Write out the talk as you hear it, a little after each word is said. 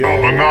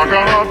a knock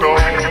on our door.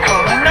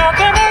 Come and knock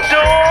on our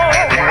door.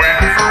 We've been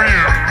waiting for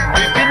you.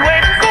 We've been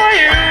waiting for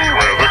you.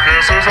 Where the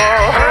kisses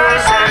are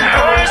hers and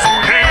hers.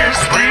 These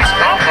sweet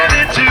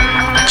company too.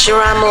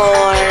 Jerome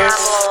Lord.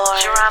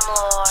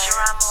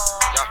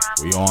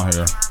 We on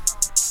here.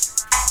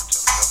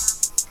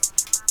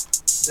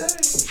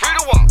 Free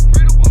to walk.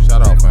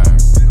 Shout out, fam.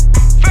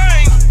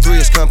 Three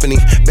is company,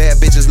 bad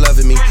bitches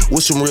loving me.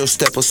 With some real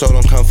steppers, so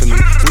don't come for me.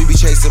 We be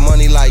chasing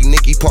money like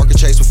Nicky Parker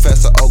chase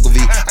Professor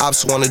Ogilvy.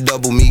 Ops wanna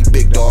double me,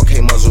 big dog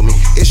can't muzzle me.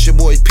 It's your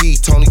boy P,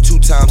 Tony 2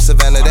 times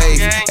Savannah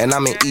Dave. And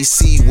I'm in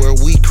EC where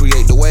we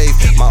create the wave.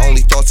 My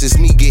only thoughts is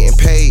me getting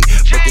paid.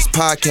 But this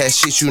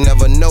podcast shit, you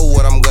never know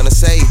what I'm gonna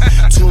say.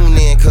 Tune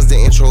in, cause the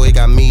intro, it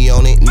got me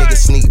on it. Nigga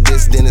sneak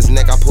this, then his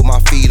neck, I put my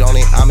feet on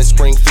it. I'm in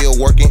Springfield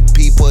working,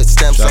 P put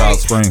stamps Shout on out it.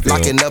 Springfield.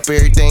 Locking up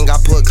everything, I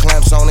put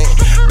clamps on it.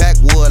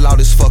 Backwood, loud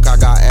as fuck, I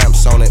got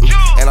amps on it.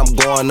 And I'm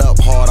going up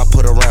hard, I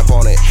put a ramp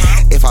on it.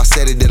 If I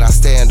said it, then I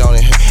stand on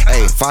it.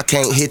 Hey, if I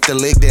can't hit the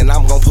lick, then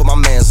I'm gonna put my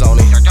mans on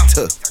it.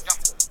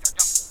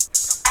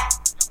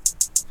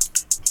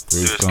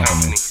 Three's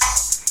company.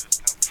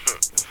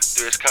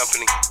 Three's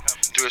company.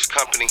 Three's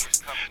company.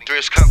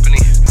 Three's company.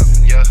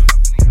 Yeah.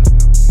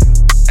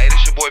 Hey,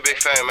 this your boy Big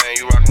Fame, man.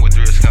 You rockin' with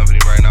Three's Company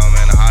right now,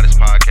 man. The hottest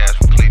podcast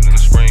from Cleveland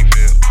to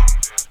Springfield.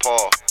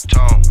 Paul,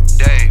 Tom,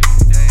 Dave.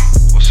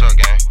 What's up,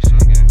 gang?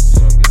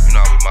 You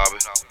know we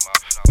mobbing.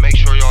 Make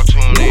sure y'all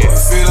tune in.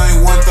 If it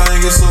ain't one thing,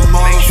 it's a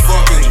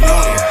motherfucking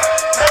another.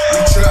 We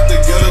trapped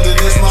together, then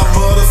it's my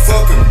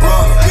motherfucking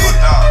brother.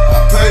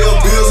 I pay her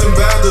bills and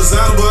buy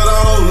designer, but I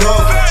don't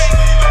love her.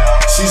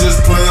 She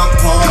just play a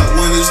part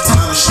when it's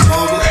time to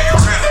smuggle.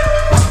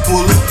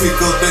 Pull up, pick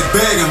up that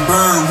bag and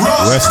burn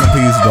rust. Rest in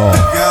peace, dog.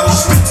 Got a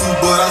sweet tooth,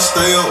 but I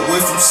stay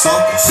away from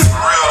suckers.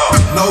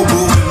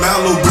 Nobu and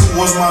Malibu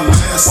was my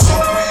last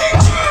sucker.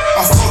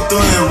 I fucked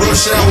her in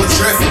rush hour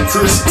traffic,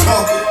 Chris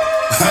Tucker.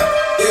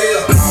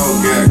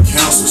 Dog got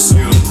cancer, see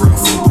the breath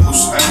for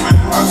boost.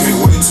 I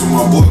can't wait till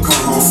my boy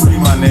come home free.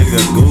 My nigga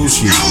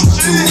Gucci.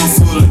 2-1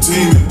 for the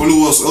team, it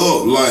blew us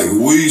up like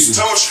Weezy.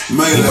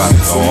 Made a half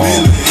a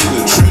million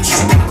in the trenches,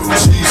 bumping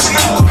cheese.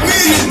 $1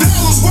 million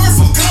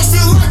worth of cops,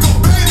 feel like a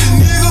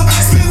baby, nigga.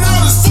 Spend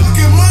all this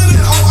fucking money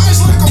on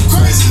ice like I'm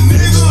crazy,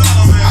 nigga.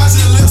 I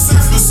just left San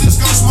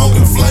Francisco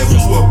smoking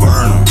flavors with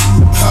burner.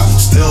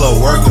 Still a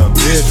worker,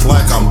 bitch,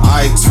 like I'm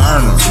Ike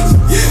Turner.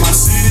 Yeah, my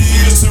city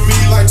is to me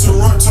like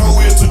Toronto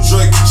is to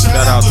Drake.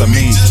 Shout out to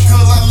me, just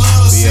cause I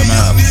love to see BMF.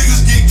 young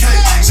niggas get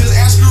cake. Just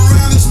ask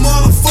around this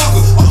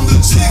motherfucker. I'm the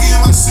jig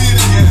in my city.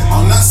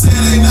 I'm not saying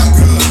they not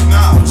good.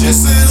 I'm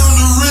just saying I'm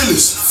the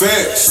realest.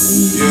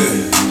 Facts.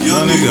 Yeah.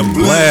 Young nigga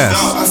blessed.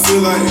 I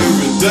feel like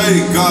every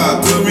day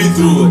God put me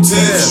through a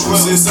test.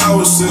 Since I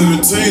was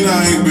 17,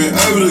 I ain't been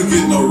able to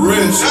get no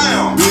rest.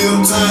 Bill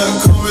time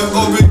coming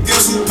up and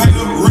guess who pay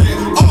the rent?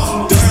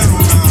 Damn,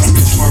 I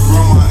miss my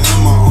grandma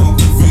and my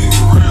uncle Vic.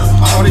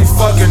 All these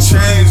fucking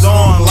chains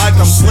on like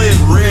I'm slit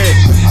red.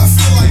 I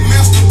feel like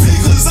Master P,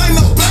 cause ain't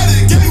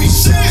nobody gave me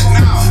shit.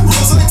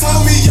 Rose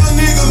told me, young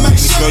nigga, make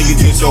So sure you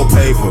get your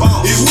paper.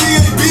 if we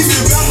ain't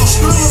beefing about no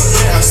screw,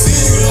 I see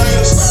you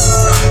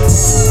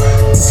later.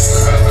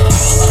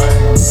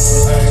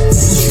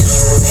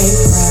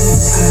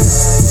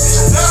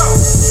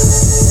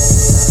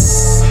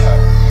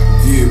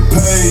 Get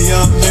paid,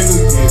 young nigga,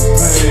 get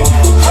paid.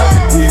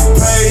 Get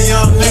paid,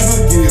 young nigga,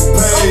 get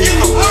paid.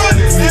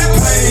 Get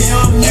paid,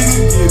 young nigga,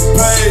 get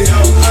paid.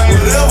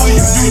 Whatever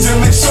you do, just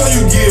make sure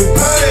you get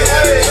paid.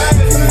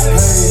 Get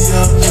paid,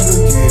 young nigga,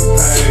 get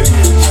paid.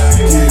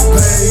 Get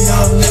paid,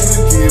 young nigga,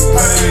 get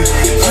paid.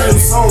 Crib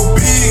so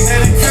big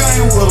that it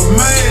came with a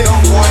maid.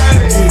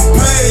 Get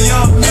paid,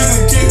 young nigga,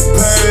 get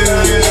paid.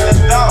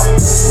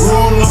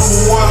 Rule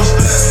number 1,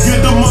 get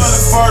the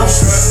money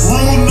first.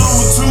 Rule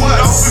number 2,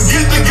 don't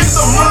forget to get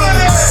the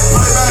money.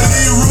 Play by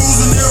these rules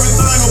and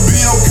everything will be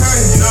okay.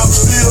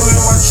 Still in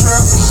my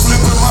trap,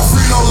 flipping my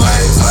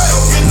Frito-Lay.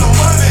 Get the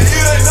money,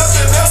 it ain't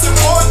nothing else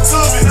important to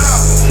me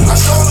now. I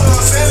showed her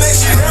a saying that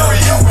shit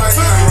hurry up and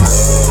took it.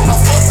 I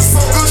fucked her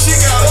so good she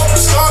got up and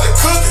started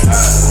cooking.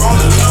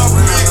 Rolling up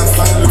big.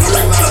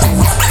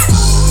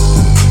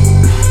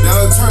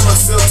 Now I turned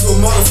myself to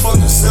a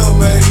motherfucking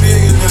self-made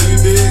millionaire, you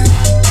dig?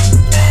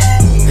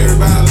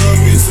 Everybody love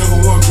me except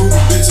for one group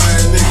of bitch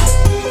ass niggas.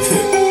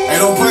 Hey,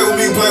 don't play with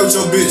me, play with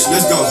your bitch.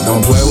 Let's go.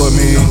 Don't play with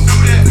me,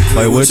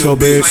 play with your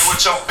bitch.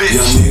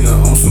 Young nigga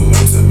on some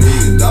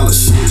multi-million-dollar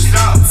shit.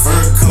 Fur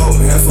coat,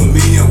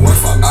 $500,000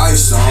 worth of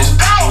ice on.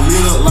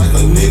 Lit up like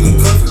a nigga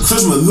cut the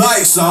Christmas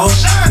lights on.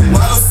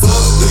 Why the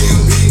fuck do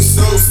you be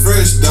so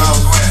fresh, dog?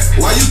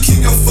 Why you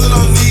keep your foot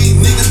on these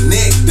niggas'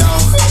 neck,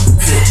 dog?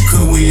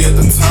 Cause we at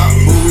the top,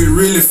 but we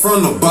really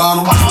from the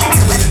bottom.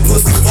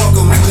 Pussy fuck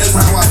 'em, and that's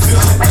how I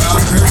feel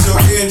about. Hurt your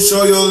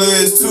intro, your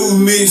last 2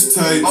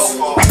 mixtapes.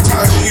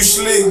 I hear you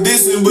slick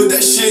dissing, but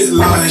that shit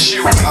lying.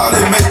 All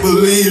they make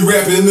believe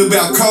rapping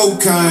about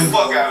cocaine.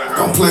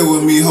 Don't play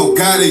with me, ho,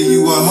 got it,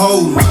 you a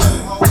hoe,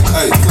 man.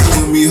 Hey, play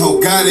with me, ho,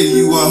 got it,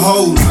 you a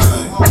hoe,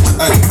 man.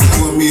 Hey,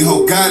 play with me,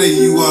 ho, got it,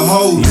 you a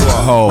hoe, man. You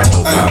a hoe,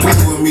 Hey, play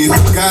with me, ho,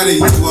 got it,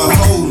 you a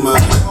hoe,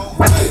 man.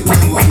 Hey,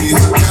 play with me,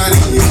 who got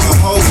it? You a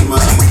hoe man.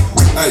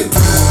 Hey,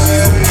 play with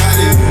me, who got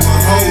it? You a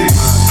hoe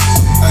man.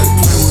 Hey,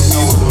 play with me,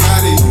 who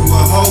got it? You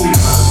a hoe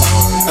man.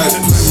 Hey, play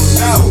with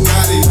me, who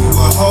got it? You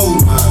a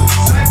hoe man.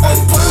 Hey,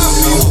 play with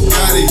me, who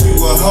got it? You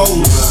a hoe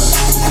man.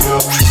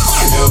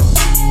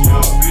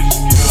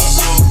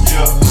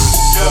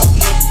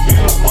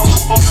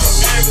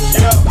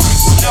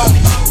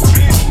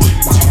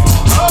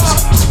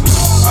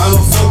 I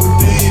don't fuck with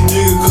these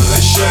niggas cause they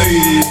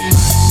shady.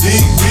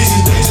 These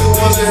bitches, they just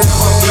wanna have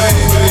my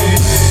baby.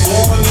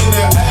 Born in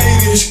the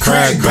 80s,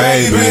 crack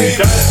baby.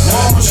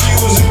 Mama, she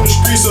was in the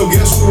street, so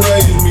guess who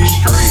raised me?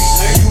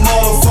 You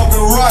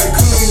motherfucking right,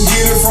 couldn't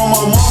get it from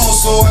my mama,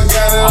 so I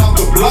got it off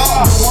the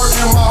block. Been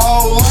working my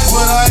whole life,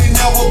 but I ain't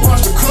never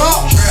punched a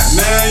clock.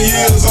 9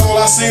 years old,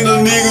 I seen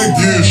a nigga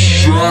get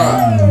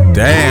shot.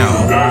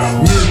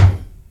 Damn.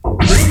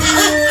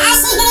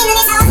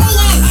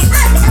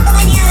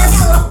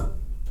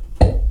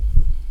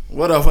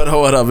 What up?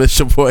 It's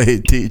your boy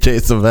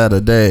DJ Savannah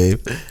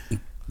Dave.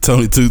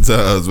 Tony 2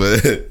 times, man.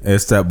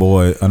 It's that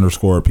boy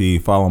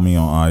 _P. Follow me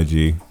on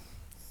IG.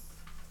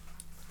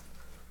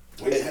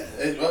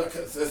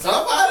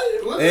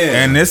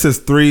 And this is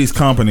Three's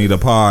Company, the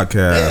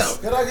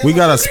podcast. We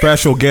got a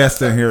special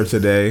guest in here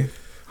today.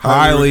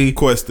 Highly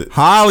requested.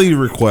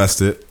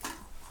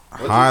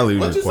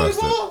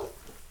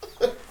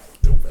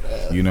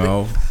 You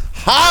know.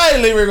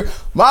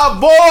 My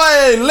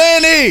boy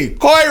Lenny,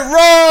 Coit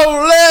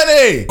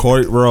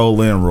Roll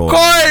Lenroy.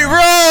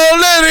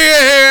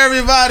 in here,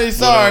 everybody.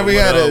 Sorry, we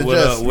had to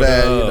adjust,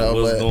 man. You know,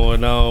 what's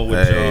going on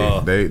with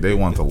y'all? They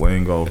want the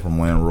lingo from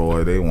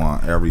Lenroy. They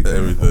want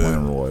everything from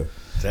Lenroy.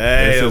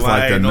 Damn, this is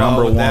like the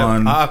number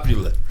one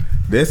popular.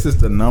 This is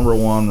the number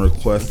one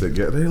requested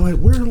get. They're like,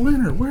 where's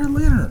Leonard? Where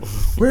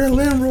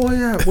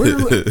Lenroy at?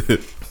 Where?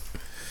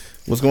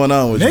 What's going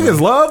on with you? Niggas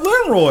love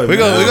Lenroy.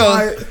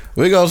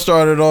 We gonna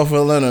start it off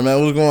with Leonard,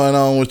 man. What's going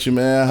on with you,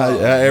 man? How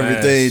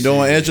everything you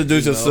doing?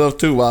 Introduce yourself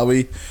too while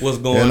we. What's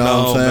going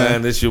on,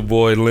 man? This your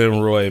boy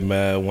Lenroy,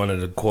 man. One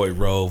of the Coit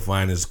Road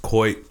finest,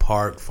 Coit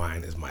Park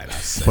finest, might I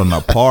say. From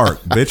the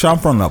park, bitch. I'm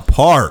from the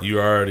park.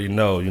 You already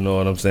know. You know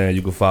what I'm saying.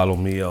 You can follow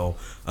me on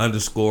 __Roy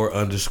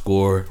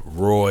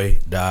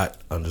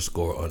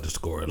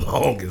 ___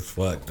 long as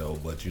fuck though,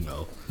 but you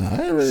know.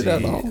 I ain't really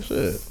that long,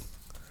 shit.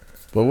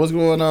 But what's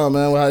going on,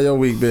 man? How your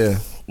week been?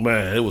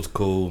 Man, it was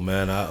cool,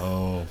 man.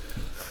 I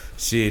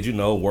shit, you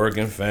know,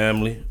 working,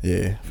 family.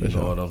 Yeah, you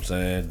know what I'm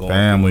saying. Going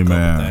family, through a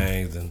man. couple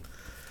things and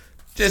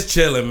just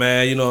chilling,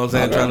 man. You know what I'm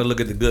saying. Trying to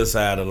look at the good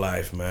side of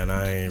life, man.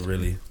 I ain't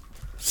really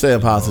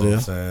saying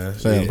positive.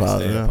 Saying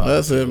positive.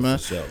 That's it, man.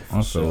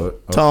 I feel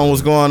it. Tone,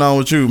 what's going on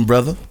with you,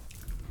 brother?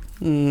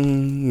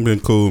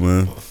 Been cool,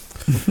 man.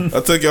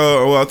 I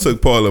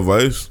took Paul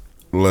advice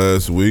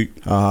last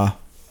week.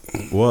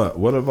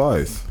 What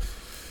advice?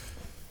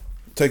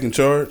 Taking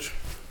charge.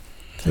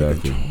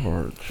 Exactly.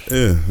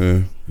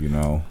 Yeah. You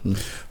know.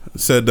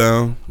 Sat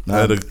down,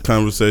 had a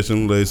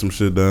conversation, laid some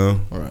shit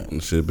down. Right.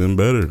 And shit been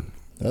better.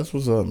 That's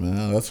what's up,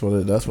 man. That's what I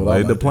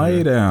Laid the like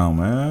play down,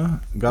 man.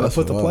 Gotta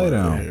put the play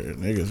down.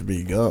 Niggas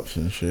be gumps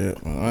and shit.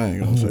 But I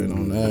ain't gonna say no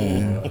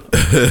name.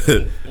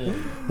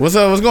 What's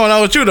up? What's going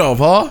on with you though,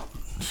 Paul?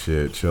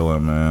 Shit,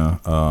 chilling, man.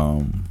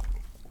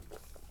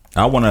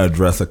 I want to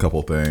address a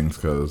couple things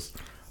because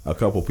a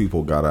couple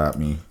people got at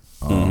me.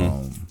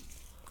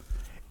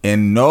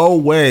 In no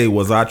way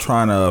was I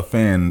trying to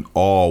offend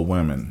all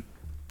women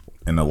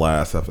in the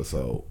last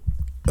episode.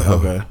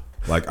 Okay.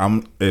 Like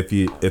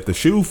if the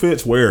shoe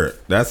fits, wear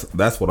it.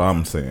 That's what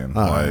I'm saying.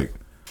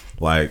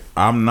 Like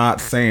I'm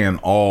not saying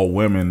all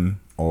women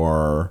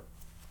are,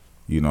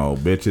 you know,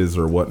 bitches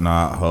or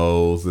whatnot,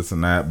 hoes, this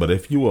and that. But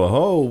if you a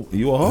hoe,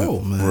 you a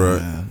hoe.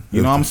 Right.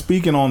 You know, I'm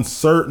speaking on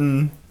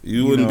certain.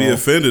 You wouldn't be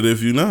offended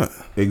if you're not.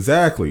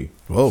 Exactly.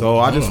 Whoa, so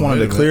I just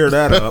wanted to clear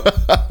that up.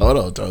 Hold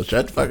on, Joe.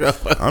 Shut the fuck up.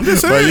 I'm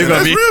just saying. You're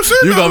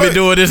gonna be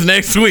doing this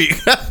next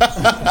week.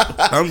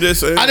 I'm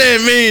just saying. I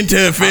didn't mean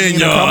to offend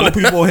y'all. A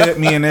couple people hit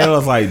me and they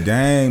was like,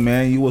 dang,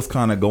 man, you was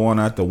kind of going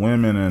at the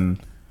women and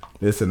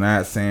this and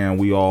that, saying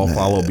we all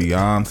follow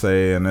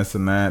Beyonce and this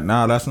and that.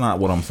 Nah, that's not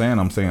what I'm saying.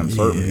 I'm saying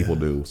certain people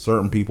do.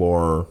 Certain people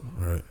are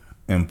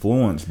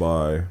influenced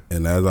by,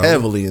 and as I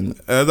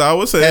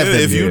was saying,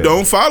 if you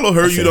don't follow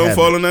her, you don't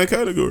fall in that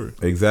category.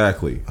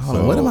 Exactly. Hold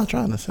on, what am I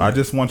trying to say? I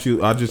just want y'all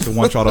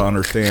to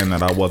understand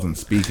that I wasn't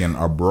speaking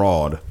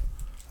abroad.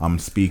 I'm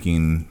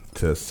speaking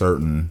to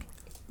certain,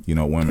 you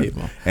know, women.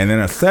 People. And then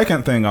a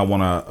second thing I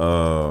want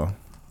to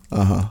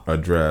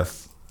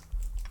address,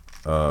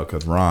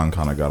 because Ron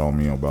kind of got on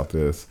me about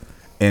this.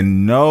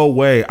 In no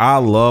way, I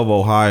love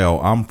Ohio.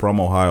 I'm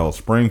from Ohio,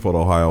 Springfield,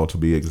 Ohio, to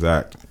be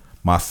exact.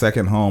 My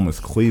second home is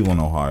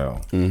Cleveland,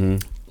 Ohio. Mm-hmm.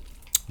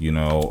 You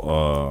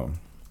know,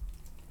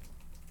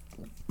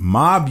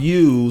 my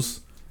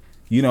views.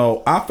 You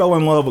know, I fell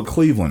in love with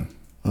Cleveland.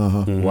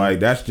 Mm-hmm. Like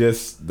that's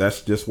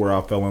just where I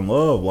fell in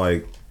love.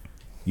 Like,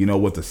 you know,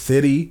 with the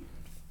city.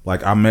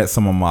 Like I met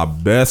some of my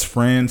best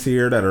friends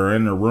here that are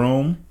in the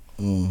room.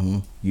 Mm-hmm.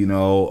 You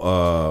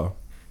know,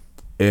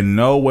 in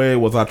no way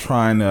was I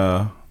trying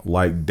to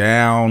like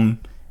down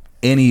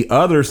any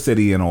other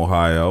city in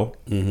Ohio.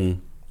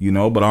 You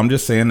know, but I'm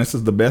just saying this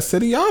is the best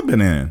city I've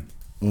been in.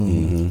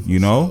 You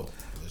know,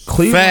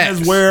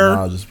 Cleveland is where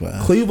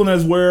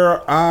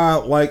I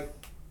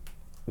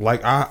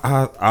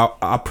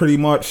I pretty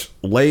much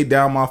laid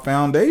down my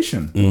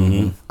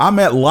foundation. I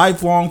met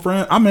lifelong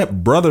friends. I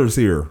met brothers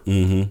here.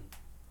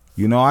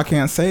 You know, I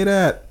can't say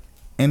that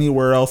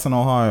anywhere else in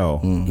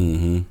Ohio.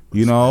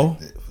 You know,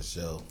 For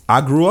sure.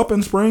 I grew up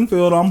in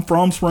Springfield. I'm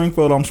from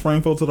Springfield. I'm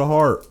Springfield to the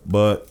heart,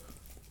 but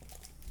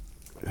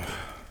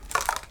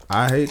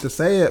I hate to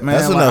say it, man.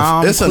 That's like, enough.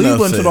 I'm It's Cleveland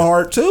enough to the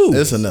heart too.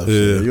 It's enough.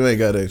 Shit. You ain't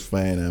got to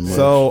explain that much.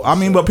 So I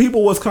mean, but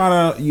people was kind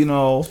of, you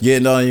know,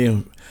 getting on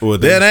you.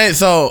 What That ain't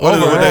so. What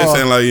overall, they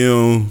saying like you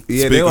don't yeah,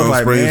 speak they was on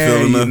like,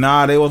 Springfield enough?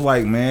 nah, they was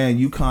like, man,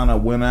 you kind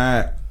of went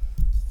at,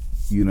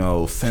 you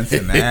know,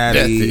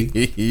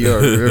 Cincinnati. you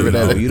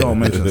remember you don't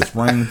mention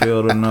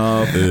Springfield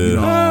enough. You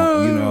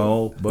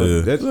know,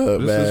 but this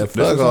Look, man, is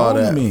fuck all home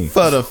to that. me.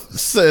 For the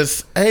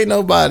sis, ain't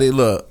nobody.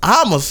 Look,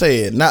 I'ma say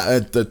it.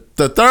 Not the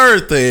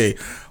third thing.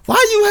 Why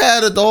you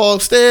had a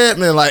dog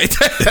Stedman like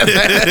that?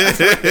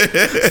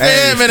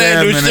 Stedman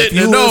ain't do shit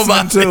to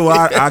nobody. Too,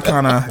 I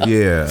kind of,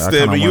 yeah.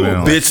 Stedman, you a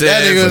bitch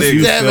That ass nigga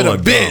nigga. Stedman a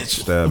dump,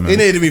 bitch. Stedman. He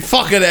need to be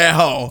fucking at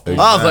home. I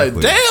was like,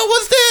 Exactly. damn,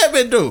 what's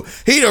Stedman do?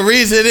 He the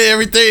reason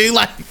everything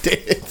like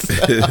this.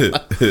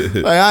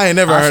 Like, I ain't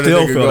never I heard still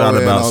a nigga feel go that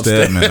in about on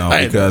Stedman though,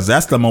 I know. because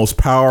that's the most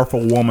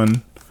powerful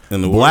woman,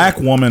 In the black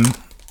woman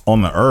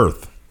on the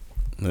earth.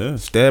 Yeah.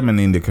 Stedman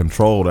need to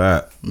control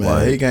that.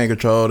 Man, he can't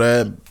control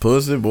that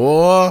pussy,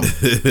 boy.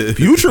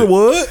 Future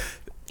would.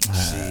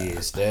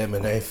 Shit,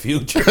 Stedman ain't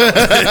Future.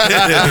 Stedman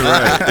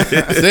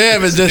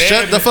just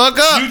shut the fuck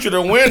up. Future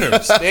the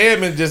winner.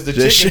 Stedman just the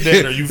Just chicken shit.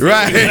 dinner. You feel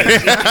Right. me?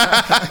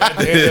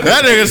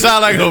 That nigga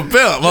sound like a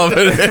pimp over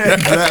there.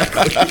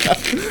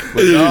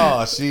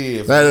 Oh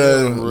shit. That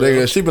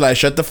nigga, she be like,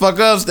 shut the fuck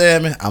up,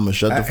 Stedman. I'ma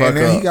shut the fuck And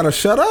then up. he gotta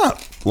shut up.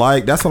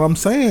 Like that's what I'm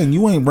saying.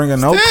 You ain't bringing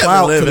no Stedman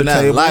clout to living the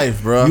that table.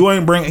 life, bro. You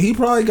ain't bring. He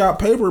probably got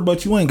paper,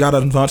 but you ain't got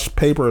as much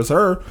paper as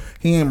her.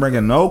 He ain't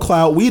bringing no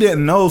clout. We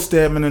didn't know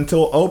Stedman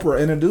until Oprah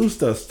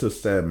introduced us to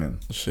Stedman.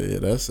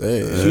 Shit, that's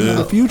it. She's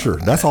the future.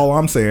 That's all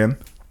I'm saying.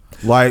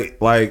 Like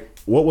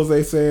what was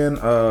they saying?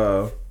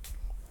 I'd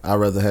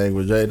rather hang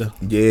with Jada.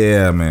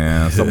 Yeah,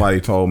 man. Somebody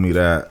told me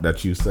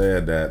that you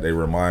said that. They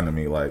reminded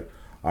me like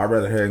I'd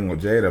rather hang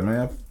with Jada,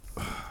 man.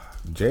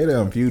 Jada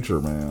and Future,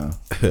 man.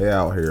 They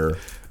out here.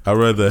 I'd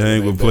rather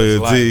hang with Player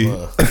T.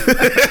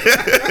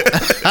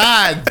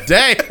 God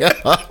damn.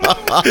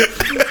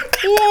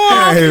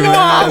 Hey,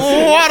 man.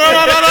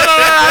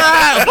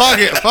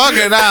 Fuck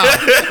it out.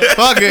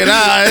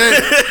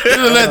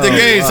 Just let the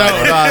game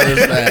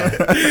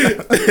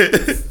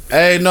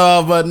Hey,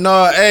 no, but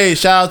no. Hey,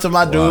 shout out to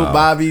my dude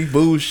Bobby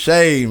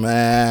Boucher,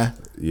 man.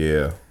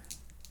 Yeah.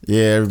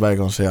 Yeah, everybody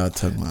gonna say I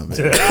took my man.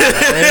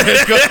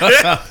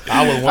 I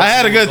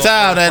had a good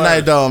time that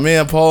night though. Me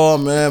and Paul,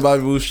 man,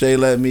 Bobby Boucher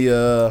let me you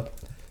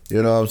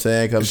know what I'm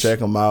saying, come check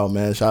him out,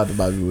 man. Shout out to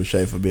Bobby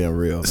Boucher for being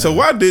real, man. So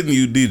why didn't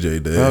you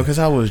DJ, Dave? Bro, because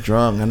I was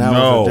drunk and that was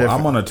a No, different.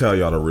 I'm gonna tell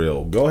y'all the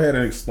real. Go ahead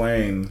and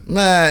explain.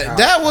 Man,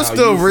 that was how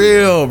the you feel.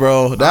 real,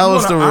 bro. That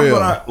was the real.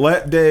 I'm gonna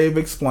let Dave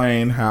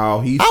explain how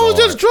he. I was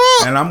saw just it,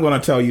 drunk. and I'm gonna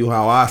tell you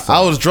how I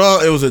saw. I was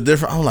drunk. It was a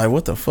different. I'm like,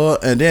 what the fuck?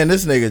 And then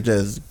this nigga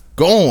just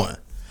going.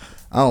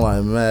 I'm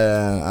like,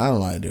 man, I don't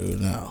like,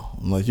 dude. No,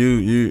 I'm like,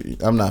 you.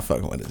 I'm not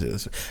fucking with it.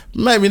 Just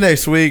maybe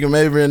next week or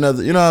maybe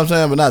another. You know what I'm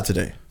saying? But not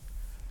today.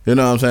 You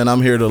know what I'm saying?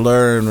 I'm here to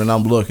learn and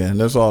I'm looking.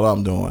 That's all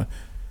I'm doing.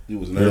 He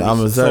was Yeah, I'm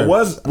nervous. So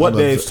observed. what I'm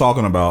Dave's observed.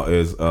 talking about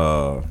is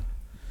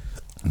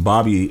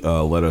Bobby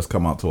let us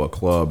come out to a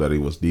club that he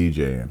was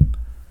DJing,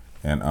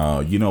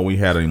 and you know we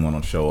had him on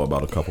a show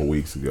about a couple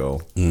weeks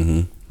ago.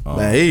 Man,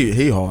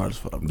 he hard as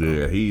fuck. Bro.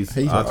 Yeah,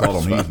 I hard told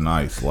as him fuck. he's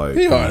nice. Like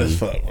He hard as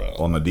fuck, bro.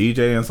 on the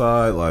DJing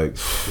side, like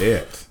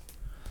shit.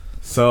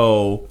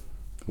 So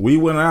we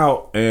went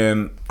out,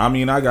 and I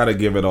mean, I got to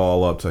give it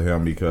all up to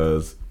him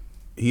because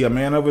he a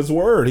man of his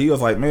word. He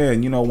was like,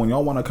 man, you know, when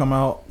y'all want to come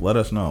out, let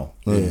us know.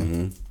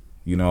 Yeah.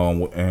 You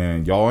know,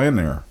 and y'all in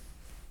there.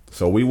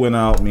 So we went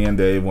out. Me and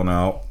Dave went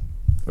out,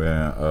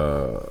 and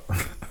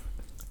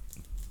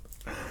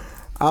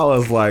I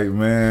was like,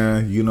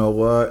 man, you know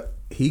what?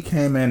 He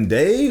came in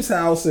Dave's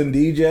house and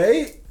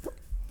DJ.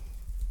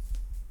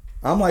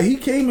 I'm like, he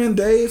came in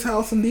Dave's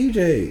house and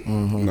DJ.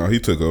 No, he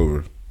took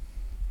over.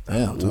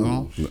 Damn,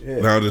 Tom.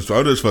 No, I'm just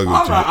fucking with you.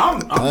 I'm trying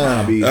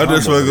to be I'm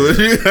just humble. fucking with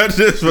you. I'm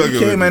just fucking He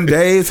with came you. in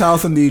Dave's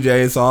house and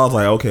DJ, so I was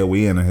like, okay,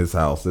 we in his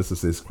house. This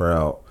is his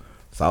crowd.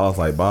 So I was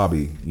like,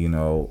 Bobby, you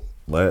know,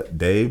 let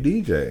Dave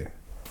DJ.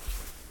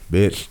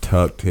 Bitch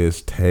tucked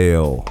his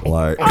tail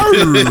like. All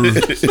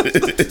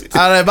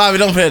right, Bobby,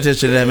 don't pay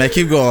attention to that, man.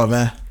 Keep going,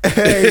 man.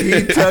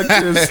 Hey, he tucked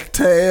his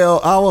tail.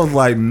 I was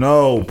like,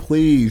 no,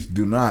 please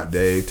do not,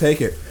 Dave.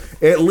 Take it.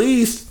 At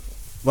least,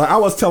 like I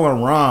was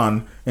telling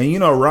Ron, and you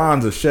know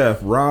Ron's a chef.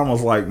 Ron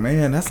was like,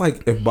 man, that's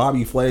like if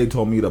Bobby Flay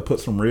told me to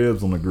put some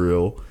ribs on the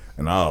grill.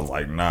 And I was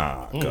like,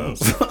 nah, cuz.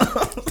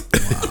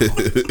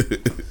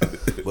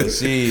 But But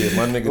shit,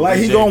 my nigga, Like,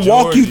 he DJ gonna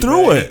walk you Georgie,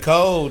 through man, it. He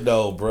cold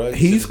though, bro.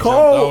 He's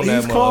cold.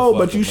 He's cold,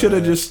 but you should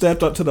have just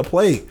stepped up to the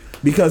plate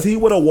because he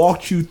would have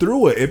walked you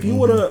through it. If you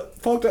would have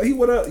fucked up, he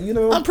would have. You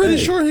know, I'm pretty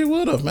sure he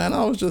would have, man.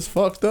 I was just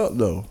fucked up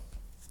though.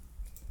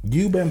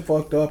 You been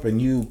fucked up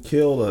and you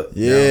killed a.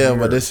 Yeah,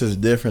 but this is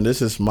different.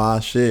 This is my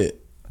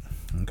shit.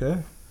 Okay,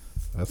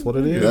 that's what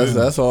it is.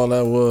 That's all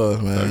that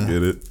was, man. I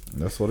get it.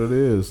 That's what it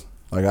is.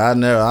 Like I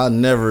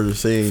never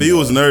seen. If he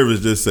was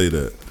nervous, just say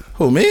that.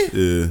 Who, me?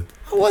 Yeah.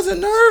 I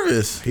wasn't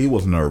nervous. He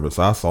was nervous.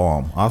 I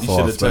saw him. I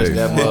saw his face.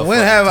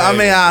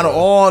 Out of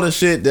all the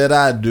shit that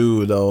I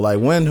do though, like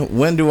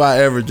when do I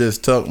ever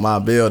just tuck my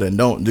belt and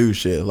don't do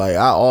shit? Like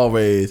I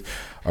always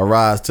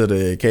arise to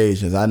the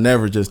occasions. I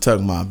never just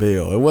tuck my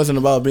belt. It wasn't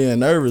about being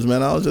nervous,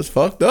 man. I was just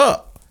fucked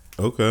up.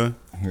 Okay.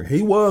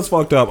 He was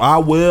fucked up. I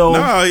will.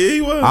 Nah, yeah,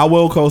 he was. I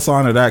will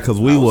co-sign to that because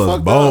we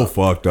was both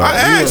fucked up. I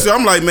asked you,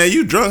 I'm like, man,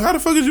 you drunk? How the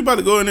fuck is you about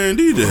to go in there and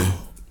DJ?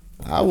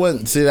 I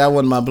wouldn't see that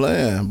wasn't my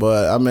plan,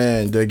 but I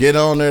mean to get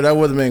on there that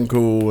would have been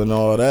cool and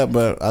all that,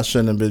 but I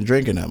shouldn't have been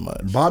drinking that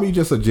much. Bobby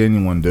just a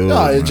genuine dude.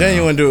 No, a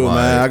genuine dude, Like,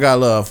 man. I got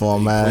love for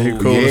him, man. He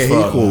cool yeah, as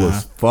fuck. he cool man.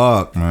 as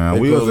fuck, man. He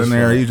We cool was as in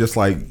there. fuck. He just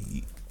like,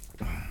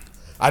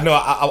 I know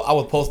I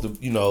was supposed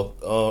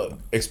to,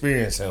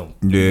 experience him.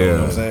 You Yeah, know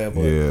what I'm saying?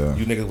 But yeah.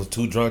 you niggas was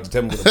too drunk to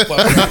tell me what the fuck.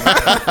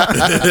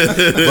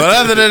 But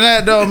other than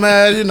that, though,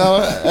 man,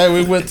 hey,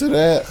 we went to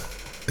that.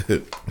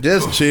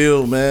 Just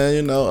chill,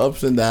 man.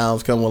 Ups and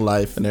downs come with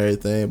life and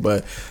everything.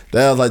 But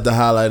that was like the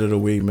highlight of the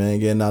week, man.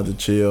 Getting out to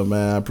chill,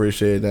 man. I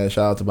appreciate that.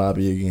 Shout out to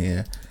Bobby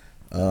again.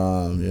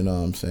 You know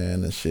what I'm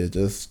saying? And shit,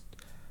 just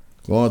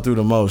going through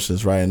the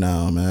motions right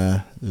now,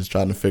 man. Just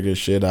trying to figure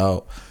shit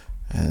out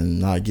and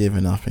not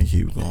giving up and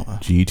keep going.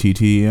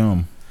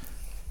 GTTM.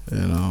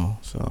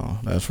 So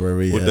that's where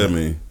we What at. that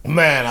mean?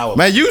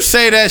 Man, you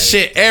say that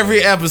shit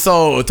every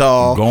episode,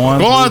 Tall.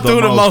 Going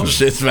through the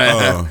motions,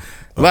 man.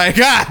 Like,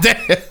 God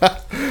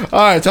damn.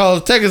 All right,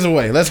 Charles, take us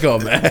away. Let's go,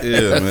 man.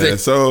 Yeah, man.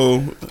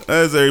 So,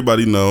 as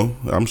everybody know,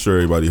 I'm sure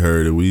everybody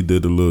heard it. We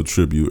did a little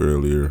tribute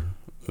earlier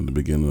at the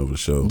beginning of the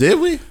show. Did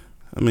we?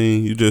 I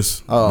mean, you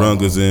just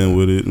brung us in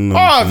with it.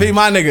 R.I.P.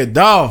 my nigga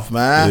Dolph,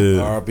 man.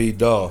 Yeah. R.I.P.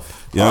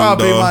 Dolph.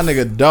 R.I.P. my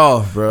nigga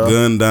Dolph, bro.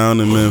 Gunned down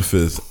in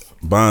Memphis,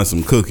 buying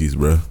some cookies,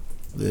 bro.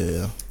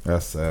 Yeah.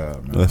 That's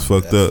sad, man. That's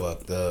fucked up.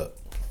 Fucked up.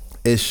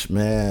 Ish,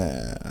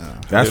 man.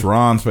 That's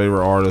Ron's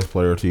favorite artist,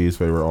 Player T's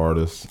favorite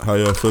artist. How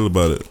y'all feel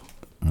about it?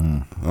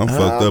 I'm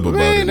fucked up about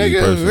it. Me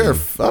Nigga,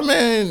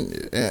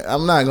 personally.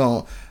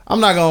 I'm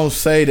not gonna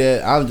say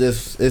that.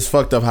 It's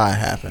fucked up how it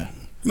happened.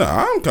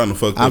 Nah, I'm kind of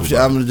fucked up.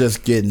 I'm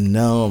just getting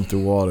numb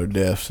through all the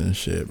deaths and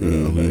shit, bro.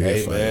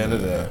 Amen to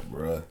that,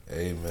 bro.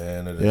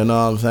 Amen to that. You know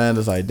what I'm saying?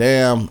 It's like,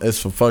 damn, it's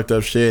some fucked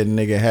up shit. And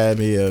nigga had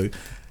me a,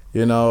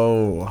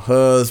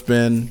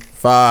 husband,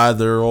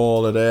 father,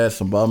 all of that.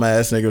 Some bum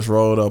ass niggas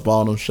rolled up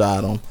on him,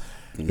 shot him.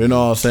 You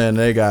know what I'm saying?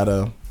 They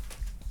gotta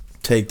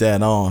take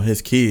that on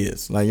his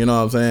kids. Like, you know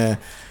what I'm saying?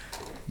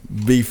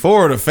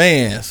 Before the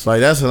fans, like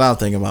that's what I'm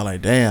thinking about.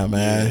 Like, damn,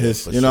 man,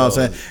 you know what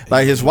I'm saying?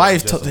 Like his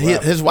wife,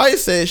 his wife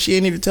said she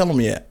ain't even tell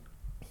him yet.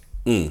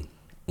 And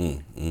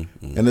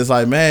it's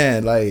like,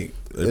 man, like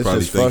it's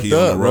just fucked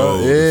up,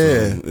 bro.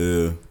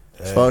 Yeah,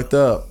 it's fucked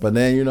up. But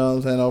then you know what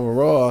I'm saying?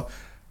 Overall,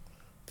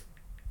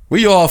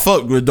 we all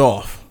fucked with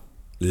Dolph.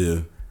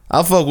 Yeah,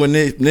 I fuck with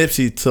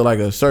Nipsey to like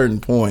a certain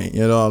point.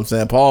 You know what I'm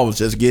saying? Paul was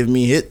just giving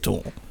me hit to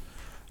him.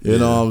 You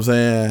know what I'm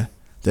saying?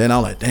 Then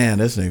I'm like, damn,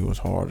 this nigga was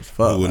hard as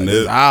fuck. Like,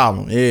 this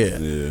album, yeah.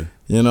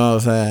 You know what I'm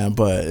saying?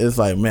 But it's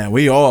like, man,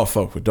 we all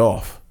fuck with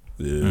Dolph.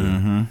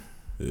 Yeah.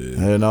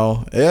 You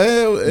know?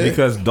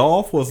 Because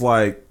Dolph was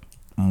like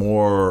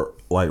more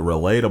like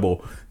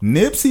relatable.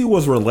 Nipsey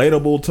was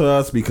relatable to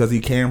us because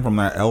he came from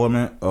that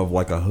element of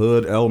like a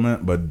hood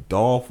element, but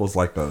Dolph was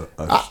like a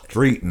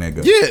street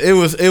nigga. Yeah, it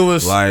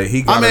was like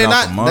he got it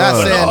out the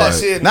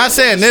mud. Not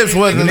saying Nips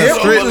wasn't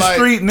Nip was a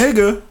street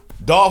nigga.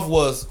 Dolph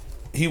was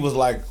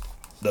like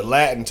the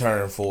Latin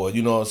term for it.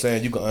 You know what I'm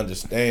saying? You can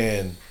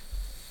understand.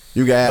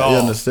 You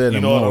understand.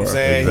 You know what I'm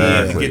saying?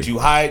 Exactly. He get you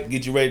hyped,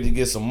 get you ready to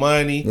get some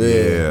money.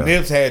 Yeah.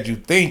 Nips had you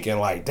thinking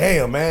like,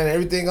 damn, man,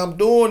 everything I'm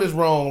doing is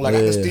wrong. Like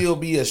I can still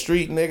be a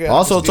street nigga.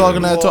 Also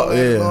talking that talk,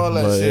 all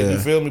that shit. You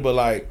feel me? But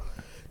like,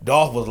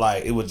 Dolph was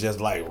like, it was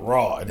just like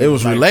raw. It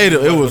was like,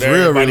 relatable. It was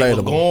real relatable.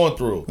 Was going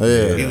through.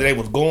 Yeah. Either they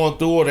was going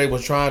through or they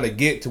was trying to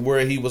get to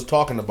where he was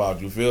talking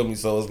about. You feel me?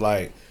 So it's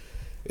like,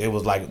 it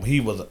was like he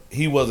was an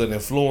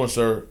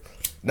influencer.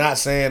 Not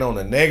saying on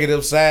the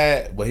negative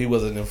side, but he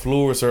was an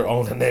influencer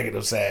on the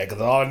negative side.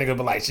 Because all niggas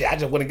be like, shit, I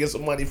just want to get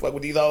some money, fuck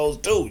with these hoes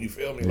too. You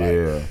feel me? Like,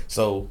 yeah.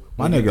 So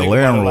my nigga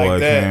Leroy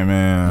came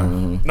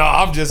in. No,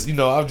 I'm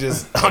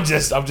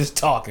just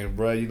talking,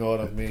 bro. You know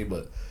what I mean?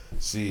 But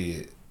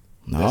shit.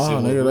 No,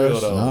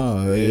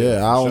 nigga,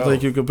 I don't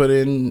think you could put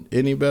it in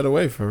any better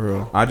way for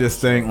real. I just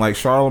think like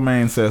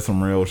Charlemagne said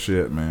some real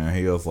shit, man.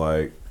 He was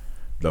like,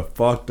 the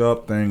fucked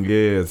up thing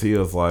is, he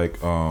was like,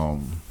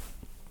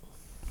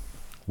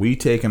 we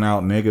taking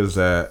out niggas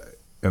that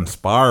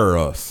inspire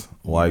us.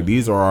 Like,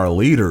 these are our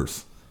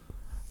leaders.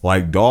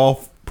 Like,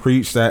 Dolph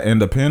preach that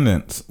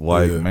independence.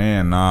 Like,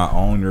 man, nah,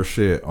 own your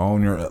shit.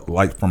 Own your,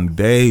 like, from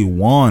day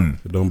one.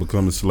 Don't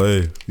become a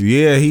slave.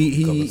 Yeah,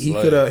 he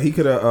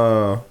could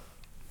have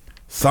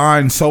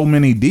signed so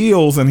many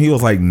deals, and he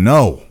was like,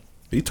 no.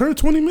 He turned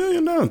 20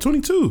 million down,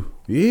 22.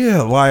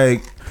 Yeah,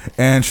 like,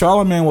 and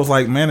Charlamagne was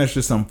like, man, it's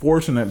just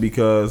unfortunate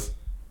because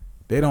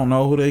they don't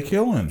know who they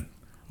killing.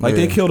 Like,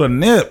 they killed a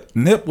Nip.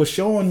 Nip was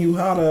showing you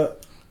how to,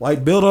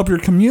 like, build up your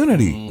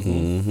community.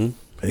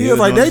 Mm-hmm. He was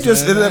like, they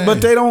just,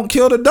 but they don't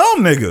kill the dumb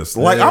niggas.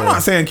 Like, I'm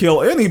not saying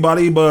kill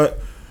anybody, but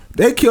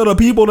they kill the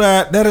people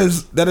that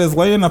is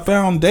laying the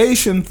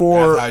foundation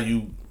for.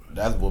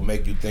 That's what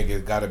make you think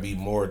it's got to be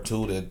more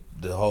to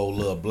the whole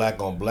little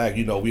black on black.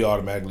 You know, we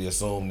automatically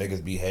assume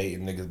niggas be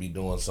hating, niggas be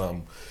doing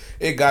something.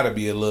 It got to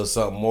be a little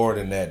something more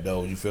than that,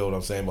 though. You feel what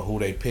I'm saying? But who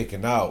they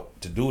picking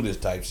out to do this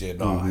type shit?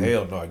 No,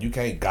 hell no. You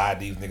can't guide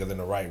these niggas in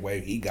the right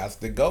way. He got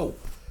to go.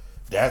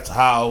 That's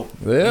how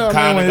you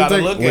kind of got to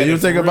look at it. When you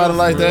think about it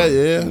like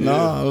that, no.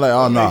 I'm like,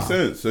 oh, no. Makes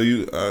sense. So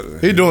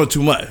he doing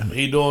too much.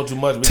 He doing too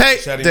much.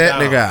 Take that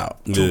nigga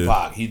out.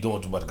 Tupac, he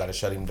doing too much. Got to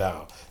shut him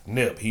down.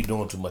 Nip, he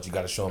doing too much. You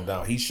got to show him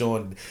down. He's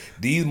showing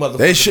these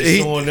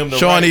motherfuckers showing them the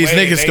right these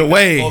way. niggas the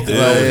way.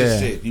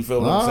 Shit. You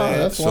feel what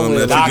I'm saying?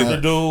 That's Dr.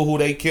 Dude, who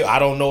they kill. I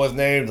don't know his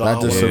name.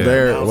 Dr.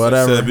 Sever,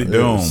 whatever.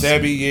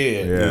 Sebi,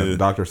 yeah.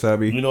 Dr.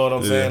 Sebi. You know what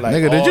I'm saying? Like,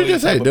 nigga, did you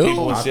just say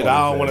dude? Shit,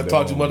 I don't want to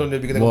talk too much on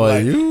this because boy,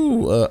 like,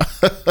 you.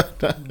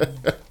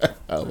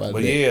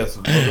 But yeah,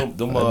 so them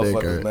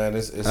motherfuckers, man.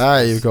 It's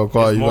I ain't even gonna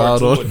call you out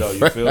on it, though.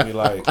 You feel me?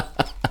 Like,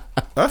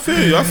 I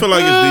feel you. I feel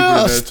like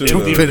it's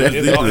deeper than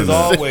that too. It's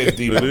always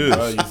deeper,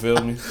 bro. You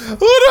feel me? Who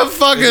the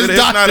fuck is Dr.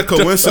 It's not a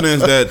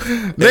coincidence that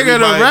nigga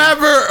the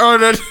rapper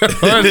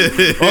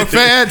or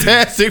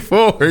Fantastic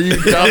Four? You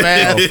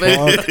dumbass.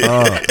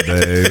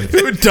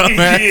 You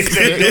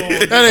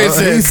dumbass. That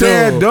ain't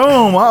said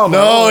Doom.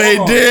 No, he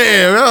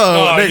didn't.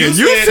 Nigga, you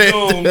said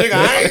Doom. Nigga,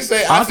 I ain't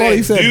say. I thought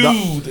he said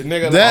dude.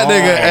 Nigga, that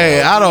nigga.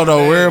 Hey, I don't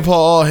know where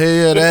Paul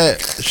hear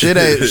that shit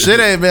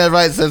ain't been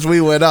right since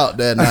we went out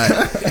that night.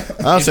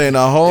 I'm saying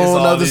a whole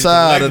other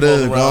side of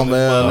this.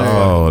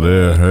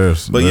 There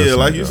hurts. But yeah,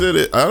 like you said,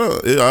 I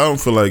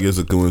don't feel like it's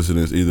a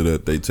coincidence either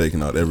that they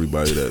taking out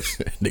everybody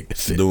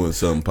that's doing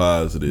something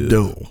positive.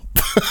 Dude.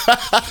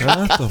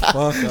 Shut the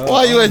fuck up.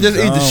 Why you ain't just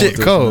eat the shit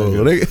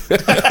cold?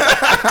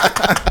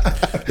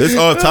 It's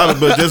all topic,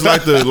 but just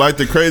like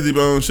the Crazy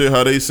Bone shit,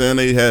 how they saying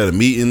they had a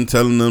meeting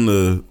telling them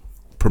to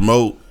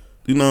promote.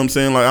 You know what I'm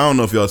saying? Like, I don't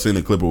know if y'all seen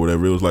the clip or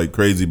whatever. It was like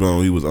Crazy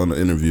Bone. He was on the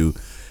interview.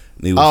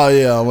 He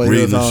was when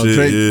he was on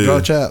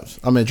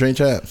Drink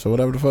Chaps or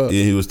whatever the fuck.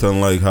 Yeah, he was telling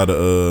like how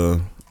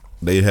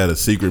they had a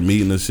secret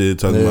meeting and shit,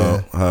 talking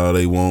about how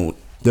they want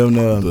them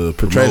to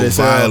portray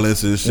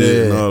violence and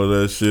shit and all of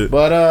that shit.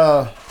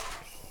 But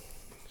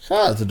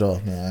shout out to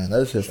Dolph, man.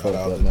 That shit fucked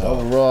up, man.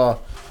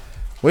 Overall,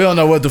 we don't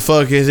know what the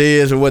fuck it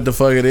is or what the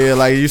fuck it is.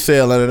 Like you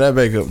said, like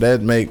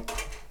that make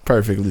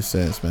perfectly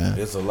sense, man.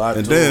 It's a lot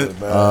and to it,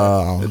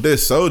 man. And then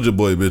Soulja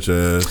Boy, bitch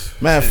ass.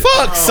 Man,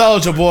 fuck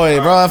Soulja Boy,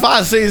 bro. If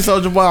I see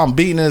Soulja Boy, I'm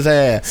beating his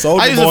ass. Soulja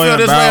I used to Boy feel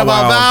this way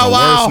about Bow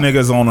Wow. The worst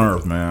niggas on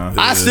earth, man.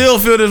 I still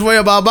feel this way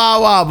about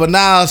Bow Wow, but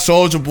now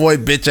Soulja Boy,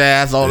 bitch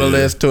ass on the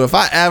list too. If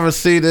I ever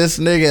see this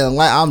nigga in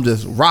life, I'm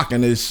just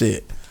rocking this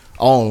shit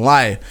on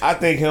life. I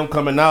think him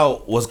coming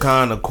out was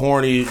kind of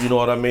corny, you know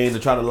what I mean, to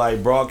try to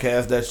like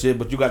broadcast that shit,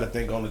 but you got to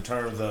think on the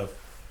terms of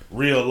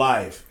real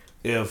life.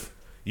 If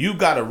you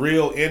got a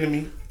real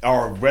enemy,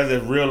 or whether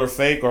it's real or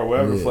fake or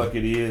whatever the fuck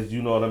it is,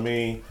 you know what I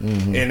mean?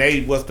 Mm-hmm. And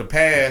they was to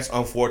pass,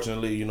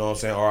 unfortunately, you know what I'm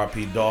saying,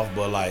 R.I.P. Dolph,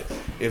 but like,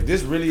 if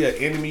this really an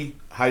enemy,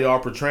 how y'all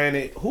portraying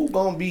it, who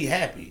gonna be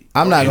happy?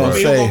 I'm not gonna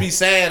say. Who gonna be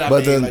sad?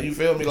 Like, you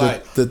feel me?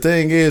 The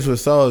thing is with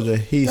Soulja,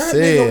 he that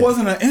said nigga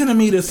wasn't an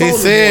enemy to Soulja he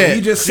said, Boy.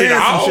 He just said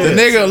some shit.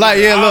 The nigga like,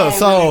 look,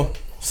 so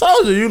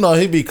Soulja, you know,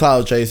 he be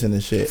cloud chasing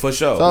and shit. For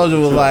sure. Soulja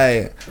was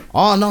like,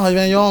 oh no,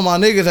 man, y'all my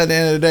niggas at the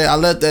end of the day. I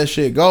let that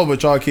shit go,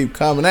 but y'all keep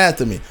coming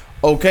after me.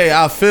 Okay,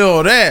 I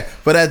feel that,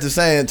 but at the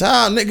same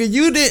time, nigga,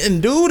 you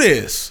didn't do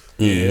this.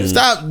 Yeah.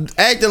 Stop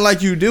acting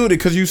like you do it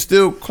because you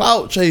still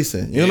clout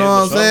chasing. You know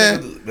what I'm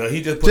saying?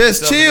 He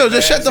just chill.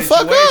 Just shut the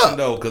fuck up.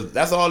 Though, because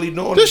that's all he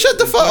doing. Just shut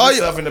the fuck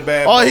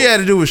up. All he had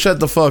to do was shut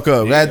the fuck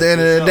up. At the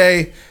end of the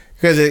day,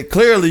 because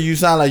clearly you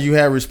sound like you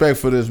have respect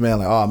for this man.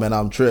 Like, oh man,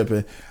 I'm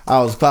tripping.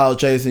 I was cloud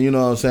chasing. You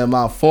know what I'm saying?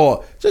 My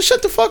fault. Just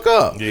shut the fuck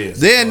up. Yeah,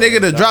 then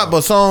nigga to drop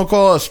a song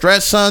called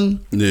Stretch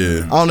Son.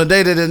 Yeah. On the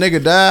day that the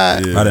nigga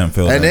died. Yeah. I didn't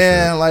feel that. And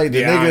then like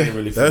the nigga,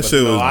 really that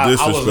shit was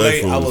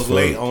disrespectful. I was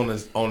late on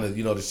the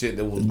you know the shit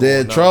that was.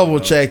 Then Trouble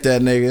checked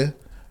that nigga.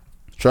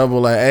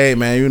 Trouble like, hey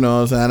man, you know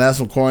what I'm saying? That's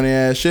some corny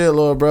ass shit,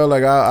 little bro.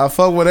 Like I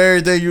fuck with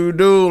everything you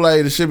do.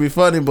 Like the shit be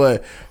funny,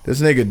 but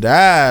this nigga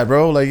died,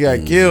 bro. Like you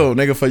got killed,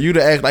 nigga. For you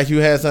to act like you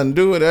had something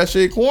to do with it, that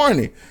shit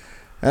corny.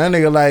 And that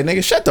nigga like,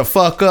 nigga, shut the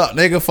fuck up,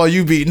 nigga, before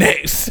you be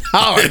next.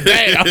 Oh,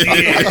 damn.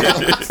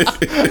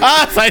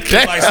 I was like,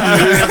 damn.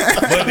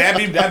 But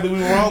that be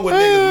wrong with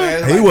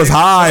niggas, man. He was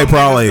high,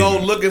 probably. Go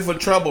looking for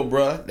trouble,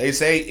 bruh. They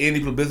say any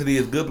publicity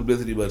is good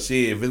publicity, but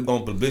shit, if it's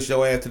gonna publish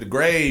your ass to the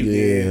grave,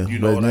 then you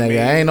know but what I mean.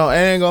 Ain't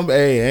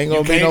gonna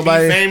You be can't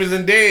nobody. be famous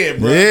and dead,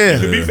 bro. Yeah. You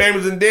can be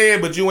famous and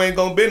dead, but you ain't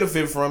gonna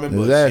benefit from it.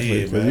 But Exactly,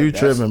 shit, cause man, you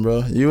that's- tripping,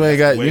 bro. You ain't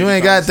the way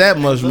you got that trying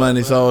to much set money,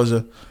 things up,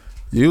 soldier.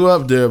 You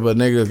up there, but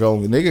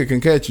nigga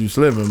can catch you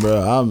slipping,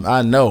 bro.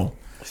 I know.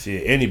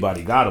 Shit,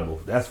 anybody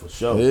gottable. That's for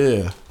sure.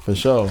 Yeah, for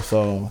sure.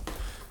 So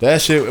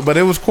that shit, but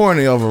it was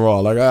corny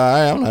overall. Like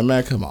I'm like,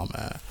 man, come on,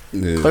 man.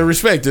 Yeah. But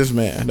respect this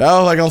man. That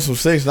was like on some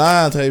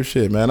 6ix9ine type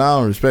shit, man. I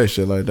don't respect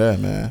shit like that,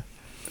 man.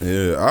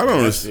 Yeah, I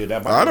don't. That's it.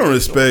 That I don't might be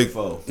respect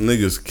before.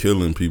 niggas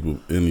killing people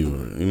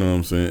anyway. You know what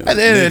I'm saying? At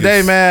the end of the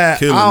day, man,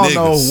 killing I don't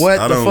know what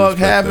I the don't fuck respect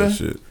that happened.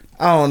 shit.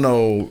 I don't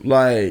know.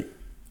 Like,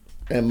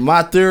 in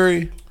my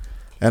theory,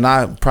 and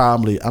I'm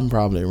probably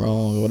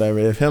wrong or whatever.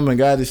 If him and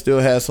Gotti still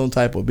had some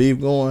type of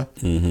beef going,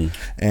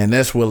 and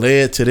that's what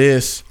led to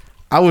this,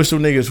 I wish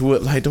them niggas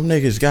would them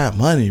niggas got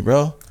money,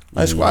 bro.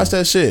 Like squash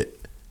that shit.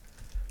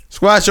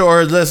 Squash it,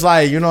 or let's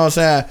you know what I'm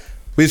saying.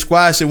 We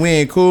squash it, we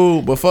ain't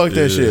cool, but fuck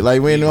that shit.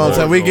 Like we, you know what I'm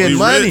saying. We getting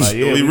money. Rich.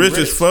 We rich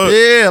as fuck.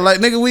 Yeah, like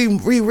nigga,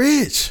 we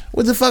rich.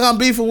 What the fuck I'm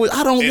beefing with?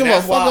 I don't give a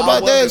that's why fuck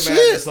about I that wasn't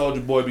mad at shit.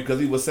 Soulja Boy, because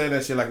he was saying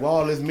that shit like, well,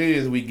 all this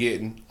millions we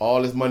getting,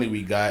 all this money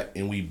we got,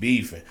 and we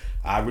beefing.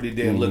 I really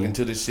didn't look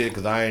into this shit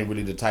because I ain't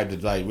really the type to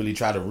like really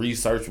try to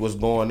research what's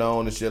going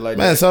on and shit like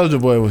Man, that.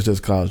 Soulja Boy was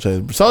just clout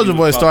chasing. Soulja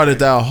Boy started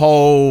that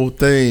whole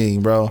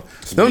thing, bro.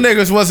 Them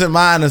niggas wasn't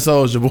minding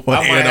Soulja Boy. I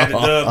might have to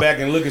at all. dub back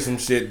and look at some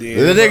shit then.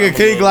 The nigga I'm a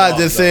King little Glock lost,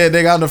 just though. said,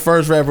 nigga, I'm the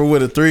first rapper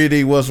with a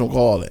 3D, what's them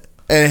call it.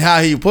 And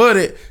how he put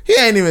it, he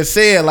ain't even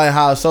said like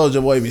how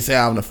Soulja Boy be saying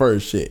I'm the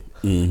first shit.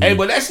 Hey,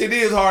 but that shit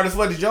is hard as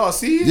fuck. Did y'all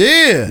see it?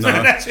 Yeah.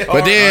 That shit But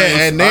hard.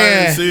 then, and I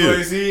didn't then, see You it.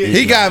 ain't see it?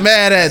 he got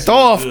mad at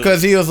Dolph good.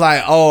 because he was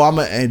like, oh,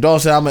 and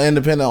Dolph said, I'm an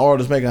independent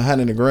artist making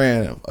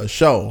 $100,000 a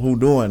show. Who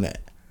doing that?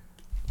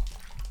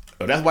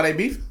 Oh, that's why they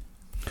beef?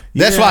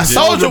 That's why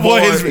Soulja Boy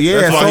is. Yeah,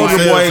 That's why he Soulja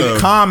said Boy so.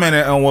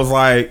 commented and was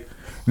like,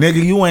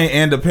 "Nigga, you ain't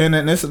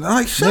independent." This and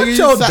like, shut Nigga,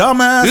 your si- dumb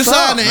ass You up,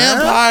 signed the man.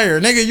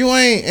 Empire, nigga. You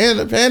ain't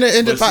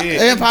independent. But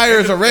shit, Empire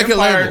is a record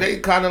Empire, label. They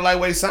kind of like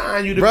way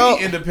sign you to Bro.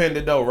 be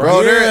independent though, right?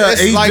 Bro, there- Yeah,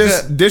 it's it's like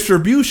just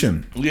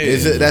distribution. yeah.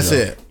 Is it? That's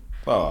it.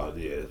 Oh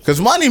yeah. Cause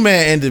Money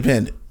Man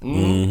independent.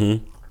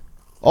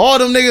 All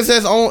them niggas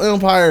that's on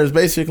Empire is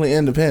basically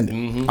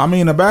independent. I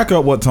mean, to back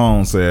up what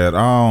Tone said,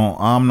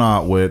 I'm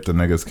not with the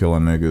niggas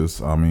killing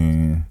niggas. I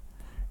mean,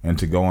 and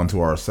to go into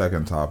our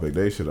second topic,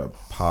 they should have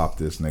popped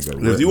this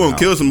nigga. If you want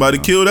to kill somebody,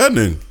 kill that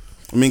nigga.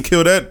 I mean,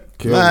 kill that.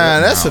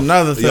 Man, that's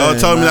another thing. Y'all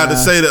told me not to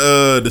man. say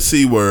the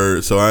C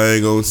word, so I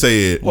ain't gonna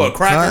say it. What,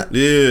 cracker?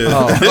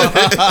 Yeah.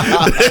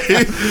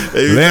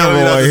 They be telling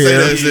me not Leroy to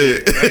say here.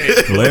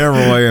 that shit.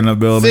 Leroy in the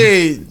building.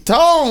 See,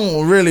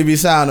 Tone really be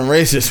sounding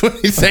racist when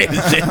he say the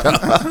shit.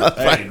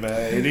 Hey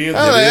man, it is.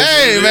 I'm like,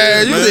 hey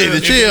man, you man. need to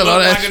If chill you on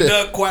look that like shit. a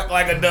duck, quack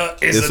like a duck.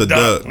 It's a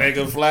duck,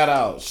 nigga. Flat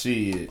out,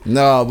 shit.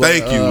 No, but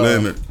Thank you,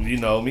 Leonard. You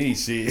know me,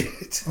 shit.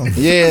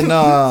 Yeah, no.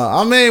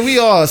 I mean, we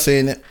all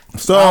seen it.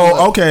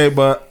 So okay,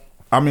 but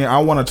I mean, I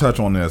want to touch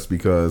on this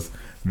because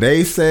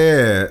they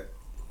said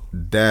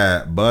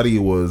that Buddy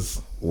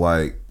was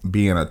like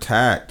being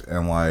attacked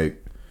and like,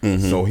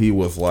 so he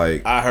was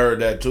like I heard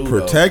that too.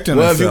 protecting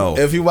Well, himself.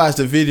 if you watch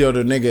the video,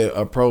 the nigga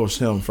approached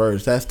him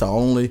first. That's the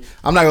only.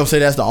 I'm not gonna say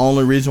that's the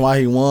only reason why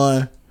he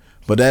won,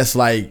 but that's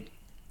like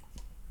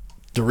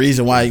the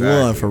reason why he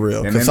won for real.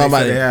 And then Because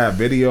somebody, they had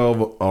video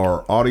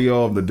or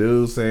audio of the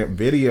dude saying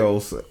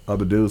videos of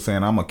the dude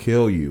saying, "I'm gonna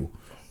kill you,"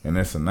 and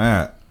this and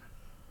that.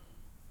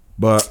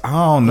 But I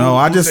don't know.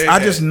 I who just said I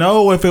that? just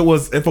know if it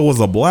was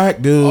a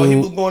black dude. Oh, he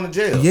was going to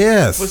jail.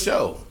 Yes. for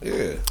sure.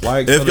 Yeah.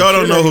 Like, If so the y'all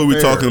don't shit know who ain't we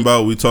fair.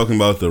 talking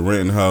about the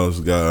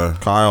Rittenhouse guy.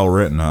 Kyle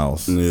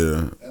Rittenhouse.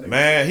 Yeah,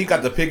 Man, he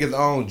got to pick his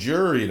own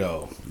jury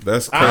though.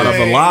 that's I crazy. of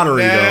the ain't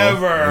lottery, though.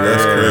 never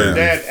That's heard crazy.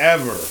 that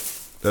ever.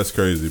 That's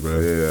crazy, bro.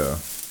 Yeah.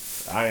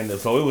 I ain't know.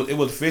 So it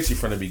was fishy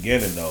from the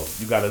beginning though.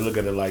 You got to look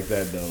at it like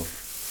that though.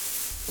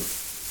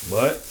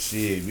 But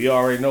shit, we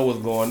already know what's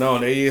going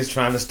on. They is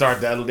trying to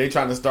start that. They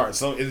trying to start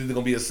some. It's either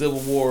gonna be a civil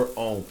war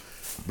on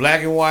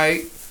black and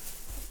white,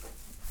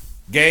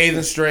 gays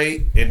and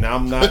straight. And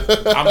I'm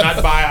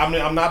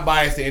not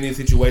biased to any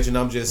situation.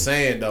 I'm just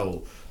saying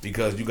though,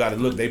 because you got to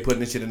look. They putting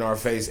this shit in our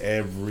face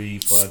every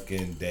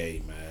fucking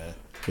day, man.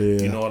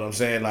 Yeah. You know what I'm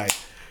saying? Like,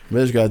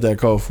 bitch got that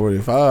code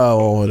 45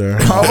 over there.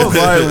 I was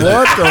like,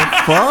 what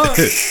the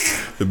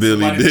fuck? The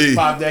Billy somebody just D.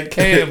 pop that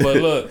can, but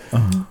look,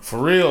 for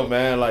real,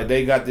 man. Like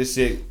they got this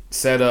shit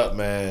set up,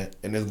 man,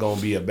 and it's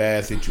gonna be a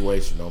bad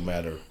situation no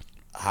matter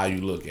how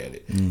you look at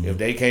it. If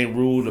they can't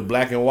rule the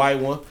black and white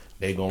one,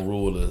 They gonna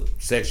rule the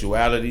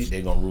sexuality.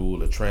 They gonna rule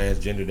the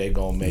transgender. They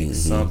gonna make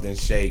something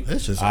shape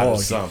It's just out all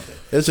of something.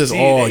 It's just See,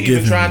 all they even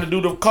given. trying to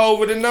do the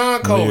COVID and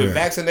non-COVID, Yeah.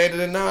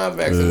 vaccinated and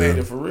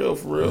non-vaccinated. For real.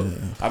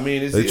 I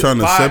mean, it's They trying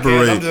to podcast.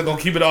 separate- I'm just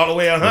gonna keep it all the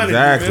way 100.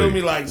 Exactly. You feel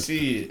me? Like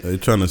shit. They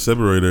trying to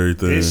separate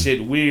everything. This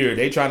shit weird.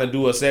 They trying to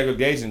do a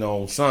segregation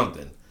on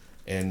something,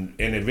 and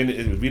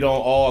if we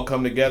don't all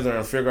come together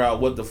and figure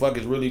out what the fuck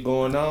is really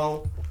going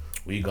on,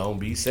 we gonna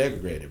be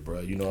segregated,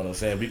 bro. You know what I'm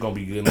saying? We gonna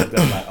be getting looked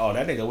at like, oh,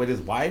 that nigga with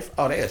his wife.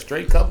 Oh, they a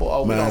straight couple.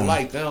 Oh, we Man. don't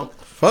like them.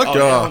 Fuck oh, y'all.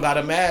 They don't got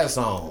a mask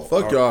on.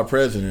 Fuck Or- y'all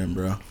president,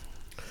 bro.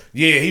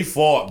 Yeah, he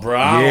fought, bro.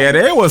 Yeah,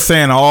 they was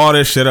saying all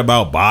this shit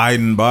about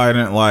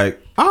Biden. Like,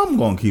 I'm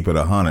gonna keep it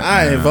 100.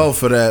 I ain't man. vote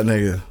for that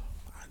nigga.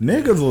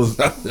 Niggas was.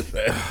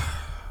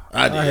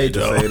 I hate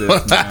to say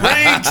this, man.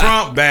 Bring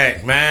Trump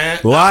back, man.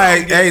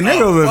 Like, hey,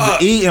 nigga niggas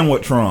was eating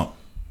with Trump.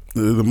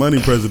 The money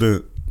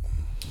president.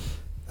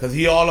 Cause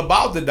he all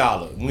about the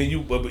dollar.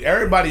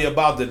 Everybody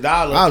about the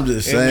dollar. I'm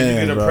just and when saying,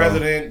 you get a bro.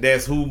 president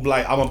that's who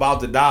like I'm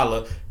about the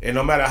dollar, and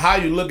no matter how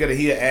you look at it,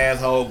 he an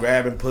asshole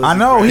grabbing pussy. I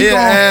know he He an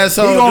gonna,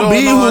 asshole he gonna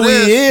be doing all who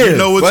this. he is. You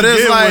know what But you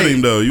it's get like, with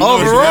him though. You know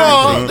what you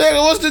overall, get with him.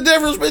 nigga, what's the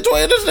difference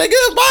between this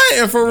nigga and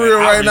Biden for real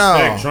I right now?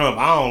 respect Trump.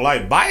 I don't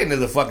like Biden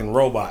is a fucking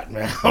robot,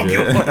 man. I don't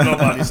give a fuck what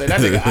nobody say. That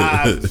nigga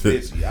eyes is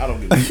fishy. I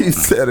don't give a He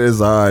fuck. said his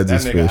eyes That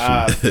is nigga fishy.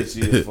 eyes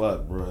fishy as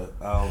fuck, bro.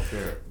 I don't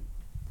care.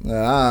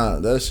 Nah,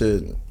 that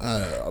shit,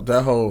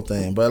 that whole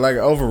thing. But like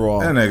overall,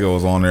 That nigga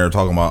was on there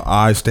talking about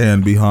I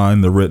stand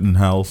behind the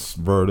Rittenhouse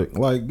verdict.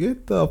 Like,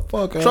 get the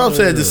fuck out. Trump of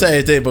said here. the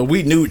same thing, but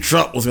we knew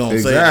Trump was gonna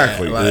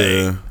Exactly. say that. Like,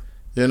 Yeah.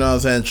 you know what I'm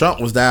saying? Trump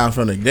was down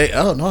from the gate.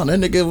 Oh no, that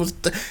nigga was.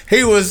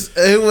 He was.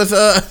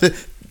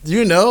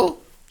 You know,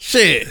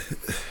 shit.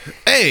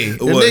 Hey,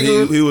 the What,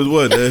 nigga. he was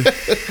what?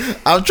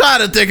 I'm trying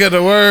to think of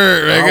the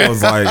word. I Nigga.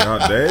 was like, oh,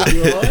 Dave,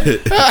 you alright?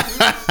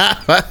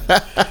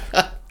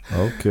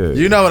 Okay.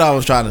 You know what I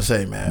was trying to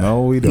say, man.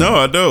 No, we don't. No,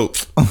 I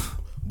don't.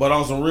 But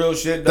on some real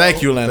shit, though,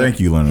 Thank you, Leonard. Thank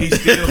you, Leonard. He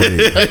still,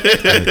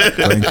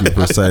 Thank you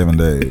for saving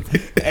Dave.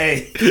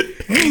 hey,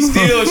 he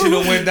still should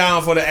have went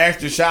down for the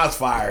extra shots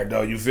fired,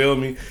 though. You feel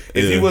me?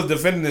 If he Yeah. was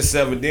defending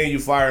himself and then you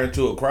fire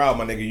into a crowd,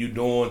 my nigga, you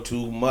doing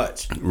too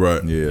much.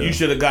 Right. Yeah. You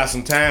should have got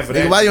some time for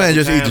that. Nigga, why you ain't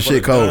just Some eat time the for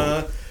shit cold?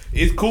 gun.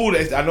 It's cool.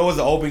 I know it's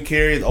an open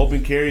carry. It's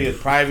open carry. It's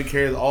private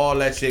carry. It's all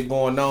that shit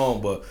going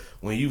on. But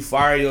when you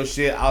fire your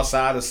shit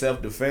outside of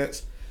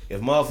self-defense, if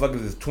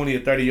motherfuckers is 20 or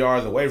 30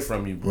 yards away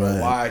from you, bro, Right.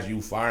 why is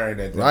you firing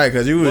at them? Right,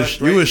 because you What was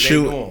straight they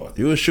shooting. doing?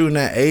 You was shooting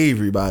at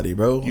everybody,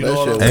 bro. You know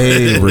what I'm was-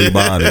 saying?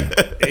 Everybody.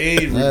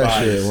 Everybody.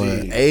 That shit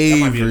went shit. That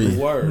might be a Avery. new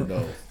word,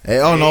 though. Hey,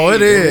 oh no,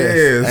 it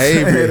is.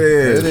 Avery. It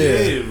is. It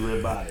is.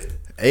 Everybody.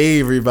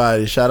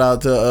 Everybody. Shout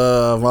out to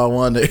my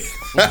one nigga.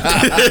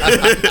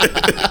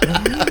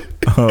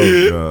 Oh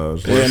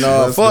gosh. You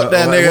know, fuck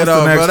that nigga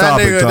though, bro.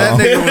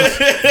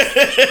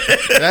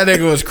 That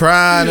nigga was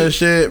crying and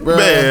shit, bro.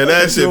 Man,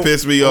 that shit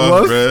pissed me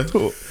off,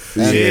 bro.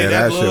 Yeah,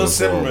 that shit little was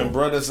Zimmerman, horrible.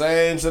 bro. The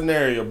same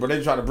scenario, bro.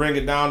 They try to bring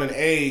it down in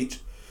age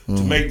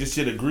to make this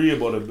shit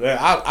agreeable.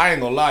 I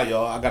ain't gonna lie,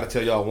 y'all. I gotta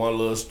tell y'all one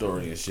little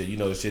story and shit. You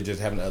know, this shit just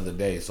happened the other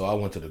day. So I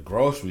went to the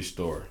grocery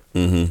store,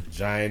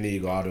 Giant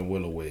Eagle out in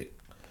Willowwick.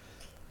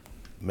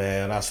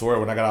 Man, I swear,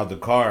 when I got out the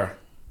car,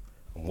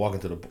 I'm walking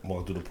through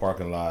the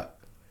parking lot.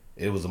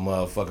 It was a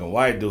motherfucking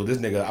white dude. This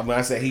nigga, I mean,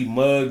 I said he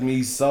mugged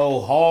me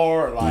so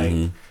hard,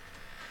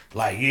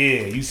 like,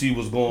 yeah, you see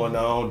what's going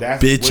on.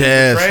 That's Bitch what he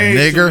ass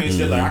portrayed to nigger. me and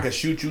shit. Like, I could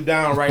shoot you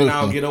down right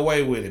now and get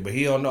away with it. But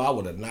he don't know. I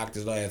would have knocked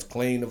his ass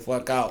clean the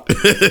fuck out.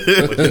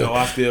 But, you know,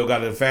 I still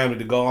got a family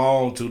to go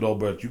on to, though.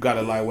 But you got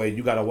to,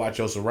 you got to watch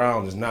your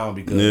surroundings now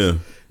because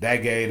that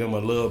gave him a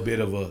little bit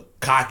of a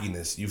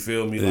cockiness. You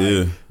feel me?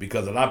 Like,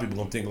 because a lot of people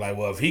going to think, like,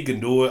 well, if he can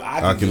do it,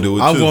 I can do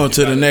it. I'm too. going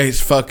to the next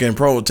fucking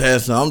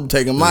protest and I'm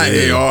taking my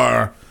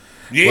AR.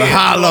 Yeah, with you know what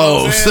I'm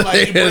hollows. saying?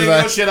 Like, you bring It's your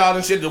like- shit out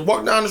and shit. To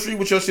walk down the street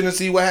with your shit and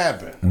see what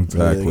happened.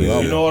 Exactly.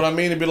 You know what I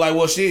mean? And be like,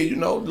 well, shit, you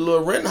know, the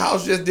little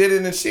Rittenhouse just did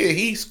it and shit.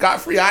 He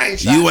scot-free. I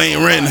ain't shot You ain't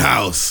nobody.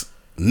 Rittenhouse,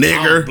 I'm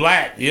nigger.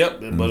 black. Yep.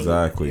 But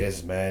Exactly.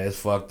 yes, man. It's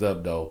fucked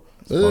up, though.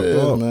 It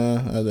is,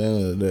 man. At the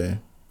end of the day.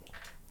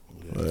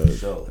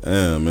 So,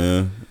 Yeah,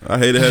 man. I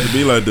hate it had to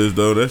be like this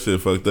though. That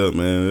shit fucked up,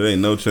 man. It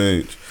ain't no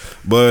change.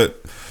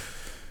 But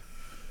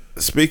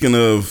speaking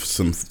of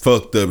some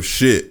fucked up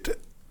shit,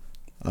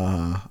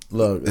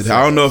 Look.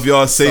 I don't know if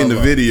y'all seen the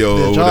video or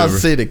Did y'all whatever.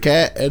 see the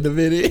cat in the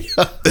video?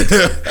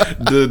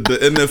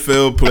 the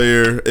NFL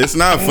player. It's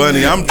not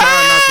funny. I'm trying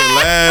not to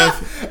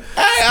laugh.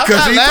 Hey, I'm Cause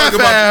not he talk laughing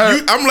at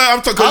her. about you.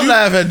 I'm talking. I'm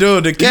laughing,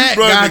 dude. The cat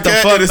brought got the the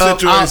cat fuck in the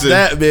up out situation.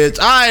 that bitch.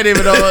 I ain't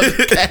even know what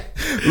the cat.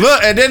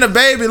 Look, and then the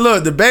baby.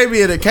 Look, the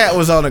baby and the cat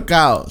was on the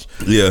couch.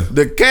 Yeah.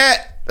 The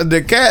cat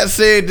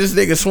said this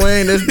nigga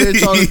swing this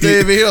bitch on the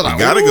TV. He was like,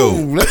 Gotta go.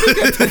 "Ooh, let me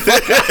get the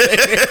fuck out of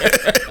here."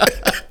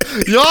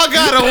 Y'all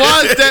gotta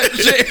watch that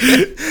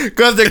shit.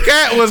 Cause the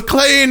cat was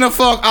clean the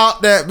fuck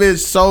out that bitch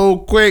so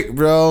quick,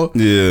 bro.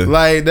 Yeah.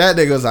 Like that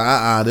nigga was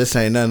like, this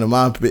ain't none of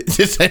my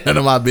this ain't none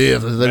of my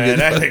business. Let me man, get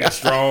that the nigga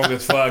strong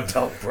as fuck,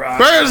 though, bro.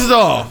 First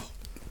off,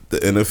 The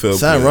NFL. something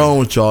player. wrong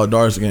with y'all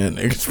dark skinned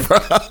niggas, bro.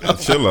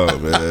 Chill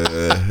out, man.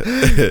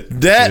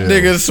 That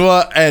nigga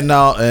swung. And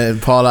no,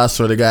 and Paul, I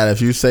swear to God,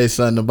 if you say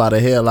something about a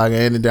hair like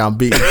anything, I'm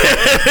beating.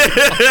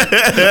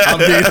 I'm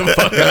beating the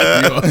fuck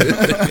out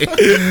of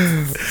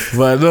you.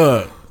 But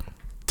look,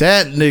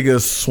 that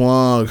nigga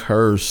swung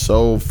her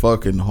so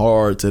fucking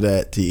hard to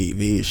that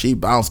TV. She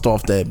bounced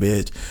off that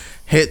bitch,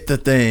 hit the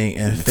thing,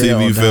 and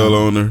TV fell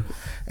on her.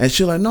 And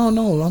she like, no,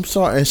 I'm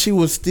sorry. And she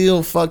was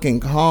still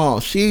fucking calm.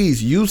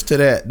 She's used to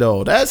that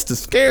though. That's the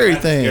scary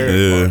thing.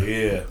 Yeah.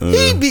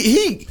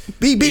 He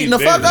be beating the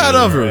fuck out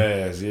of her.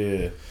 Ass,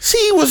 yeah.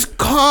 She was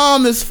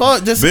calm as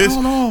fuck. Just Bitch, I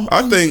don't know.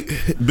 I think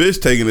bitch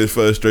taking his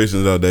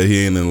frustrations out that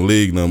he ain't in the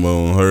league no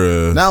more on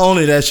her. Not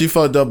only that, she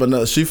fucked up some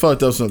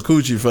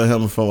coochie for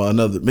him from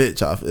another bitch.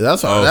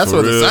 That's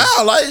what real? it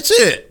sounds like.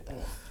 Shit.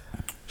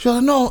 She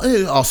like, no.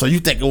 Oh, so you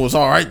think it was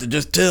all right to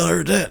just tell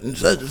her that and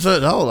such and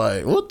such? I was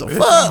like, what the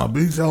fuck? I'll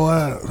beat your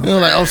ass. You know,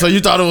 like, oh, so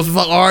you thought it was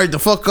all right to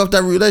fuck up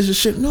that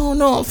relationship? No,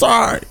 I'm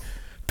sorry.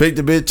 Pick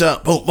the bitch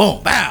up. Boom,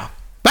 boom, bow,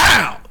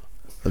 bow.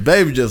 The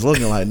baby just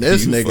looking like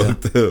this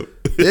nigga.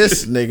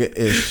 This nigga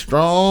is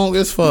strong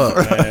as fuck.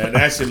 Man,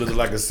 that shit looked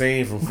like a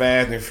scene from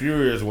Fast and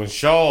Furious when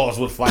Shaws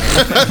was fighting.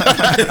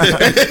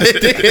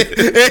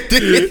 It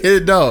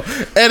did, no.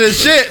 And the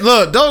shit,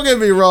 look, don't get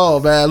me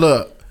wrong, man.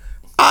 Look,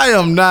 I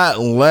am not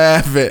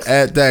laughing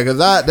at that because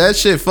that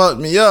shit fucked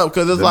me up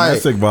because it's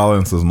Domestic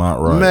violence is not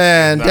right.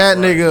 Man, Not that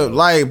right, nigga, bro.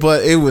 like,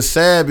 but it was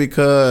sad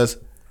because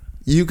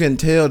you can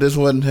tell this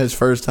wasn't his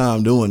first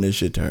time doing this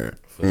shit to her.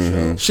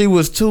 Sure. She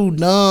was too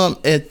numb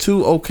and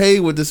too okay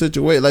with the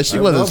situation. Like, she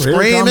wasn't Here it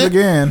comes screaming.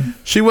 again.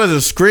 She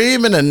wasn't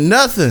screaming or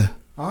nothing.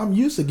 I'm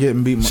used to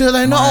getting beat. She was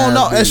like,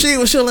 no. And she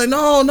was like,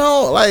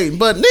 no. Like,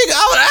 but nigga,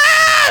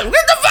 I would,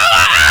 get the fuck out.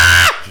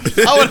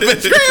 I would have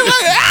been screaming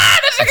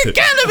like, this nigga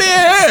killing me in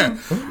here.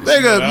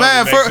 Nigga,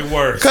 man,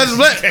 because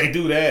you can't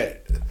do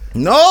that.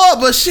 No,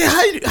 but shit,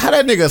 how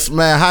that nigga,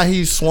 man, how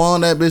he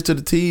swung that bitch to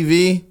the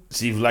TV?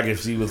 She was like,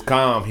 if she was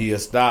calm, he'd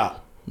stop.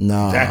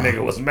 No, That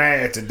nigga was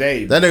mad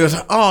today. That nigga was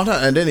like, oh no,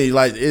 and then he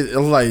like it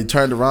was like he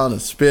turned around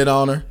and spit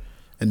on her,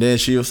 and then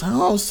she was like,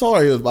 oh, I'm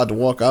sorry. He was about to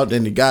walk out,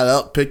 then he got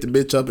up, picked the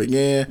bitch up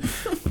again,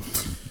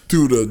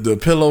 threw the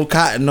pillow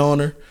cotton on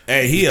her.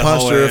 Hey, he a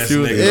punched whole her a ass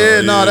few. nigga.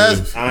 Yeah, no,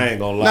 that's I ain't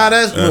gonna lie. nah,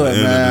 that's At the good, end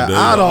of man. the day,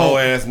 I a whole don't,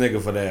 ass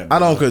nigga for that. I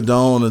don't bro.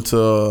 condone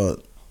until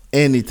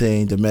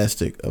anything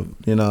domestic.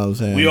 You know what I'm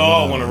saying? We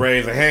all want to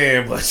raise a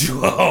hand, but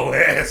you a whole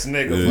ass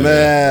nigga. Yeah.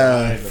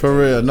 Man, for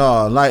real,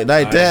 no, like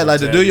that, like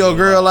to do your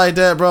girl like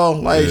that, bro.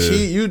 Like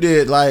you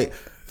did, like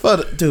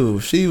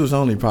dude. She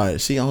only probably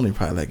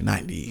like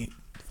 90,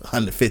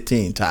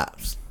 115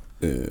 tops.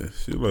 Yeah,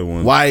 she like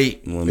one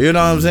White, one- you know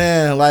what I'm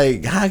saying?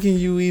 Like, how can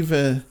you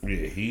even?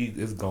 Yeah, he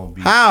is gonna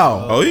be.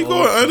 How? Oh, he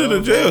going under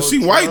the jail.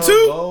 She white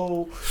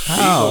too.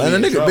 How?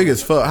 And the nigga big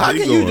as fuck. How He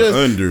can going you just?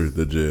 under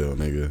the jail,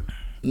 nigga?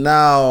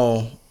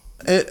 Now,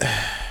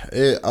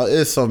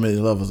 it's so many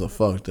levels of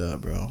fucked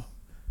up, bro.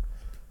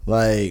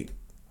 Like,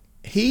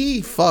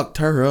 he fucked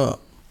her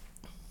up.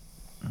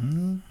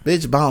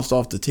 Bitch bounced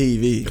off the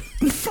TV.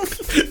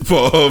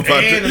 Paul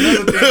about And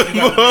another thing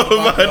you gotta think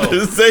about, to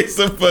though. say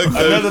some fucked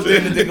Another up thing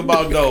shit. to think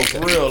about though, for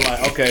real,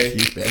 like, okay,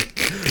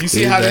 you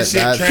see how this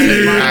shit That-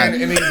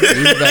 transpired and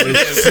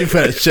You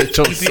better shut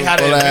your you see how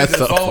simple that ass bitch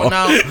is up. falling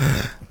out?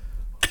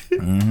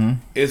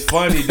 It's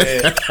funny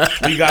that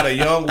we got a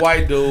young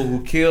white dude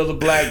who kills a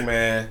black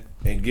man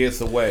and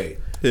gets away.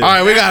 All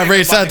right, we gotta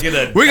bring About to something.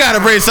 get a- We gotta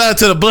bring something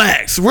to the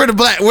blacks. We're the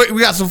black. We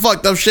got some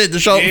fucked up shit to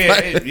show. He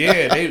about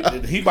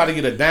to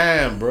get a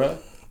dime, bruh,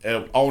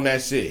 on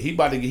that shit. He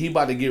about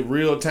to get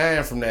real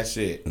time from that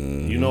shit.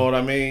 You know what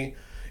I mean?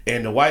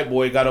 And the white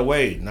boy got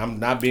away. And I'm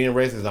not being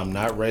racist. I'm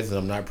not racist.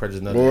 I'm not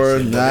prejudiced. None of Or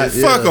that shit. But not-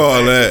 it's- Fuck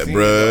all that,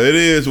 bruh. It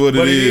is what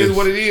But it it is. is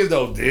what it is,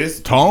 though. This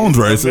Tone's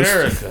is racist.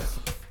 America.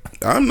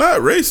 I'm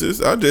not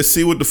racist. I just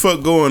see what the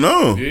fuck going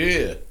on.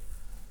 Yeah,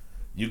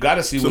 you got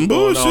to see Some what's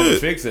going on to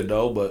bullshit. fix it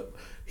though. But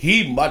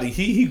he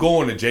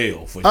going to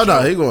jail for Oh sure.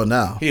 no, he going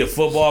now. He a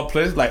football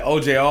player. It's like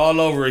OJ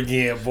all over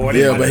again, boy. They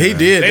Yeah, about but to- he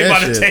did They that about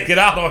to shit. take it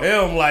out on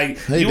him. Like,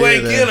 He you did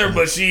ain't that. kill her,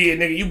 but shit,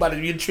 nigga, you about to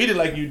get treated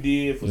like you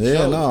did for Yeah,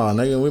 sure. no,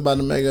 nigga, we about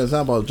to make an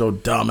example of your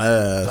dumb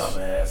ass.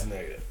 Dumbass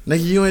nigga.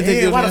 Nigga, you ain't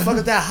think Yeah, it why was- the fuck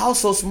is that house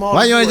so small?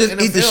 Why you ain't for just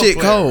an eat the NFL shit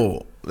player?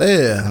 cold?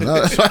 Yeah,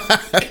 no, that's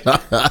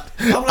right.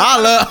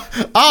 I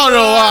don't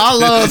know why I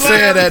love Just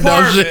saying like that an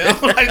dumb apartment.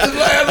 shit. I'm like, just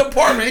like an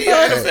apartment. He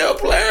an NFL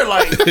player.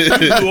 Like,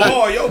 you do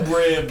all your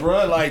bread,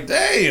 bro. Like,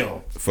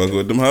 damn. Fuck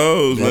with them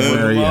hoes, Where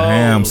man. eating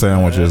ham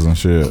sandwiches and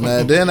shit.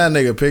 Man, then that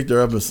nigga picked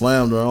her up and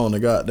slammed her on the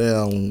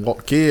goddamn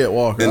kid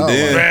walking. And I was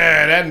then- like,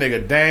 Man, that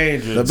nigga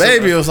dangerous. the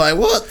baby was like,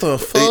 "What the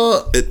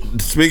fuck?"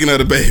 Speaking of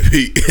the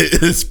baby,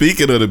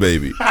 speaking of the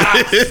baby,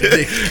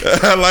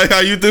 I like how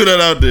you threw that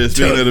out there.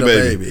 Speaking of the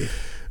baby,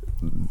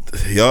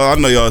 y'all, I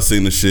know y'all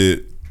seen the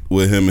shit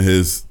with him and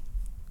his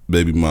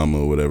baby mama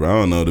or whatever. I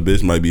don't know. The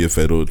bitch might be a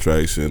fatal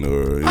attraction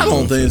or. You I know what don't I'm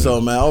think saying?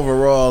 so, man.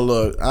 Overall,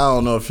 look, I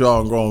don't know if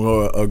y'all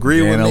gonna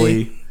agree with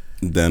me.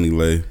 Danny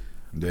Lay.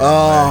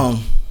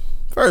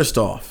 First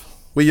off,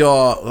 we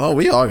all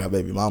got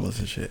baby mamas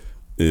and shit.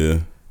 Yeah.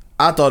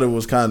 I thought it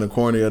was kind of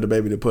corny of the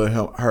baby to put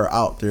her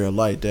out there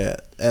like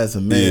that as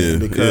a man.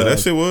 Because that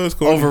shit was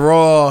corny.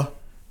 Overall,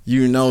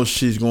 you know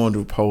she's going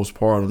through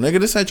postpartum. Nigga,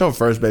 this ain't your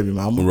first baby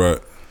mama. Right.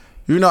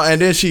 You know,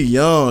 and then she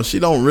young. She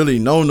don't really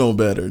know no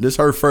better. This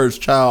her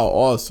first child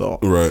also.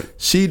 Right.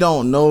 She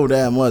don't know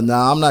that much.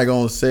 Now, I'm not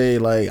going to say,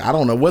 like, I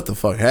don't know what the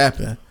fuck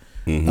happened.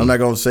 I'm not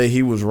going to say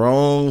he was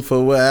wrong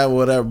for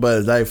whatever,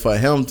 but like for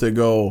him to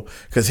go,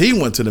 because he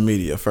went to the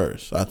media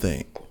first, I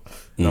think.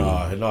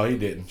 No, he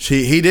didn't.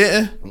 He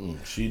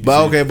didn't? She did.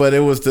 But okay, but it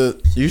was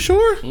you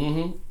sure?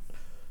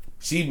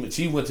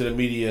 She went to the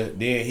media,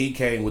 then he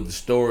came with the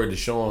story to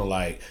showing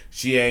like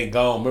she ain't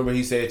gone. Remember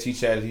he said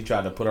he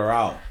tried to put her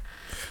out.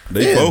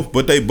 They both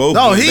went live.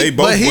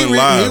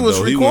 He was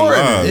though.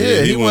 recording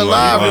it. He went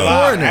live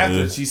recording it.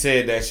 After she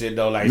said that shit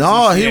though, like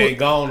she ain't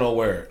gone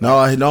nowhere.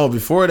 No,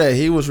 before that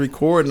he was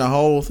recording the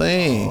whole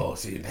thing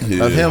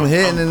of him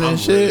hitting and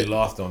shit. Really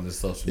lost on this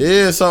social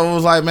media. Yeah, so it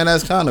was like, man,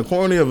 that's kind of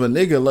corny of a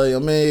nigga. Like, I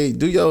mean,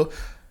 do your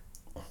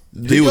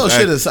shit. He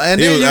was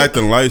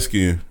acting light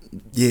skinned.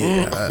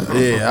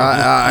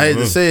 I hate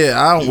to say it,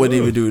 I wouldn't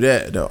even do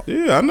that though.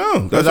 Yeah, I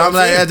know. Because I'm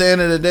like, at the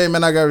end of the day,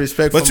 man, I got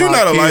respect. But for you're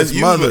my not a light.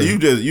 mother.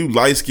 You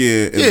light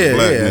skinned and a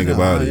black nigga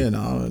body. You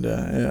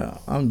know,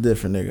 I'm a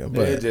different nigga.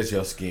 But it's just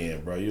your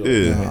skin, bro.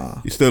 You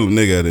still a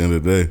nigga at the end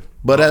of the day.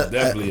 But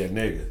definitely a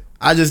nigga.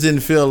 I just didn't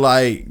feel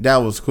like that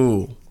was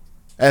cool.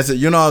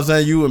 You know what I'm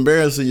saying? You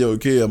embarrassing your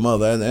kid,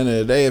 mother. At the end of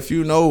the day, if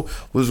you know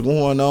what's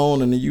going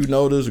on and you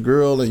know this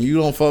girl and you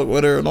don't fuck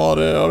with her and all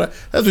that,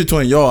 that's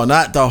between y'all,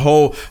 not the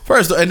whole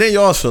first. And then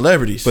y'all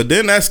celebrities. But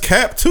then that's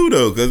cap too,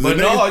 though. But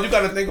no, you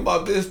got to think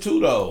about this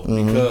too, though,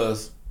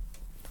 because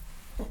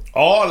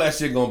all that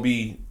shit gonna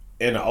be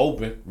in the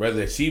open,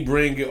 whether she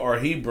bring it or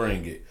he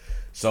bring it.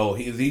 So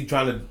is he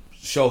trying to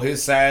show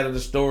his side of the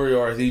story,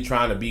 or is he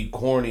trying to be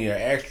corny or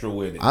extra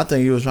with it? I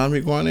think he was trying to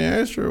be corny and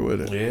extra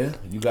with it. Yeah,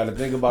 you got to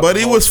think about. But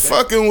he was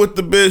fucking with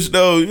the bitch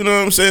though. You know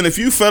what I'm saying? If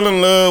you fell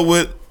in love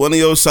with one of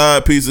your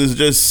side pieces,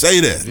 just say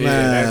that.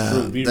 Yeah, that's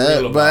true. Be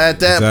real about but at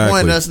that Exactly.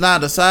 point, that's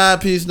not a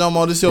side piece no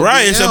more. This your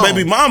Right, it's your BM.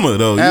 baby mama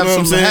though. You know what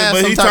I'm saying?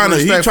 But he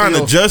trying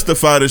to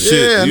justify the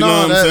shit. Yeah, you know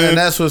what I'm saying? And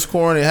that's what's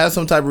corny. Have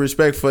some type of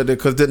respect for it,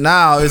 because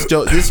now it's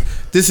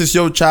this is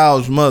your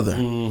child's mother.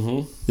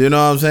 You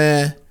know what I'm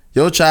saying?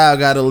 Your child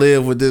got to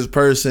live with this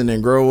person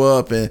and grow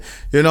up, and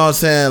you know what I'm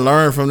saying,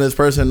 learn from this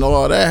person and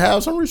all that.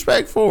 Have some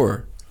respect for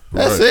her.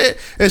 That's it.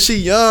 And she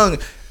young,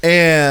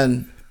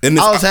 and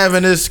I was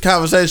having this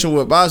conversation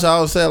with Basha. I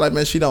was saying, like,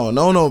 man, she don't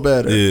know no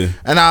better. Yeah.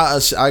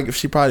 And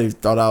she probably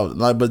thought I was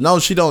like, but no,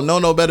 she don't know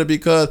no better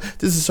because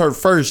this is her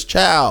first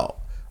child.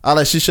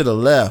 She should have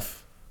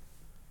left.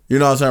 You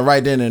know what I'm saying?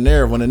 Right then and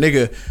there. When a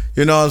nigga,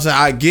 you know what I'm saying?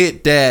 I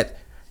get that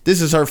this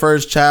is her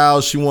first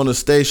child. She want to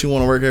stay. She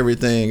want to work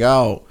everything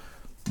out.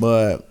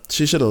 But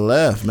she should have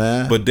left,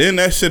 man. But then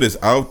that shit is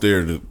out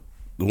there.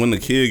 When the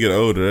kid get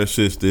older, that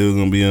shit's still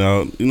gonna be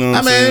out. You know what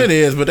I'm saying? I mean, it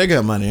is, but they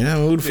got money.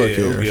 Who the fuck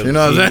cares? You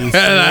know what I'm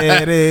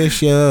saying? It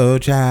is your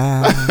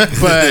child.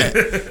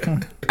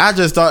 But I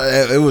just thought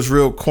it was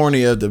real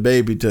corny of the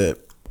baby to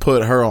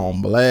put her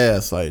on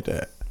blast like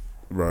that.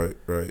 Right.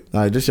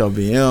 Like, this your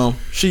BM.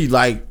 She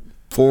like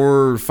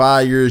 4 or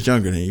 5 years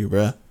younger than you,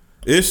 bruh.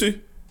 Is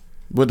she?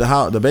 But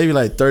the baby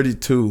like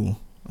 32.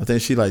 I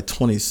think she like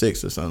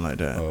 26 or something like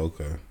that. Oh,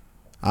 okay.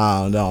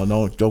 I don't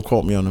know. Don't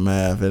quote me on the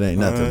math. It ain't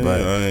nothing. He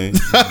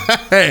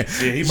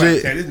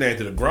might change his name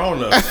to the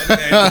grown up. Like,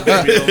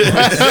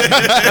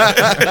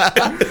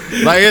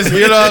 it's,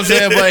 you know what I'm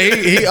saying? But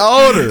he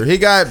older. He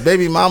got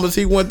baby mamas.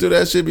 He went through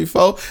that shit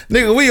before.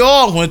 Nigga, we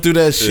all went through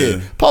that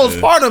shit.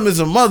 Postpartum is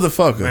a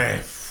motherfucker.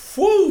 Man,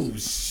 whoo,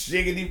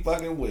 shiggity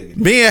fucking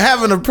wiggity.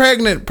 Having a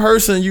pregnant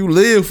person you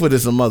live with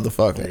is a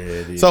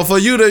motherfucker. So for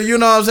you to, you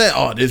know what I'm saying?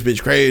 Oh, this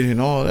bitch crazy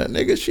and all that.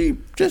 Nigga, she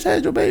just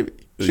had your baby.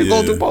 She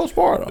going through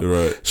postpartum.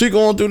 Right. She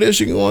going through this.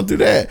 She going through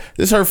that.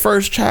 This her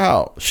first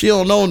child. She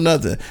don't know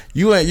nothing.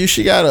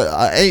 She got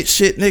a ain't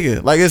shit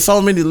nigga. Like, it's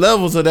so many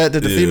levels of that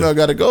the female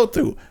got to go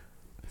through.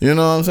 You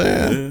know what I'm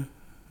saying?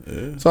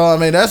 Yeah. So I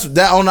mean, that's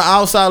that on the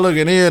outside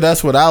looking in.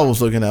 That's what I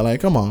was looking at. Like,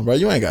 come on, bro,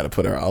 you ain't got to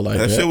put her out like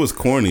that. That shit was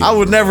corny. I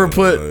would never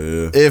put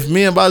if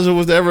me and Baja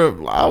was ever.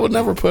 I would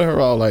never put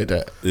her out like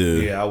that.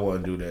 Yeah, I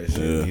wouldn't do that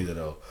shit either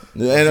though.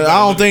 And I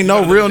don't think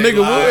no real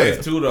nigga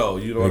would too though.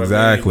 You know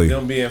exactly. What I mean?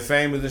 Them being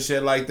famous and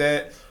shit like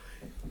that,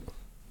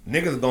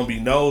 niggas gonna be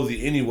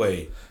nosy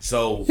anyway.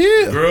 So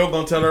girl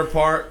gonna tell her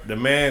part, the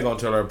man gonna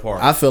tell her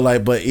part. I feel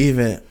like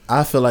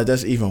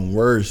that's even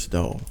worse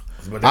though.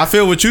 I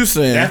feel what you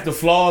saying. That's the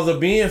flaws of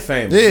being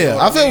famous. Yeah, you know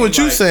I feel what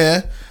you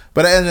saying.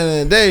 But at the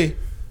end of the day,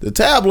 the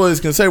tabloids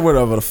can say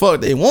whatever the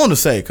fuck they want to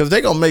say because they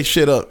gonna make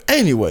shit up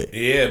anyway.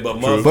 Yeah,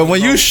 but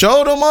when you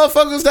show the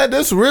motherfuckers that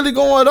this really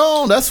going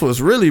on, that's what's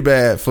really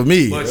bad for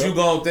me. But you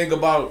gonna think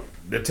about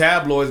the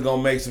tabloids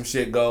gonna make some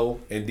shit go,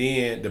 and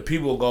then the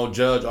people gonna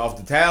judge off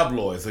the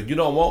tabloids. So you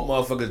don't want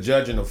motherfuckers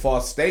judging a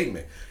false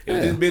statement.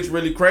 If this bitch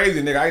really crazy,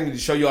 nigga, I need to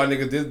show y'all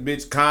niggas this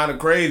bitch kind of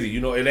crazy.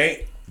 You know, it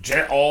ain't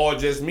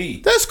just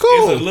me. That's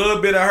cool. It's a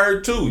little bit of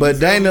her too. But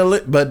Dana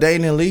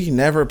Lee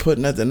never put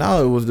nothing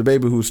out. It was the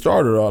baby who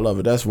started all of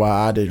it. That's why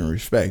I didn't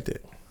respect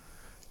it.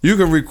 You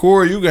can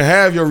record, you can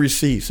have your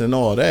receipts and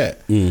all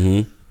that.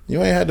 Mm-hmm. You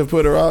ain't had to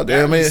put her out there.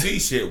 That I mean, receipt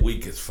shit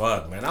weak as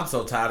fuck, man. I'm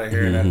so tired of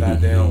hearing that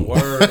goddamn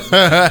word.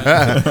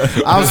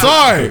 I'm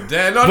sorry.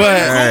 Damn, But-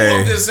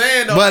 I'm just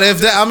saying though. But if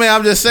that, I mean,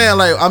 I'm just saying,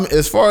 like,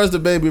 as far as the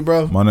baby,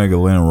 bro. My nigga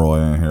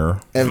Lenroy in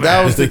here. If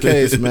that was the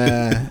case,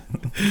 man,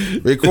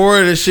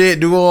 record the shit,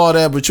 do all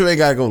that, but you ain't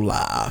gotta go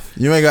live.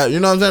 You ain't got,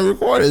 you know what I'm saying?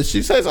 Record it.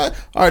 She says, like,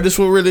 all right, this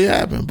what really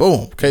happened.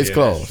 Boom, case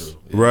closed.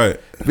 Right.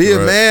 Be a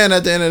man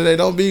at the end of the day.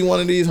 Don't be one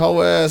of these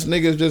hoe ass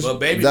niggas just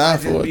But baby, die might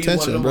for just be attention,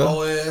 one of them bro.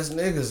 whole ass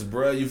niggas,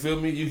 bro. You feel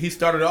me? He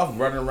started off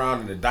running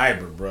around in a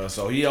diaper, bro.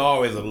 So he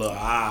always a little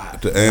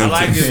odd. The I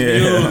like antics.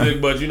 his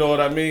music, but you know what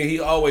I mean. He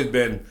always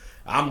been.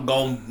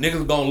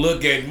 Niggas gonna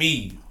look at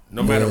me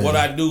no matter what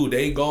I do.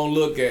 They gonna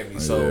look at me.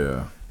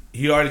 So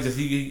he already just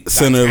he got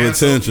Center of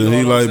canceled, attention. you know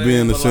He what I'm like saying?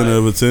 being the But center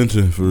of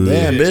attention for real.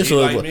 Damn, Yeah, bitch she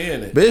look, like me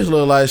in it. bitch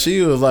look like she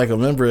was like a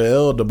member of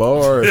El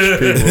DeBarge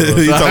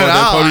people. You talking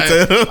about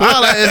that ponytail? I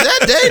was like, is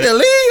that Dana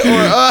Lee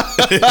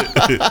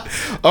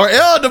or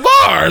El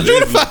DeBarge? Who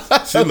the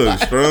fuck? She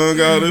looks strung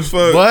out as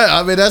fuck. But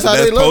I mean, that's how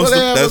That's they look. when they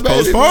have that's a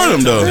baby.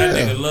 postpartum though. That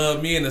nigga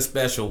love me in a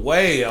special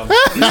way. And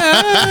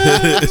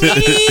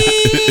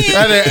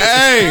then,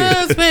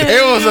 hey,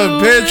 it was a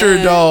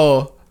picture,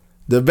 dog.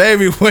 The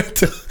baby went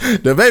to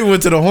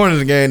the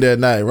Hornets game that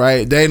night,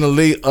 right? Dana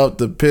Lee upped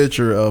the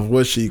picture of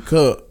what she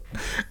cooked.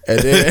 And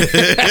then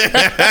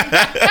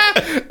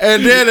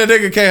and then the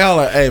nigga came out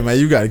like, hey man,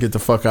 you gotta get the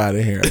fuck out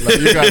of here. Like,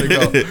 you gotta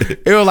go.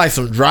 It was like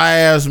some dry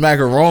ass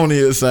macaroni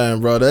or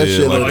something, bro. That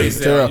shit Well, he looked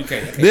said, terrible. you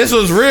can't- This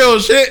was real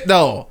shit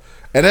though.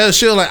 And that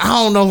shit like, I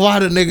don't know why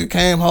the nigga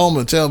came home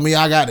and tell me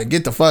I gotta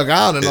get the fuck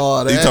out and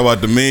all that. You talking about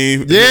the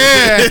meme?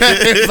 Yeah,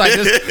 it's like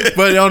this,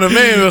 but on the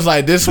meme it was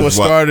like this what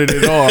started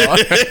it all.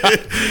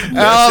 And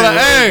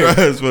I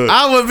was like, hey,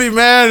 I would be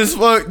mad as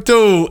fuck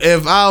too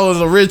if I was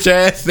a rich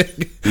ass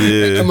nigga.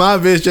 Yeah. And my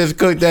bitch just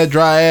cooked that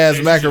dry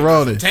ass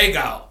macaroni. Take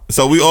out.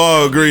 So we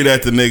all agree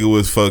that the nigga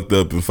was fucked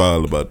up and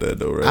foul about that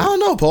though, right? I don't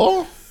know,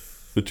 Paul.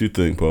 What you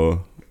think,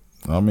 Paul?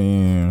 I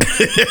mean,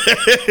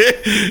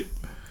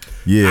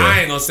 yeah. I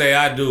ain't gonna say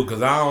I do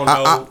because I don't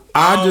know.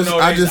 I don't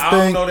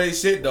think know they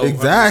shit though.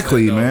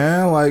 exactly, 100% though.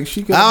 man. Like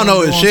she. I don't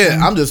know his shit.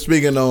 I'm just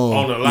speaking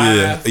On the on.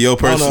 live. Yeah, your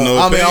personal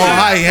I mean, opinion. on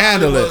how he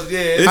handled it. Yeah,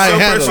 It's I your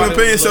handle personal it.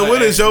 opinion. So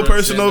what is your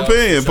personal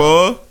opinion,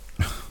 Paul?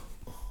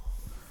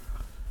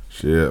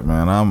 Shit,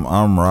 man.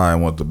 I'm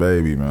riding with the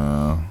baby,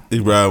 man. He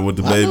riding with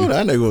the I baby. know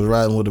that nigga was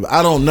riding with the.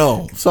 I don't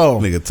know. So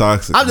Nigga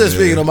toxic. I'm just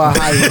man. speaking about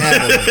how he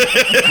handled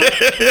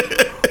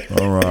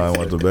it. I'm riding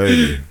with the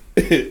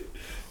baby.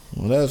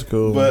 Well, that's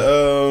cool.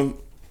 But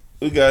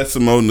we got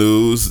some more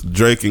news.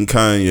 Drake and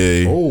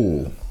Kanye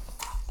Oh,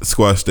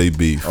 squashed they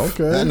beef.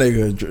 okay. That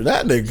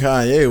nigga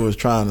Kanye was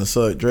trying to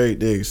suck Drake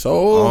dick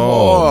so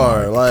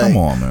hard. Like, come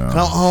on, man.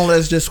 Come on,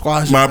 let's just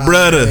squash My it.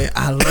 brother. Man,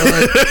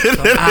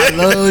 I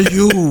love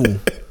you.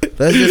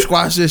 Let's just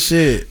squash this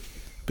shit.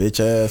 Bitch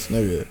ass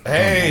nigga.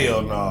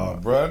 Hell no,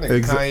 bro.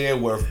 Nigga Kanye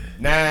worth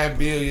 $9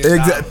 billion.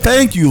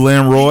 Thank you,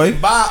 Lenroy.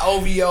 Buy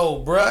OVO,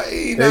 bro.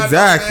 He not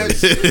Exactly.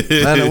 doing that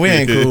shit. Leonard, we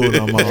ain't cool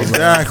no more. Man.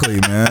 Exactly,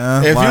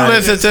 man. If Like, you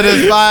listen to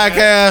this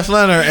podcast,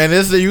 Leonard,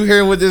 and you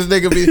hear what this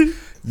nigga be,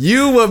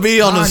 you will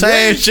be on the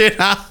same shit.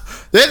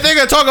 This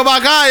nigga talk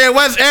about Kanye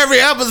West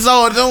every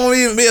episode. Don't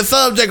even be a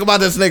subject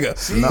about this nigga.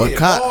 Shit,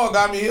 Paul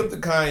got me hip to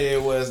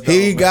Kanye West. Though,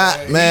 He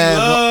got- man,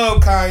 He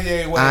love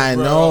Kanye West. I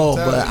bro, know, I'm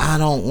telling but you. I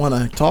don't want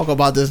to talk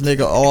about this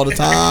nigga all the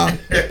time.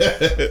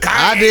 Kanye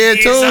I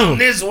did too. Something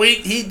this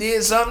week, he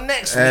did something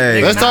next Hey,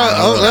 week. Let's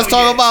talk. Let's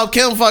talk about. about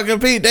Kim fucking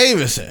Pete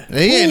Davidson.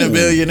 He ain't a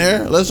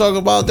billionaire. Let's talk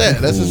about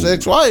that. That's his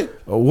ex-wife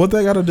what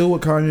they got to do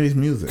with Kanye's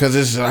music? because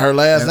it's her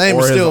last name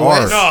or is his still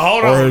art. West. No,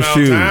 hold Or on his now.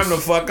 shoes. Time the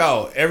fuck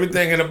out.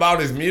 Everything ain't about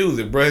his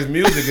music, bro. His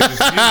music is his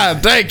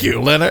music. Thank you,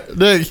 Leonard.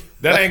 Thank you.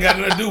 That ain't got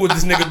nothing to do with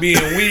this nigga being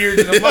weird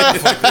and a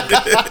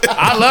motherfucker.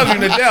 I love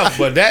him to death,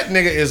 but that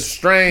nigga is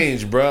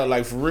strange, bro.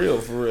 Like for real,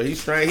 for real. He's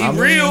strange. He's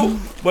real,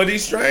 but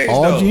he's strange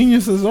All though.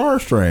 geniuses are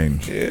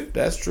strange. Yeah,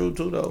 that's true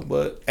too though.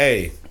 But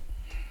hey,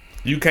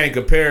 you can't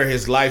compare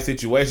his life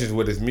situations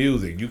with his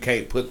music. You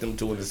can't put them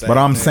two in the same. But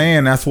I'm thing.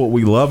 saying that's what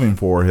we love him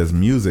for, his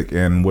music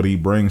and what he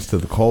brings to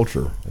the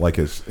culture. Like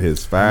his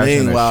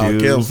fashion, Meanwhile,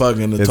 his shoes, Kim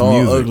fucking the his tall,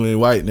 music. ugly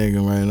white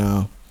nigga right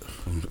now.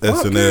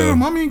 Fuck Kim.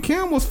 SNL. I mean,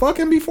 Kim was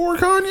fucking before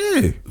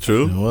Kanye.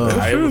 True.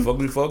 I ever fuck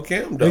before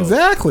Kim though.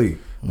 Exactly.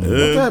 What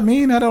that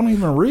mean? I don't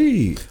even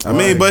read. I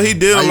mean, but he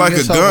did How it you like get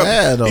a so gump.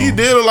 mad, though? He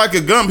did it like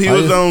a gump. He How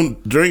was you- on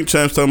Drink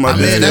Champs talking about I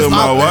mean, this that's still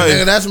my nigga,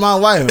 wife. that's my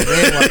wife.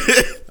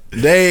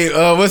 They,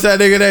 what's that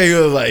nigga there? He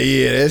was like,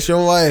 yeah, that's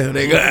your wife.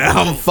 Nigga,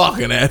 I'm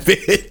fucking that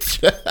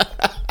bitch.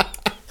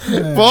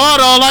 Boy, I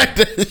don't like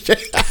this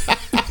shit.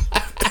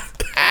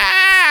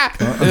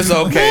 It's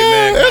okay,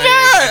 man. It's Kanye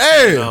alright,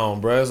 got hey. shit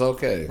on, bro. It's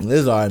okay.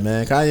 It's alright,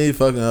 man. Kanye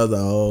fucking other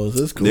hoes.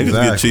 It's cool. Niggas get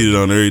Exactly. cheated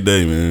on every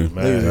day, man.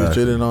 Niggas get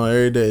cheated on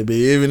every day, but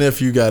even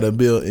if you got a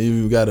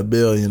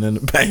billion in the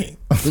bank,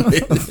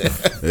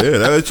 Yeah,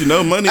 that let you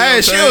know money. Hey,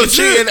 don't she change was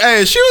shit. cheating.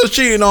 Hey, she was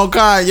cheating on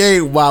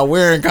Kanye while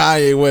wearing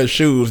Kanye West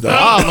shoes. Though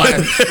I was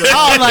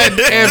like,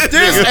 if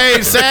this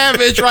ain't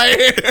savage right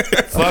here,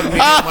 Fuck me,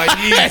 my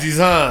Yeezys,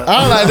 huh?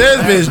 I was like,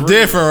 this bitch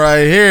different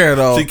right here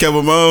though. She kept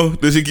them on.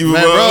 Did she keep them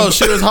Man, on? bro,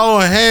 she was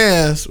holding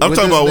hands. I'm with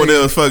talking this about when nigga.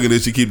 they was fucking.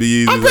 Did she keep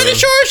the Yeezys? I'm pretty on?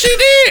 sure she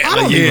did. I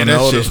don't even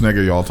know this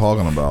nigga y'all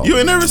talking about. You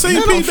ain't never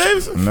seen Pete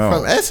Davidson? from No.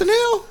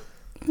 SNL.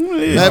 Yeah.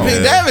 Man,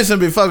 Pete Davidson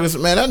be fucking.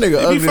 Man, that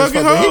nigga ugly as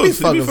fucking fuck. He be hoes. He be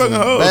fucking fucking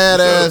some hoes,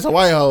 badass for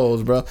white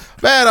hoes, bro.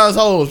 Badass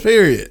hoes.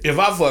 Period. If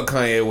I fuck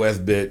Kanye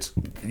West, bitch,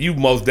 you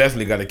most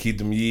definitely got to keep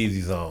them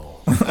Yeezys on.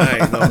 I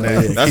ain't know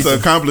that. That's an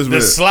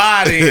accomplishment. The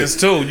slide-ins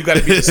too. You got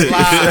to be the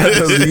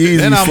slide.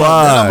 Then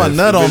I'm a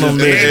nut on them Ain't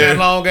that bitches.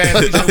 long ass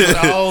t-shirt with the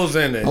holes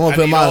in it. I'm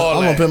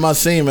gonna put my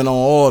semen on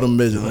all them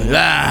bitches.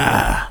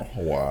 Like,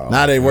 Wow.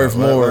 now they worth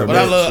more. But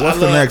I love. What's I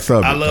the love, next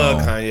subject, I love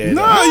though? Kanye.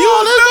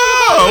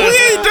 Nah, we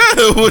ain't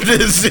done with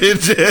this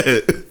shit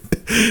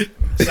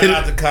yet. Shout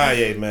out to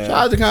Kanye, man.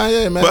 Shout out to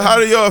Kanye, man. But how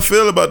do y'all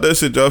feel about that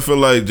shit? Y'all feel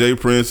like Jay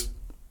Prince?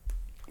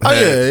 Oh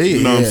yeah,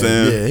 you know what I'm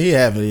saying? Yeah, he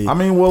having. I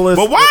mean, well, it's,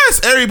 But why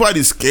is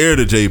everybody scared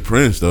of Jay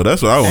Prince though?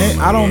 That's what I want to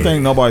know. I don't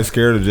think nobody's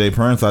scared of Jay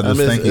Prince. I just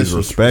think he's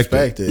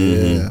respected.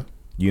 Yeah.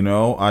 You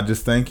know, I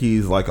just think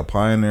he's like a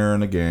pioneer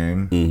in the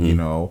game. You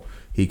know,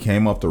 he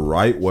came up the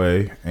right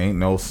way. Ain't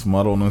no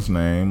smut on his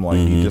name. Like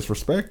he just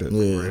respected.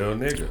 Yeah. Real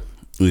nigga.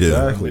 Yeah,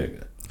 Exactly.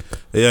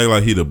 they act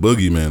like he the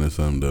boogeyman or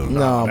something though.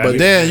 No, That but nigga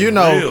then is you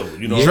know, real,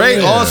 you know? Drake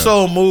Yeah.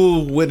 also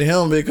moved with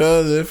him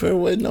because if it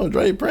wasn't no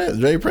Drake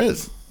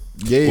Prince,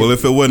 yeah, Well,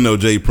 if it wasn't no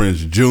Jay Prince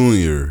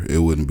Jr., it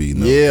wouldn't be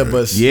no. yeah, Drake.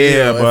 but still,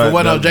 Yeah, if but it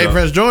wasn't no the- Jay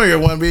Prince Jr., it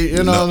wouldn't be.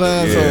 You know what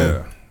I'm saying? So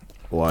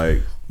Yeah.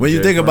 Like when you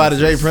Jay think about it,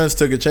 Prince Jay is- Prince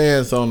took a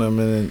chance on him,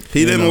 and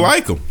he didn't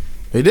like him.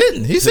 He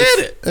didn't. He said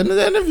it in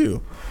the interview,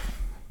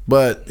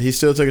 but he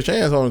still took a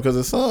chance on him because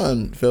his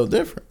son felt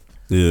different.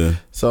 Yeah,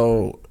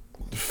 So,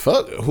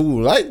 fuck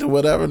who liked it,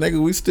 whatever,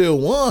 nigga. We still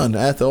won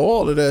after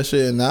all of that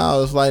shit. And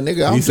now it's like,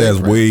 nigga, I'm He says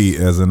different. we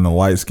as in the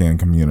light skinned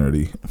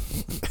community.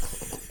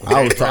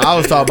 I was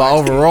talking about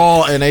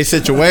overall in a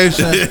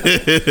situation,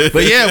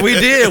 but yeah, we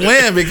did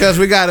win because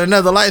we got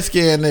another light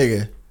skinned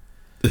nigga.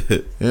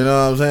 You know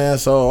what I'm saying?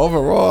 So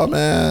overall,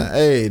 man,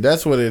 hey,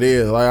 that's what it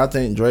is. Like I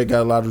think Drake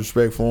got a lot of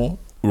respect for him.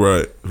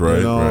 right.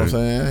 You know what I'm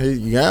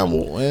saying? He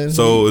gambled. And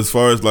So as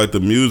far as like the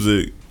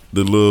music,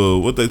 the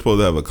little what they supposed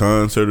to have a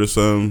concert or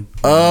something?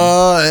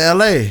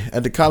 L.A.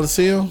 at the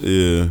Coliseum.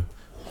 Yeah,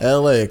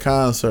 L.A. a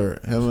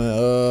concert. Him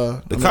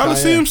and the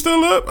Coliseum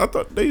still up. I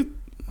thought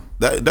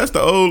that's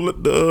the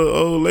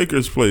old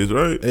Lakers place,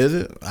 right? Is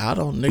it? I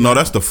don't. Nigga, No,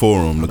 that's the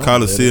Forum. The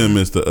Coliseum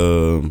is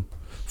the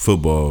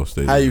football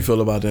stadium. How you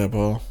feel about that,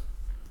 Paul?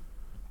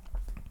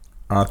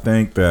 I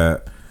think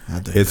that I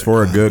think it's that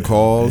for a Kanye good bitch.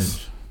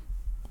 cause.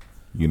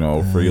 You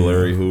know, free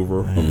Larry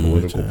Hoover, a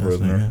political bitch ass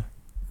prisoner.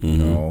 You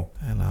know,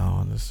 And I don't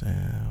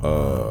understand. Why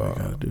we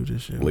gotta do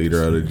this shit. with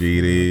leader of this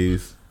the nigga.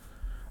 GDs.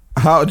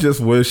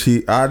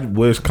 I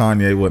wish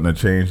Kanye wouldn't have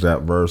changed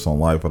that verse on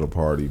Life of the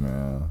Party,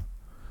 man.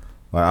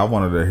 Like I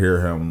wanted to hear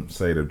him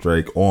say to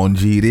Drake on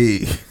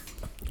GD.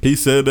 He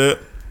said that.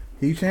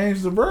 He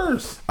changed the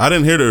verse. I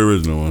didn't hear the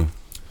original one.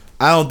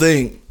 I don't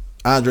think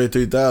Andre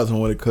 3000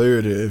 would have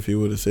cleared it if he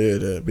would have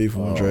said that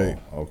beefing with Drake.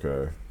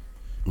 Okay.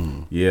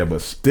 Yeah,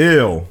 but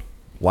still,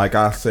 like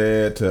I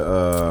said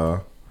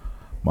to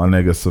my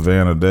nigga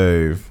Savannah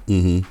Dave,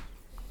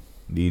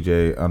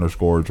 DJ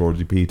 _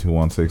 Georgie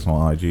P216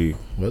 on IG.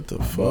 What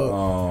the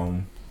fuck?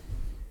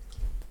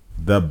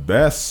 The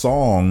best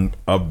song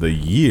of the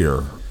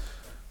year.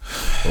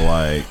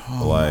 Like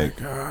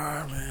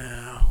God, man.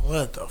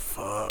 What the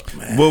fuck,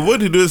 man? Well, what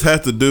did this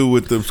have to do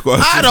with the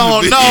squad? I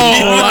don't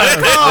know. Like,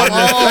 come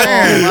on,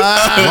 man.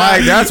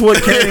 like that's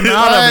what came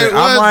out of it. I'm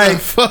what like, the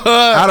fuck?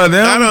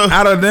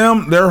 out of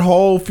them, their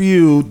whole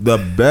feud, the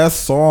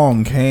best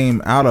song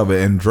came out of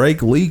it, and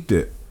Drake leaked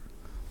it.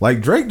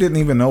 Like Drake didn't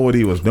even know what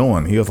he was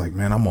doing. He was like,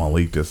 "Man, I'm gonna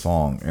leak this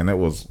song," and it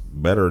was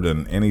better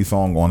than any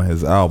song on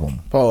his album.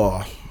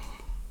 Paul,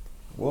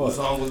 What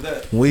song was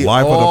that? we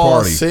Life of the all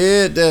Party.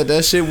 said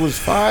that shit was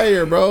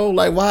fire, bro.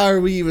 Like, why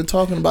are we even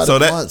talking about So it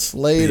that- months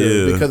later?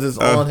 Yeah. Because it's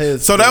on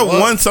his. So that what?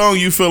 one song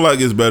you feel like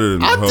is better than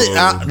the I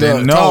whole.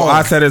 think. No,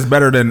 I said it's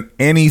better than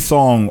any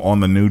song on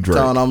the new Drake.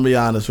 Tone, I'm gonna be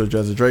honest with you.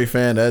 As a Drake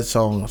fan, that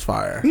song was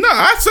fire. No,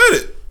 I said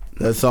it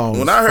That song.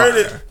 when was I heard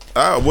fire. it.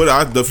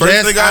 The first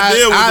Yes, thing I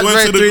did was Andre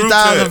went to the group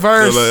 3000 chat.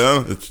 verse. They're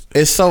like, it's-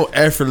 It's so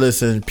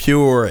effortless and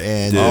pure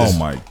and Oh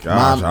my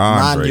gosh,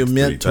 Andre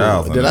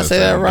monumental. 3000 Did I is say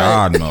that a right?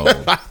 God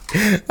knows.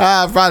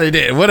 I probably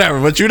did. Whatever,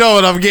 but you know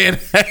what I'm getting.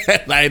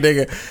 Like,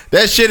 nigga,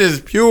 that shit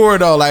is pure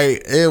though.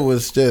 Like, it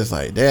was just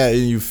like that,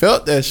 and you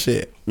felt that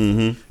shit.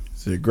 Mm-hmm.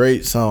 It's a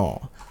great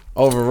song.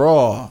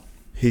 Overall,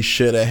 he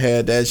should have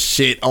had that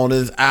shit on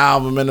his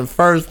album in the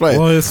first place.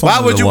 Well, it's Why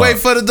on would the you wait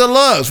deluxe. for the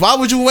deluxe? Why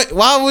would you wait?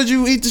 Why would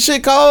you eat the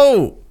shit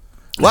cold?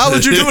 Why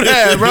would you do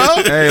that,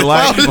 bro? Hey,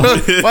 like-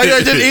 why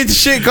you just eat the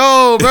shit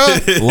cold, bro?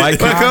 Like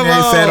But come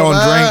Kanye said on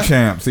man. Drink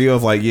Champs, he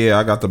was like, "Yeah,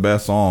 I got the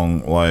best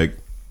song like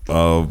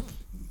of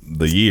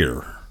the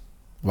year."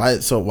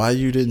 Why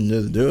you didn't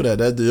just do that?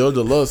 That Your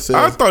Deluxe says.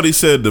 I thought he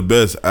said the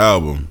best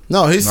album.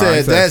 No, he said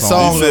he said that song.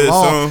 song He said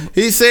alone. song.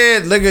 He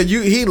said, "Look at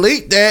you." He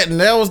leaked that, and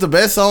that was the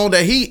best song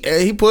that he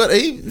put.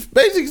 He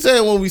basically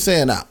said what we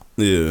saying now.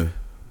 Yeah.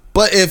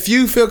 But if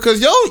you feel,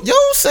 cause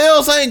your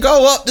sales ain't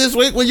go up this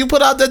week when you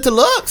put out that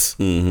Deluxe.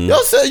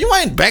 Your sales, you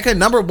ain't back at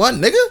number 1,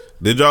 nigga.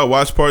 Did y'all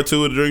watch part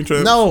 2 of the Drink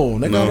Champs? No,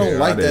 nigga, I don't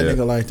like I that did.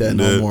 nigga like that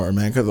no did. more,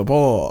 man. Cause of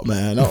Paul,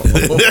 man. No.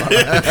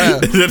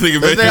 That nigga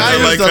made I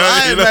you like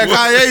Kanye. man,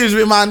 Kanye used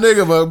to be my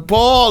nigga, but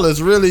Paul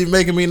is really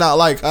making me not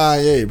like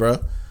Kanye, bro.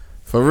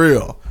 For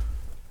real.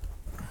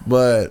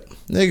 But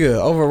nigga,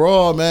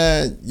 overall,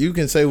 man, you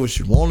can say what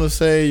you want to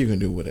say. You can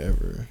do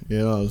whatever. You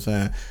know what I'm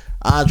saying?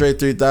 Andre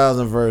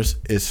 3000 verse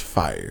is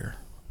fire.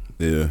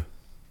 Yeah.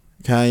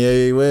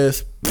 Kanye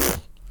West,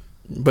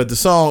 but the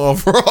song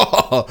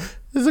overall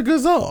is a good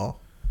song.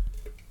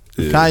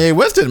 Yeah. Kanye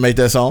West didn't make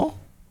that song.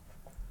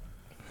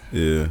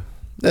 Yeah.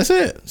 That's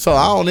it. So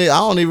I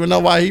don't even know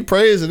why he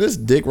praising this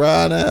dick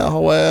riding that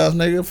whole ass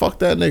nigga. Fuck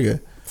that nigga.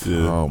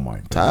 Yeah. Oh my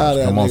god! Tired of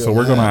that Come on, nigga, so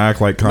we're man. gonna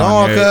act like Kanye.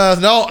 No,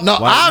 cuz no, I'm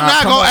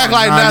not gonna act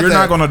like nothing. You're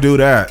not gonna do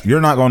that.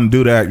 You're not gonna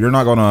do that. You're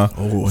not gonna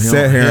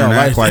sit here and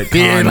act like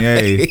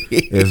Kanye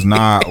is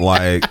not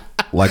like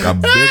a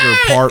bigger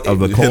part of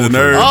the You hit a culture.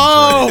 nerve.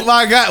 Oh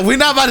my god, we're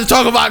not about to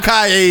talk about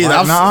Kanye.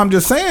 Like, no, I'm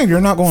just saying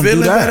you're not gonna do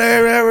Feeling that.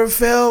 better ever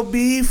felt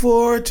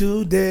before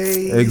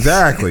today.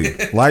 Exactly.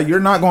 Like you're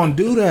not gonna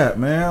do that,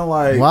 man.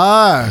 Like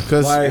Why?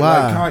 Because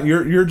why?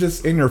 You're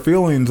just in your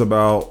feelings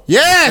about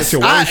Yes, I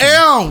situation.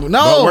 am.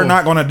 No, But we're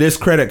not gonna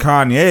discredit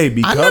Kanye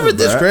because I never of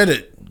that.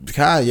 discredit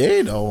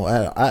Kanye though.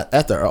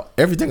 After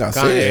everything I Kanye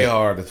said,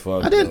 hard as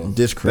fuck. I didn't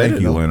discredit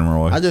Thank you, him.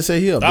 Leroy. I just say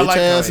he a bitch like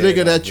ass Kanye, nigga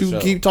though, that for you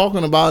sure. keep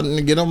talking about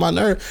and get on my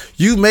nerve.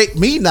 You make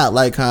me not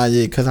like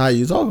Kanye because how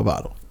you talk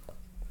about him.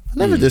 I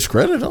never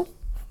discredit him.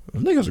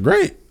 Nigga's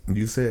great.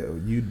 You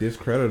said you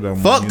discredited him.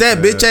 Fuck that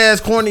bitch ass,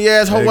 corny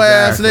ass, hoe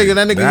ass Exactly. nigga.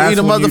 That nigga That's eat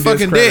a when you motherfucking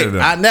dick. discredit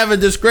him. I never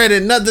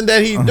discredit nothing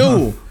that he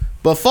do.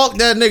 But fuck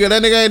that nigga.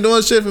 That nigga ain't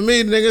doing shit for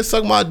me. Nigga,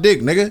 suck my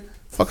dick, nigga.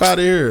 Fuck out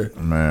of here.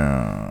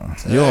 Man.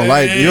 You don't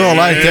like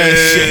that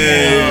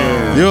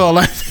shit. You don't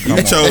like. You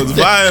chose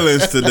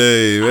violence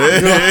today,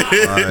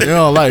 man. You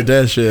don't like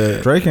that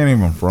shit. Drake ain't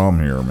even from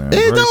here, man. It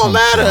Drake's don't from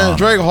matter. Toronto.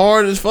 Drake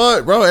hard as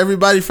fuck, bro.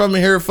 Everybody from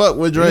here fuck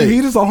with Drake. He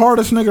just the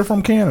hardest nigga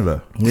from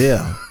Canada.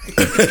 Yeah.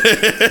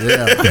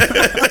 Yeah.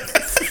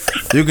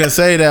 You can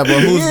say that, but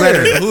who's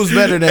better? Who's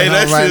better than Hey, him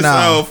that right shit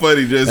now? sound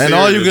funny just And hearing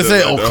all you it, can say,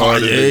 though, oh, the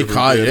hardest Kanye, nigga from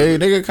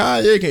Canada. nigga,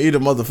 Kanye can eat a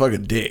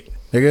motherfucking dick,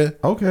 nigga.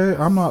 Okay,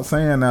 I'm not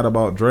saying that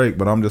about Drake,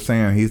 but I'm just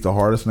saying he's the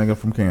hardest nigga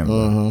from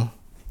Canada.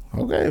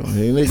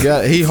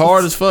 Okay, he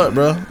hard as fuck,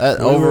 bro.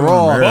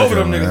 Overall, Both of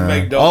them Man. niggas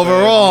make dope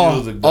overall,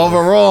 ass music, though.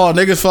 overall,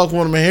 niggas fuck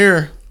with him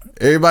here.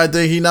 Everybody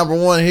think he number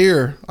one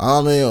here.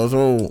 I mean,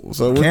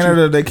 so what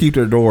Canada, they keep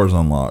their doors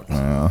unlocked,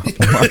 man.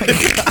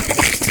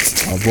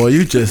 Oh boy,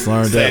 you just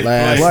learned that Same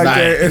last place.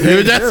 night. They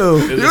You just, do.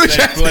 It's you the same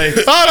just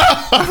place.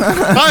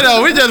 hold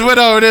on, we just went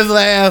over this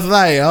last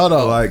night. Hold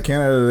on. Like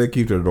Canada, they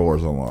keep their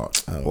doors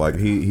unlocked. Like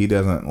he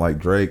doesn't like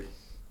Drake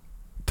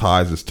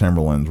ties his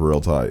Timberlands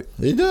real tight.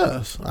 He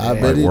does. I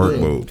Like bet he work does.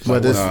 boots.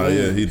 But this, Nah,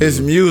 yeah, he his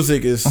do.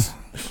 music is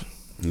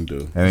You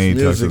do. And he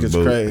tucks music his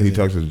is crazy. He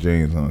tucks his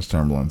jeans and his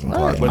Timberlands and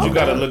ties But them you up.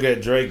 got to look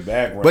at Drake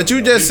background. But you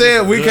though. just He's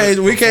said a we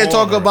good can't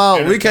talk performer, about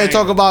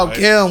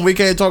entertainer, Kim, we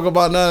can't talk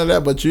about none of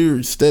that. But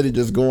you steady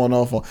just going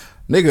off on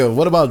nigga.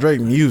 What about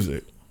Drake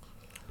music?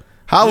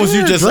 How was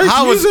you just Drake's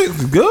how was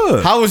music's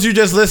good? how was you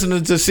just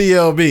listening to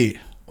CLB?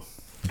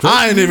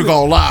 I ain't even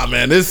gonna lie,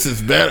 man. This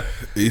is better.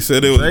 He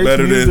said it was Drake's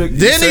better than. music-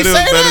 Didn't he said say it was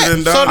better that?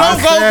 than So Don. don't I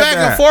go said back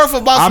that. and forth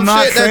about I'm some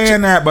not shit that you.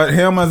 saying that, but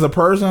him as a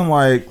person,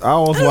 like I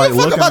was I like don't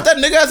fuck looking about that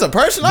nigga as a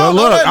person. I But don't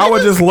know look, that I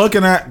was nigga. just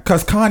looking at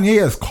because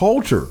Kanye is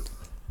culture.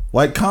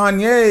 Like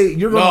Kanye,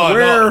 you're gonna No,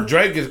 wear. no,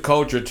 Drake is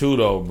culture too,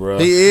 though, bro.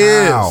 He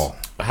is. How?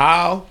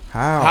 How?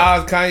 How? How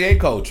is Kanye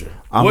culture?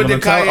 I'm What gonna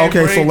did tell- Kanye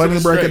okay, bring so let to me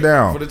the break it straight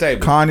down. for the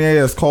table?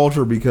 Kanye is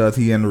culture because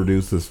he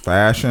introduces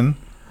fashion.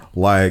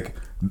 Like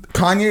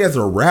Kanye is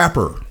a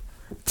rapper.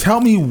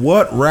 Tell me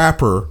what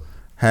rapper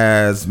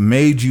has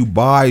made you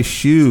buy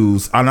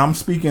shoes, and I'm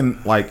speaking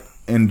like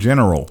in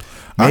general.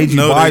 I Made you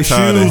know buy they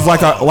tied shoes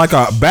it. like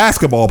a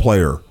basketball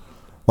player,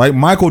 like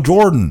Michael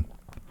Jordan.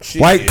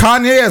 Shit. Like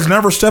Kanye has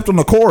never stepped on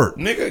the court.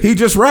 Nigga. He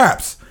just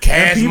raps.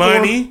 Cash And people are-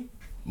 Money,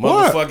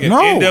 What? motherfucking No,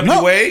 NWA,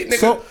 no. nigga.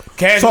 So-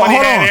 Cash so Money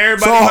hold had on.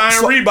 everybody So- buying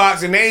so-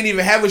 Reeboks and they ain't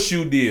even have a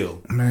shoe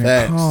deal. Man,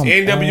 Facts. come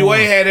NWA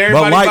on. had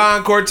everybody But like-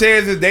 buying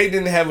Cortezes. They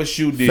didn't have a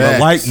shoe deal. Facts.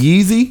 Like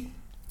Yeezy.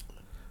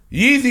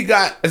 Yeezy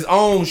got his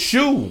own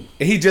shoe,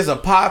 and he just a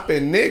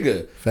popping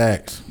nigga.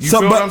 Facts. You So,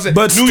 feel but- what I'm saying?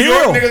 but New York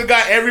still- niggas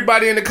got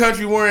everybody in the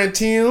country wearing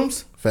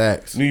Timbs.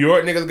 Facts. New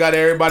York niggas got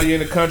everybody in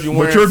the country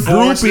wearing But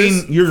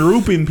Forces. you're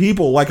grouping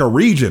people like a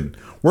region.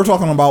 We're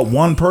talking about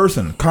one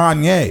person.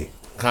 Kanye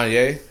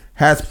Kanye.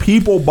 has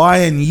people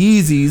buying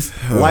Yeezys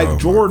like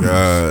Jordans.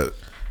 God.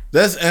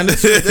 That's and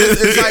it's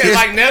like It's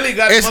like Nelly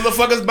got it's-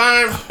 motherfuckers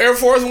buying Air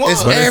Force One.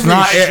 It's But it's every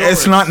not. Jordan.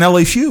 It's not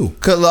Nelly shoe.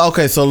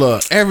 okay. So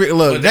look, But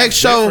next that's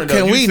show, different, though.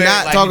 can You we said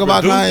not like talk he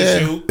about produced the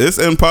Kanye? shoe. It's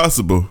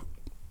impossible.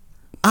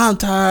 I'm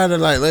tired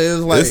of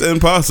It's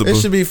impossible. It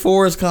should be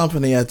Forrest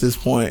Company at this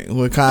point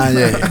with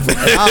Kanye.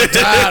 I'm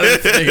tired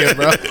of this nigga,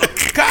 bro.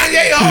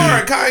 Kanye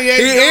hard. Kanye.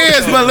 He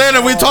is, but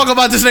Leonard, we talk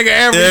about this nigga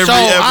every show. episode.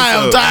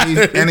 I am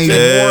tired. And he's more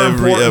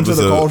Every important to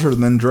the episode. culture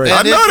than Drake.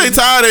 I know they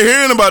tired of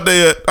hearing about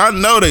that. I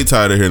know they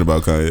tired of hearing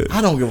about Kanye.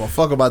 I don't give a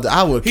fuck about that.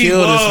 I would He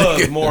kill this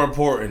was nigga. more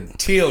important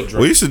till Drake.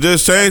 We should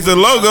just change the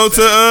logo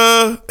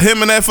to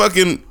him and that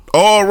fucking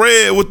all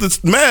red with the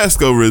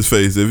mask over his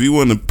face. If you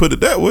want to put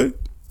it that way.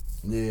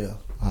 Yeah,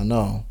 I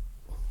know.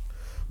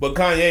 But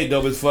Kanye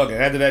dope as fucking.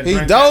 After that, He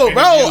Drink dope, Champ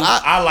bro. interview,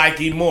 I- I like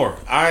him more.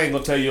 I ain't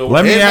gonna tell you.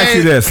 Let me It ask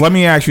you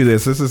made-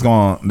 this. This is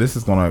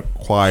gonna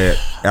quiet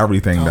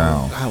everything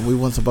down. God, we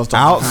weren't supposed to.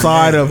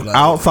 Outside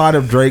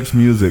of Drake's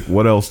music,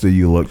 what else do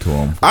you look to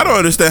him? I don't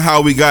understand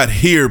how we got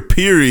here,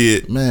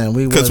 period. Man,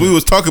 Because we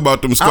was talking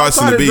about them squats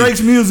in Outside the of beat.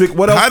 Drake's music,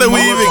 what else? How do did we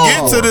you even look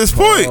get for? to this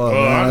point?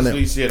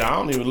 Honestly, shit, I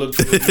don't even look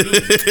to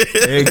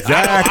the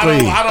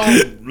Exactly. I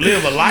don't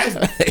live a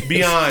life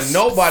beyond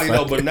nobody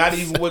though, but not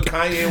even with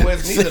Kanye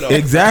West neither though.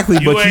 Exactly,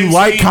 but you ain't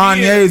like seen me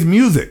Kanye's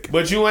music.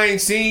 But you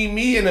ain't seen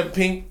me in a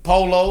pink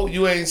polo.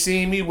 You ain't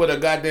seen me with a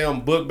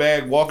goddamn book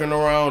bag walking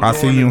around. I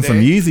during seen you in the some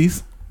day.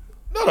 Yeezys.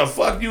 No, the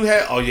fuck you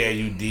had? Oh yeah,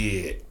 you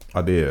did.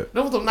 I did.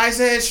 Those were some nice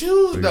ass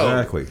shoes though.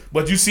 Exactly.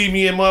 But you see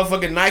me in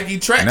motherfucking Nike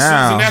tracksuits,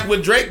 Now- and that's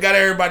what Drake got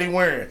everybody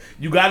wearing.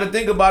 You got to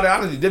think about it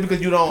honestly. Just because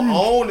you don't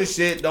own the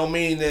shit, don't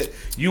mean that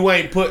you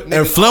ain't putting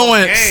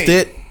influenced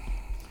it.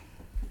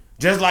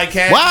 Just like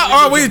Cash. Why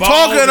are we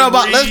talking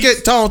about? Let's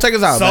get Tone. Take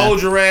us out, man.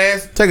 Soldier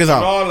ass. Take us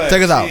and all out. that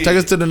Take us out. shit. Take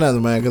us to the nether,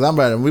 man. Because I'm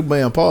ready. We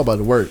being Paul about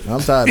to work. I'm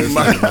tired of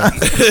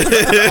this.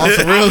 Shit, on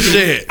some real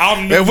shit.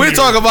 I'm If we here.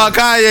 talk about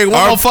Kanye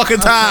one more fucking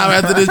time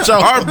after this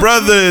show, Our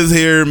brother is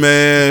here,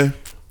 man.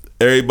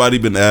 Everybody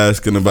been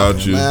asking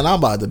about you. man, I'm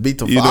about to beat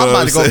the. You I'm know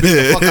about what to go I'm beat the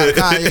saying? fuck out of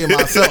Kanye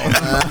myself, man.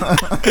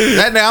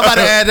 That nigga, I'm about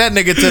to add that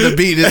nigga to the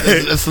beat.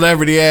 A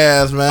celebrity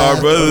ass, man.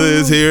 Our brother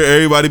is here.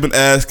 Everybody been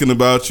asking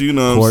about you. You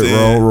know what I'm Roy,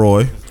 saying?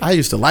 Roy. I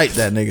used to like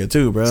that nigga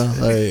too, bro.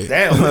 Like,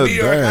 Damn, who me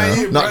or Damn.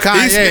 Kanye, No, bro?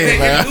 Kanye,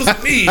 man. It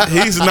was me.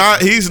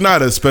 He's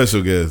not a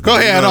special guest. Go You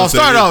ahead, know no, what I'm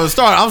start saying? off.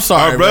 Start. I'm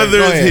sorry. Our brother man.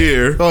 Go is ahead.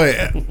 here. Go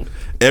ahead.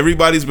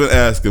 Everybody's been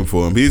asking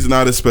for him. He's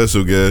not a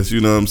special guest.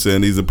 You know what I'm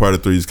saying? He's a part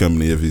of Three's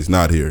Company if he's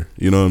not here.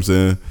 You know what I'm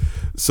saying?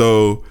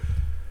 So,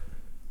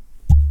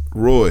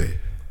 Roy,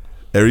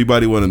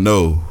 everybody want to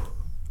know,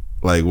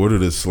 like, where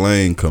did the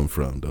slang come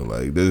from, though?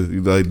 Like,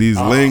 these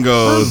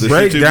lingos. the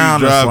Break shit you be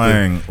down the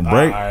dropping. slang. All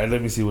Break. right,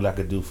 let me see what I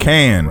could do for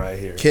Can. you right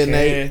here.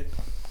 Can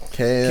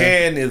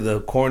Ken is a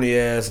corny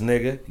ass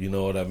nigga. You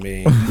know what I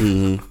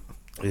mean?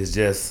 It's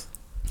just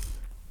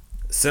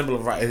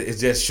simplified. It's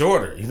just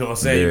shorter. You know what I'm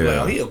saying? You be like,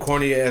 Yeah. oh, he a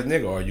corny ass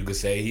nigga, or you could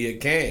say he a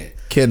Can.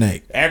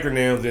 Kidney.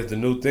 Acronyms is the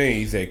new thing.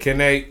 He said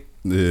Kennate.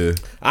 Yeah.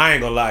 I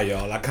ain't gonna lie,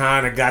 y'all. I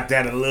kind of got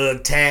that a little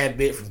tad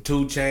bit from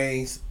 2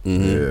 Chainz.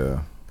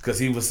 Yeah. Because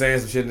he was saying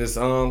some shit in his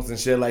songs and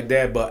shit like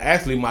that. But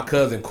actually, my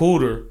cousin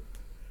Cooter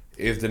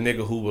is the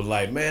nigga who was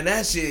like, man,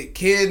 that shit,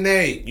 Kid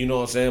Nate. You know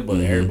what I'm saying? But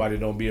everybody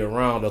don't be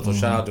around us. So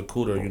shout out to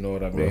Cooter, you know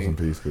what I Rest in mean?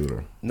 peace,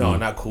 Scooter. No,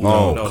 not Cooter.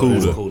 Oh, no, Cooter.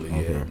 it's Cooter,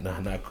 yeah. Nah,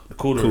 not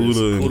Cooter.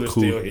 Cooter and Cooter's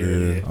still Coot- here.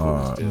 yeah. Yeah,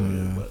 Cooter's still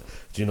here. But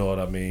you know what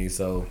I mean?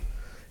 So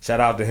shout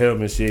out to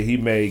him and shit. He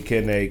made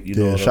Kid Nate, you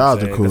know Yeah, what shout I'm out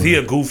to saying? 'Cause Cooter. he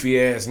a goofy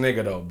ass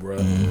nigga though,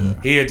 bro.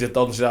 He'd just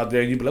throw some shit out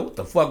there and you'd be like, what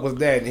the fuck was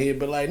that? And he'd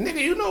be like, nigga,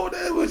 you know what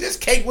that was?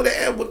 Just cake with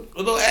a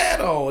little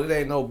add on. It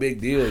ain't no big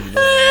deal, you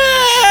know.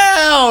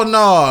 Hell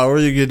no. Where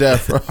you get that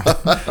from?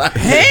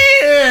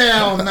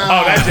 Hell no.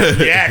 Oh, that's just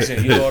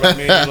reaction. You know what I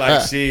mean?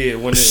 Like shit.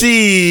 When it,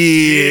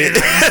 Shit.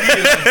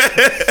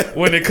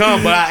 when it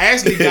come, but I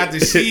actually got the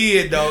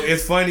shit though.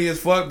 It's funny as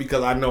fuck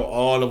because I know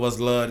all of us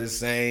love the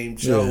same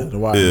show. Yeah, the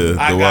wire. Yeah.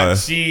 I The got Wire.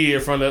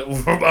 shit from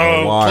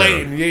Wire.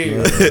 Clayton,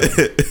 yeah.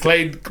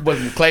 Clay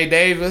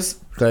Davis.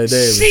 Clay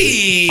Davis.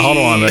 Shit. Hold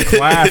on, the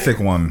classic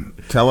one.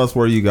 Tell us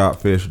where you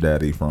got Fish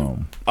Daddy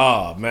from.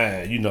 Oh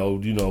man, you know,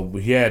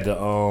 he had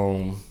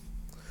to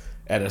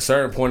at a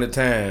certain point in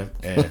time,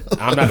 and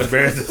I'm not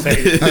embarrassed to say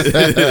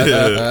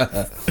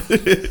it.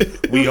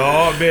 We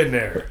all been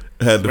there.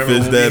 Had the Remember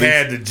Fish when Daddies? we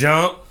had the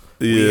jump.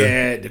 We Yeah.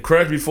 had the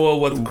Crush before it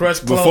was the Crush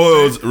closed. Before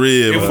it was red.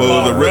 It was Before it was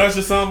called the red. Rush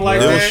or something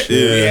like Rush, that. We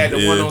yeah, had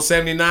the one yeah. on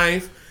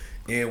 79th,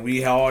 and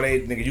we had all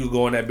that nigga. You could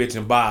go in that bitch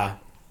and buy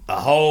a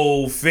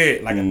whole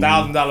fit, like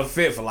 $1,000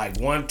 fit for like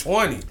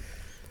 $120.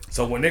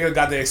 So when niggas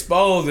got to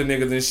expose the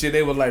niggas and shit,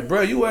 they was like,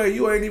 bro, you ain't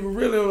even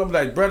really. I'm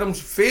like, bro, them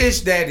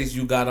Fish Daddies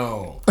you got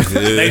on.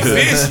 They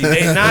fishy.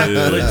 They not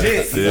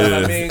legit. You know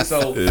what I mean?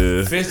 So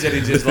Fish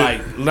Daddy just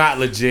like not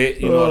legit.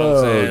 You know what I'm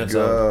saying?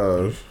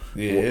 So,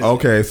 yeah. It's,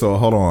 Okay, so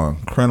hold on.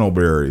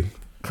 Crenelberry.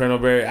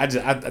 Crenelberry, I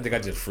think I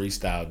just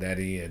freestyled that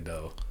in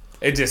though.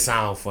 It just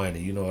sound funny,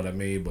 you know what I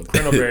mean? But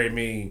Crenelberry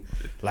mean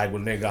like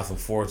when they got some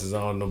forces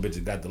on, them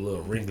bitches got the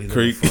little wrinkles in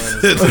the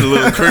front. The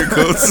little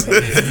crinkles.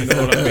 You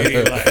know what I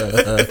mean?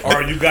 Like,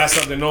 or you got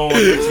something on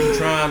that you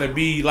trying to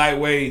be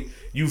lightweight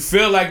you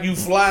feel like you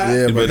fly.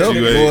 Yeah, but them-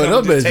 you boy,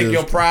 know, them just take bitches-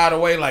 your pride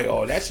away. Like,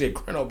 oh, that shit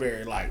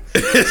Crenoberry. Like,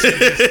 it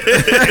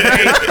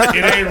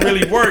ain't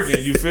really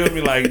working. You feel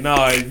me? Like,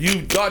 nah,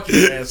 you thought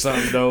you had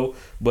something though,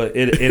 but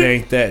it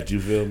ain't that. You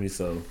feel me?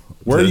 So.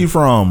 Where are you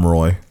from,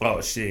 Roy?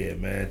 Oh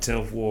shit, man!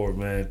 10th Ward,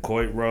 man.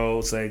 Coit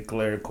Road, St.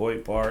 Clair,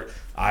 Coit Park,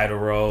 Ida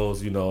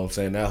Rose. You know what I'm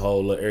saying? That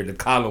whole little area, the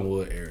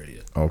Collinwood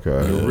area. Okay.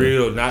 The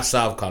real, not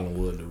South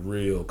Collinwood, the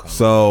real Collinwood.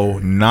 So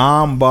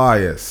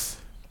non-bias,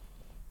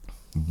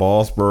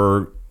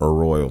 Bossberg or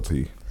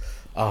Royalty?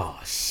 Oh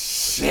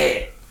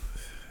shit!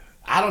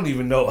 I don't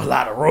even know a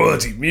lot of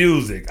royalty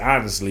music,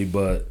 honestly,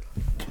 but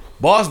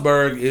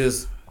Bossberg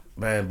is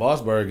a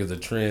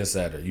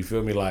trendsetter. You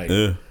feel me? Like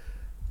Yeah.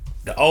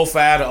 the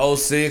 05 to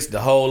 06,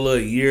 the whole little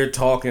year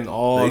talking,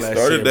 all They that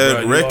started shit, that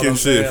bro. You know what wrecking I'm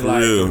shit saying? for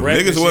Like, real. the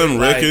wrecking Niggas wasn't shit,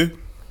 like, wrecking.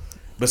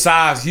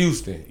 besides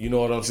Houston, you know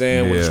what I'm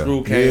saying? When Yeah.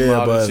 Screw came Yeah,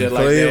 out but and shit in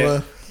like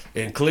Cleveland-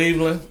 that. In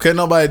Cleveland, Couldn't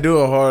nobody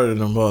do it harder than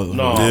them brothers.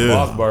 no, Yeah.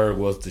 Bossberg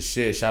was the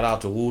shit. Shout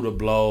out to Woo the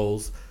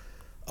Blows,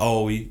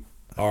 Oe,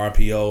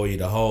 RP Oe,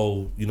 the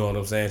whole, you know what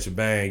I'm saying,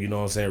 shebang, you know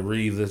what I'm saying,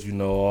 Reeves, you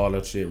know, all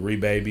that shit,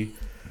 Baby,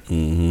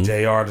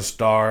 JR the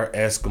Star,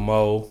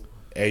 Eskimo,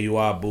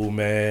 AUI Boo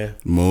Man,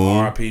 Moon.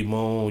 RP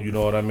Moon, you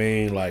know what I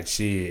mean? Like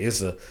shit,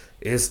 it's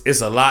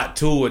a lot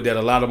to it that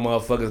a lot of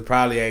motherfuckers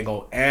probably ain't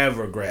gonna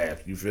ever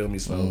grasp. You feel me?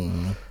 So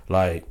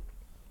like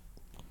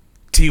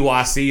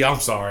TYC, I'm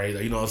sorry,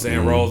 you know what I'm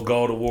saying? Rose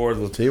Gold Awards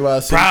was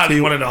TYC,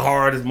 probably one of the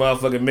hardest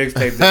motherfucking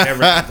mixtapes that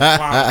ever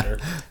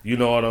found. You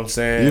know what I'm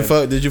saying?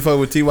 Did you fuck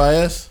with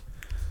TYS?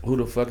 Who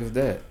the fuck is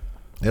that?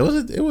 It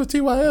was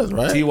TYS,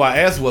 right?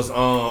 TYS was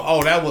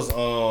that was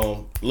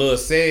Lil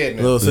Said.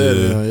 Lil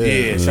Said,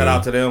 Yeah, shout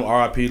out to them.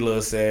 R.I.P.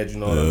 Lil Said, you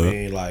know what I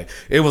mean? Like,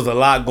 it was a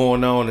lot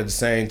going on at the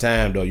same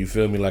time, though. You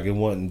feel me? Like, it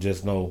wasn't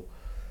just no.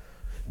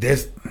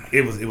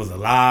 It was a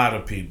lot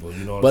of people,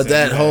 you know what But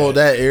I'm saying?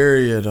 that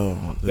area though,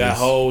 that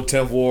whole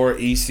 10th Ward,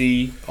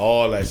 EC,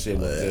 all that shit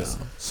was just.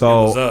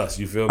 So it was us,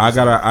 you feel me? I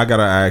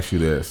gotta ask you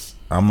this.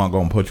 I'm not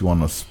gonna put you on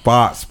the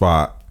spot,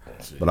 but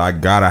I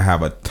gotta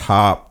have a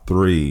top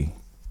 3.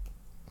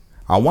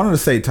 I wanted to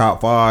say top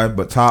 5,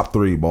 but top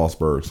 3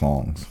 Bossberg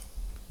songs.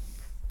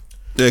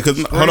 Yeah,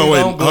 because hold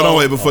on,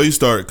 wait before you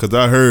start, because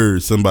I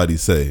heard somebody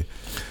say,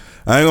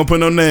 I ain't gonna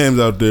put no names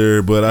out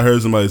there, but I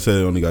heard somebody say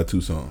they only got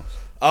 2 songs.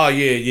 Oh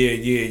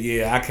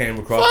yeah. I came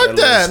across Fuck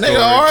that, little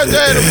nigga. story.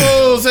 RJ the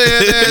fool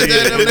said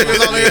that them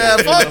niggas only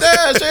had. Fuck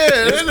that shit.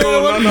 It's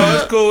cool,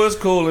 no, it's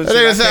cool. That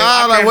nigga said,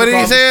 I was like, when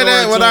he said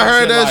that, when I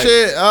heard that like,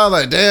 shit, I was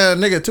like,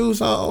 damn, nigga, 2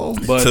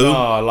 songs. But Two?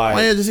 no, like,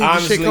 Man, just eat the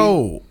honestly, shit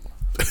cold.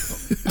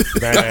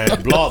 man,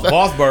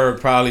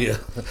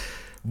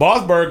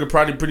 Bossberg could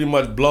probably pretty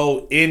much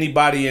blow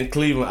anybody in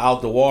Cleveland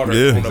out the water.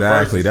 Yeah, on the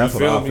exactly. verses, That's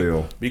you what I me?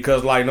 feel.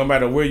 Because like no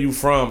matter where you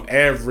from,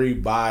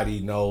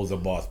 everybody knows a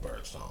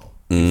Bossberg song.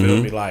 You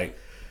feel me? Like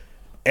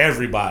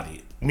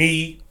everybody,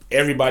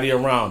 everybody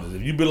around us.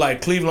 If you be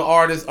like Cleveland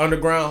artists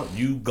underground,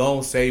 you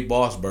gon' say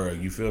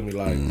Bossberg. You feel me?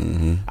 Like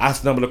I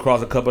stumbled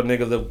across a couple of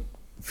niggas a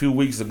few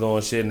weeks ago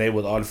and shit, and they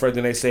was all the first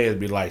thing they say is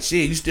be like,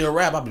 "Shit, you still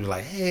rap?" I be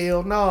like,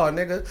 "Hell no,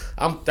 nigga.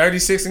 I'm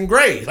 36 in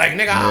grade. Like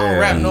nigga, I don't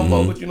rap no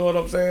more." But you know what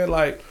I'm saying?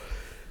 Like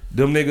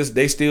them niggas,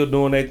 they still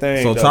doing their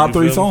thing. So though, top you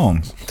 3 feel me?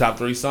 songs. Top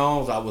 3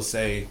 songs, I would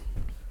say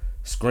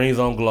Screens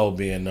on Glow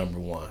being number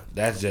 1.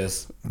 That's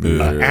just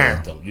an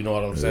anthem. You know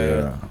what I'm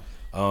saying?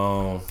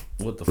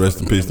 What the Rest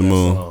fuck in is peace to that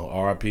Moon. song?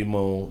 R.I.P.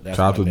 Moon. That's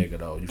Chop my to nigga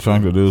though. You feel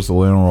Trunk me? to Deuce to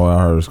Leroy.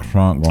 I heard his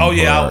trunk going Oh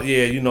yeah, hard.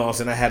 yeah. You know what I'm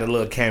saying? I had a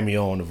little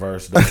cameo on the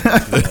verse.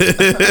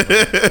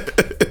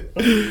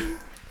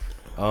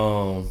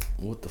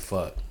 What the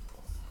fuck?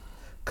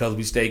 Cause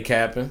we stay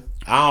capping.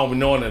 I don't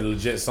know the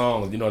legit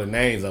songs. You know the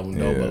names I would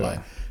know, but like,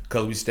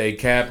 cause we stay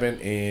capping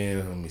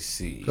and let me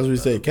see. Because we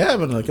stay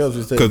cabin or because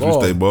we stay Because we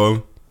stay balling?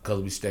 balling.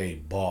 Cause we stay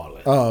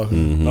balling. Oh,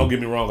 okay. Don't get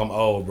me wrong. I'm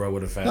old, bro.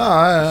 With a family.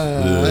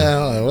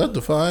 No, what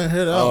the fuck? I ain't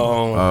hear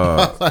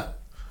that.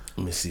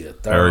 Let me see a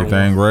third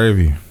Everything one.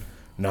 gravy.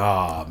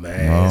 Nah,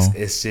 man. No.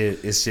 It's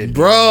shit.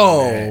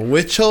 Bro, man.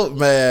 with your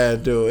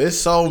man, dude, it's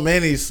so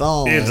many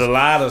songs. It's a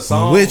lot of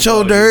songs. With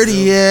your bro, you feel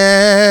dirty me?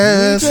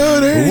 ass.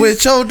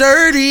 With your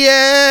dirty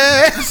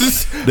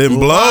ass. Then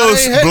blow Oh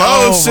shit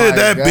my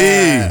that God,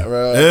 big.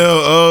 bro.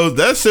 L.O.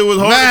 That shit was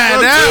hard. Man, as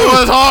fuck, that too.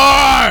 was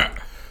hard.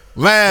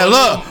 Man,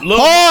 look, Look,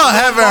 Paul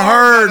haven't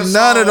heard got a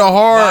none of the song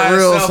hard by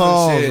real itself and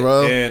songs, shit,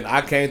 bro. And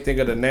I can't think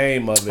of the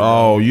name of it.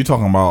 Oh, you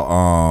talking about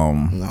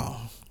No,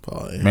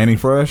 Paul, yeah. Manny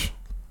Fresh?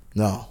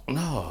 No,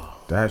 no.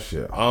 That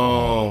shit.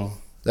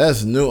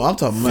 that's new. I'm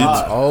talking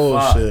about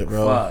old shit,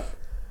 bro. Fuck.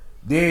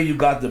 Then you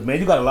got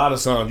you got a lot of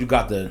songs. You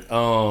got the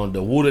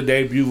Wooda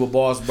debut with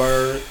Boss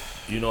Bird.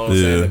 You know what I'm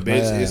saying? The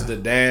bitch Man. is the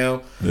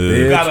damn. Yeah.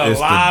 You got a It's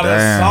the lot of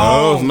damn.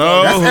 songs.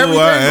 No, That's who everything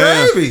I am.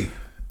 gravy.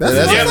 That's Yeah,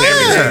 what Yep, I'm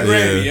everything saying.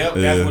 gravy. Yeah, Yep,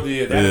 that's yeah, what it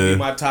is. That'd yeah. be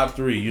my top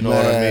 3. You know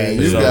what I Man,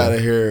 mean? you So, gotta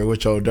hear it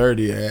with your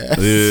dirty ass.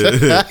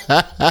 Yeah.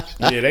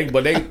 yeah,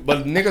 but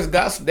niggas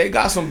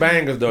got some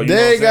bangers though. You They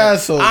know what I'm got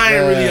saying? some, I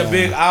ain't really a man.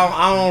 big.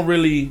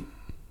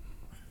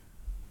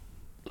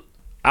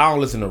 I don't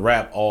listen to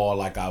rap all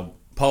like I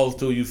supposed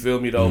to. You feel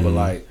me though? But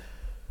like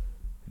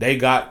they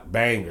got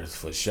bangers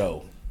for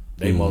sure.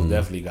 They most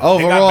definitely got.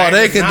 Overall,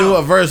 they got can do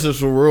a versus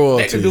for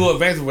royalty. They can do a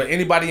versus with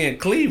anybody in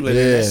Cleveland.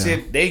 And that Yeah.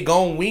 shit, they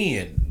gon'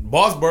 win.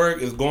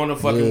 Bossberg is going to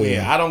fucking win.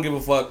 I don't give a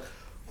fuck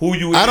who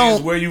you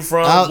is, where you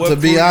from. What to crew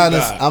be you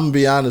honest, got. I'm gonna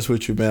be honest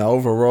with you, man.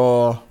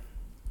 Overall,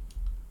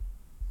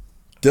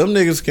 them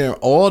niggas can.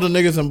 All the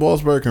niggas in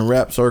Bossberg can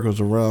rap circles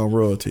around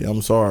royalty.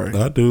 I'm sorry.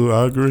 I do.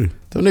 I agree.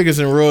 Them niggas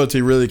in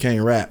royalty really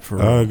can't rap for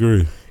real. I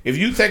agree. If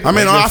you take, I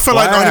mean, I feel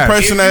like the only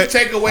person if you that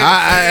take away,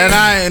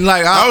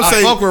 I would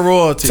say fuck with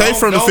royalty. Tay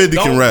from the 50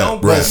 can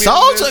rap, bro. But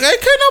Soldier,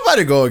 can't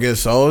nobody go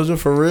against Soldier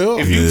for real.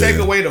 if you take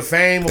away the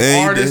fame of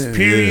artists,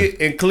 period,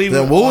 in Then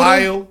Cleveland, Woody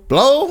Ohio,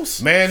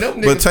 blows. man, them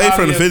niggas. But Tay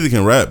from the probably 50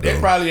 can rap They though.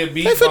 probably a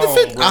beat. They fit the Bone,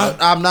 50. bro.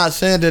 I'm not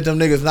saying that them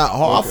niggas not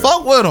hard. I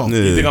fuck with them.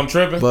 You think I'm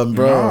tripping? But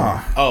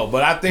bro,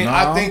 but I think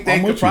they I'm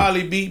could with you.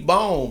 probably beat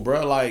Bone,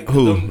 bro. Like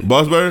Who? them-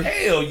 Bossberg?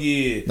 Hell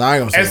yeah. Nah, I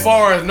ain't gonna say as that.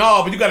 far as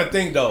but you got to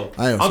think though.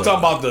 I ain't I'm gonna talking say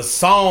about the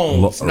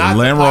songs, not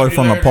Leroy the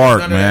from the popularity, park,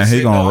 none of man. that He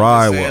shit, gonna though. I'm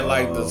ride just saying, with,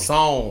 like the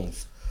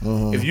songs.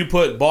 If you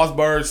put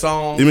Bossberg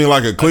songs, You mean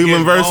like a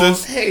Cleveland against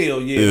versus? Bone,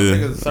 hell yeah, Yeah.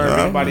 niggas serve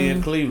anybody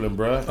in Cleveland,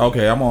 bro.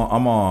 Okay, I'm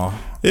on.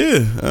 Yeah.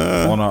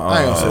 On I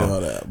ain't gonna say a, all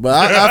that.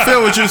 But I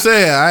feel what you're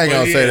saying. I ain't But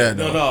gonna say yeah, that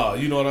though. No,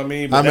 you know what I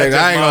mean. I But mean, that's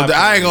I ain't just my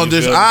gonna opinion,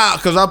 dish you feel me?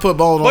 because I put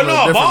Bone But on a no,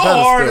 different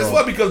Bone hard as pedestal.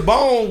 well because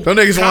Bone. Them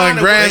niggas won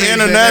kinda Grammys. was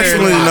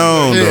Internationally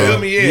known, You though. feel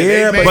me? Yeah,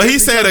 they made But he it-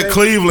 said a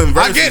Cleveland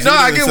versus.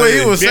 I get what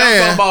he was Yeah, I'm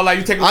talking saying. about like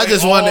you take away I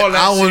just all wanted- that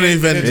I wouldn't shit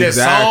even- and just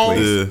Exactly.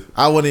 songs. Yeah.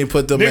 I wouldn't even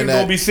put them Niggas in that.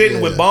 gonna be sitting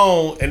with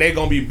Bone and they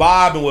gonna be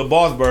bobbing with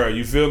Bossberg.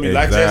 You feel me?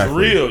 Like that's Exactly.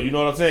 real. You know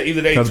what I'm saying?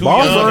 Either they too because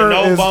young to know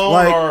Bossberg is Bone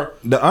like or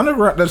the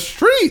underground, the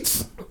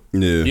streets.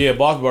 yeah,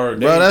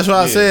 Bossberg. Bro, that's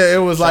why I said it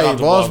was Shout like out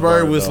to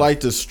Bossberg was though. like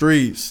the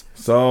streets,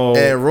 So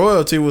and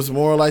royalty was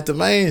more like the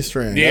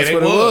mainstream. yeah, That's they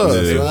what was. it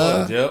was. They man.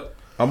 was. Yep.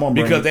 I'm gonna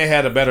bring, Because they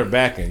had a better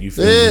backing. You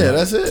feel me? Yeah,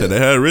 that's it. So they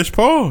had Rich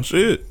Paul.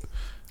 Shit.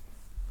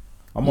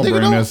 I'm gonna Nigga,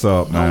 bring don't- this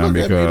up, don't man, look at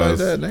me because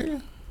like that,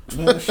 nigga.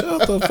 Man,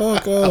 shut the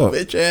fuck up.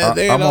 Bitch ass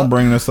nigga, I'm gonna don't-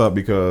 bring this up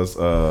because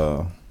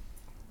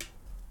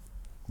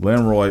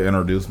Lenroy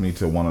introduced me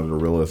to one of the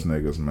realest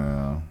niggas,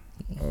 man.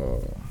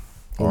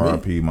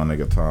 R.I.P. my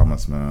nigga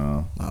Thomas,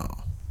 man.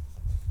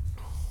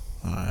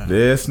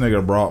 This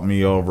nigga brought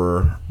me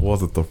over.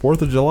 Was it the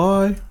 4th of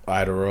July?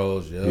 Ida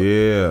Rose. Yep.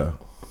 Yeah,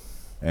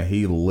 and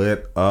he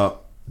lit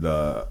up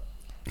the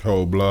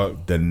Whole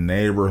block.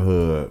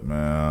 neighborhood,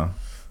 man.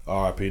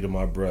 R.I.P. to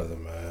my brother,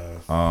 man.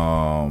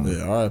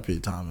 Yeah, R.I.P.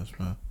 Thomas,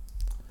 man.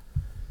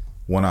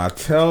 When I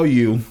tell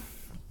you,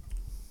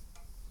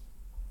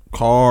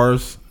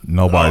 cars,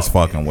 nobody's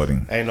fucking with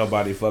him. Ain't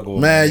nobody fucking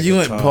with Man, my you nigga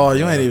ain't Tom, Paul.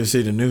 You man. ain't even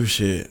see the new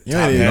shit. You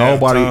Top ain't even. half.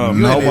 Nobody, time.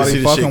 You ain't even nobody see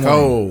the fucking shit with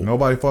cold. him.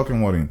 Nobody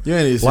fucking with him. You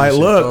ain't even see Like, the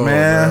shit look, cold,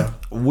 man,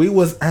 we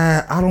was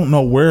at, I don't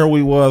know where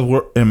we was,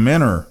 we're in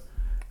Menor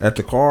at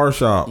the car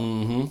shop,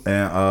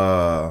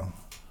 and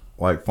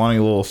like funny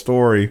little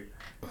story.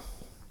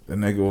 The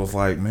nigga was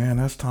like, "Man,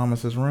 that's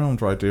Thomas's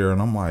rooms right there," and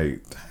I'm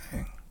like,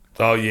 "Dang,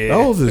 Oh yeah.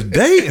 those is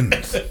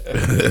Dayton's."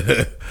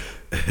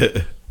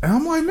 And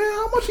I'm like, "Man,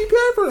 how much he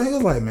paid for it?" He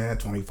was like, "Man,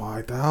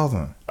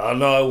 25,000." I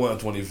know it wasn't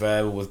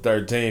 25. It was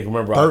 13.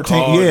 Remember, I 13,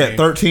 called yeah, him.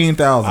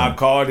 13,000. I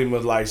called him,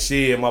 was like,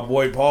 shit, my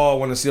boy Paul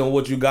want to see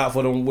what you got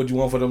for them, what you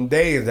want for them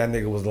days. That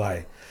nigga was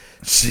like,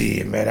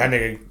 shit, man, that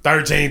nigga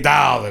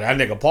 13,000. That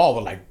nigga Paul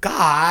was like,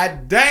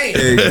 God damn.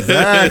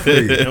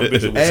 Exactly. Them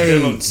bitches was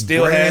Hey,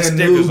 still had brand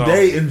stickers new on.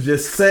 Dayton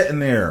just sitting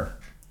there.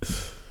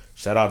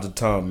 Shout out to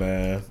Tom,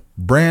 man.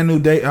 Brand new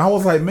Dayton. I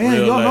was like, man,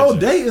 Real y'all know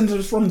legend. Dayton's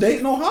is from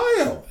Dayton,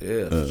 Ohio.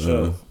 Yeah, for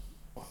sure.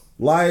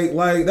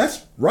 Like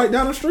that's right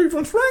down the street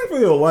from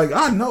Springfield. Like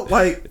I know,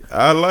 like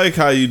I like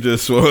how you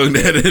just swung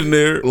that in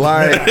there.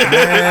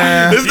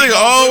 man. This nigga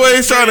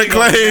always trying to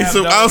claim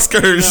some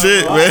outskirt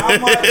shit, man.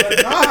 I'm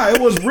like, nah,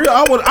 it was real.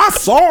 I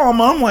saw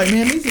him. I'm like,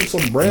 man, these are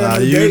some brand Nah,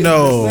 new you Daytons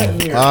know. just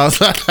sitting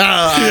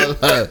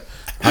here.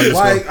 I'm just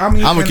Like, I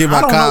mean, I'm gonna and keep my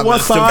I don't know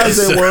what comments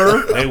to size they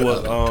myself. were. They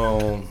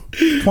was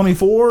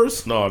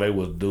 24s, no, they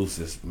was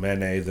deuces,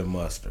 mayonnaise and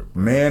mustard.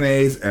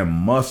 mayonnaise and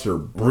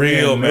mustard,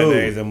 Real brand new.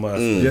 mayonnaise and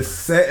mustard.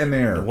 just sitting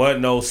there. There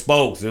wasn't no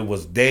spokes. It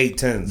was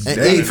Dayton's. And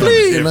That's eat the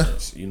clean, man.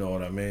 difference. You know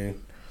what I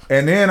mean?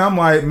 And then I'm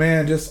like,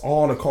 man, just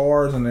all the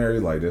cars in there.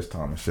 You're like, this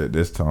Thomas shit,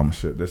 this Thomas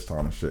shit, this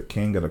Thomas shit.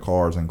 King of the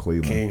cars in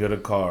Cleveland. King of the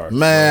cars.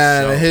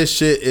 Man, For sure. his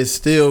shit is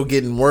still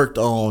getting worked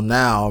on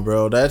now,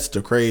 bro. That's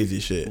the crazy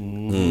shit.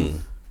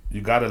 You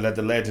gotta let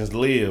the legends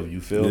live.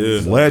 You feel me?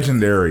 Yeah. So,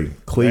 Legendary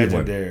Cleveland.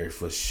 legendary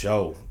for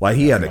sure. Like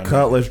he had the That's my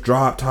Cutlass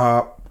drop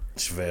top.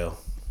 Chevelle.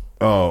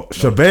 Oh,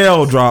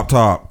 Chevelle drop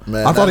top.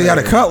 Man, I thought he that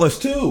had a nigga- Cutlass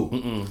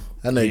too.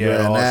 That nigga Yeah,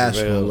 Grand all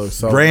National Chevelle's. looks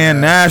so Grand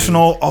nasty.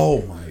 National.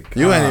 Oh my god.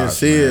 You ain't even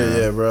see it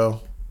yet,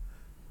 bro.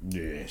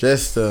 Yeah,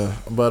 Just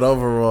but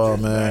overall,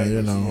 man,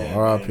 you know, Yeah,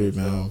 R.I.P. man,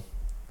 man.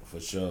 for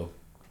sure.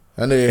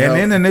 That nigga And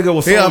helped- then the nigga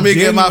was He so helped me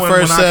get my genuine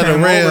first when I set of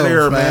came over rims,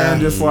 there, man.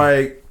 Just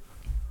like,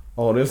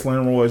 oh, this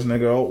Leroy's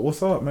nigga. Oh,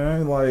 what's up,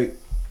 man? Like,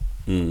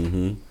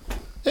 It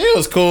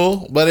was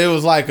cool, but it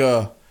was like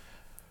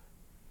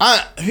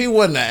he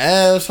wasn't an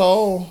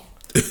asshole.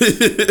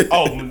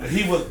 Oh,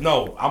 he was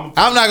no. I'm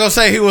not gonna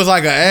say he was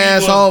like an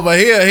asshole, but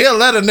he'll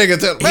let a nigga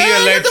tell.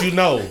 He'll let you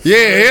know.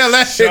 Yeah, he'll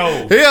let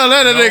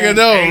a nigga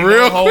know. Ain't Real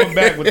no holding quick.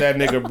 back with that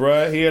nigga,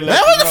 bro. He'll let Man,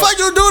 you what the know. fuck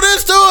you do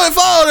this to it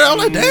for? I'm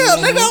like, damn,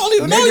 nigga, I don't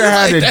even know you Nigga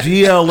had like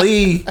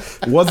the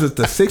that. GLE. Was it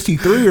the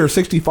 63 or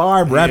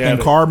 65 wrapped in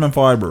it. carbon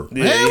fiber?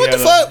 Yeah, Man, he what the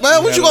had fuck, a- man? he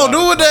What had you a gonna lot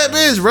do of with that fun.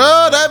 bitch,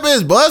 bro? That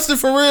bitch busted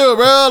for real,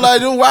 bro.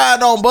 Like, you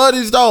riding on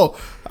buddies, though.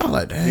 I'm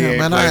like, damn, Yeah,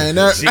 man, like, I ain't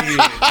there. shit,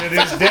 to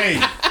this day.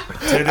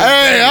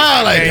 Hey,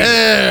 I'm like,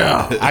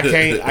 damn.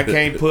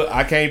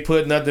 I can't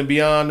put nothing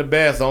beyond the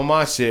best on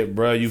my shit,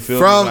 bro. You feel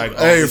From, me? Like,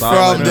 hey,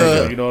 solid from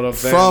nigga, the, you know what I'm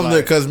saying? from the,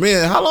 Like, cause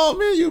how long,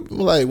 man, you,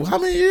 like, how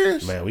many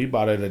years? man, we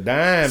bought it a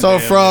dime. So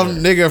damn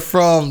from near. nigga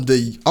from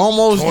the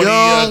almost 20 or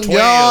young 12,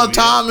 yeah.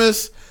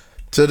 Thomas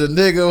to the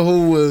nigga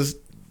who was,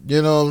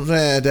 you know what I'm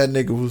saying? That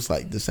nigga was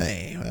like the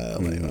same.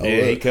 Like,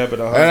 Yeah, he kept it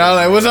 100. and I was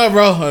like, "What's up,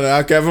 bro?" And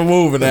I kept it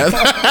moving. That.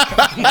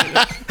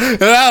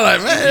 And I was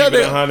like, "Man, that Keep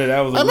it nigga, 100. That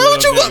was a man, real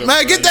what you nigga, want,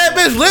 man? bro. Get that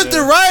bitch lifted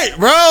right,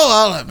 bro."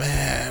 I was like,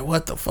 "Man,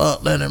 what the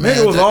fuck, Leonard, man?"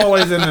 Nigga was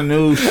always in the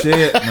news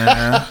shit,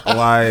 man.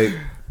 Like,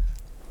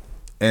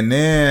 and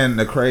then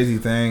the crazy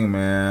thing,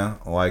 man,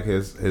 like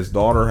his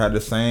daughter had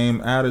the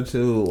same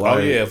attitude. Like, Oh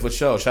yeah, for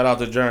sure. Shout out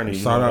to Journey.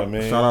 You know what I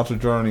mean? Shout out to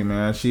Journey,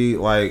 man. She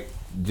like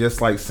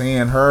just like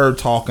seeing her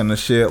talking the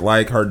shit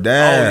like her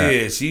dad. Oh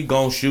yeah, she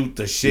gon' shoot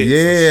the shit.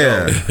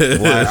 Yeah, for sure.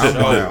 like, I'm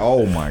Sure. like,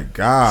 oh my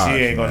god, She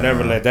ain't gonna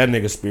never let that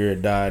nigga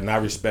spirit die, and I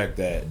respect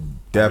that.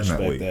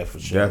 Definitely, I respect that for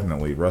sure.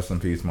 definitely. Rest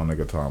in peace, my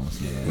nigga Thomas.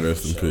 Man.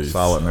 Rest in peace.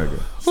 Solid nigga.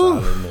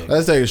 Solid nigga.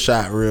 Let's take a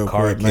shot real quick,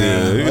 Car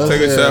man. Yeah, we can Let's-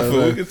 take a shot yeah, for.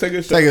 man. We can take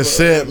a shot. Take a for-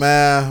 sip,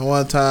 man.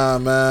 One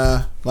time,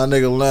 man. My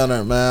nigga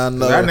Leonard, man. I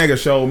know. That nigga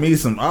showed me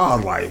some. I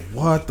was like,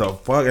 what the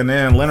fuck? And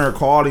then Leonard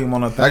called him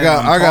on a thing. I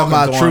got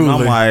my talking to him, truly.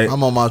 I'm like,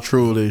 I'm on my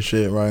truly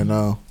shit right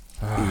now.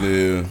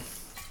 Yeah.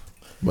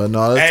 But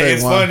no, let's Hey, take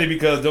it's one. funny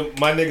because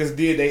my niggas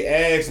did. They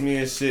asked me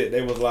and shit.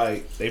 They was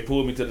like, they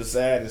pulled me to the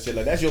side and shit.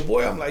 Like, that's your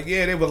boy. I'm like,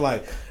 yeah. They was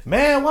like,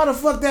 man, why the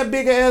fuck that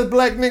big ass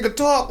black nigga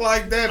talk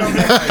like that? I'm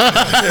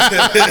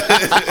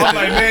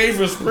like, man, he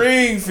from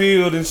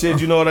Springfield and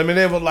shit. You know what I mean?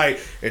 They was like,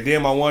 and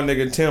then my one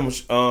nigga Tim,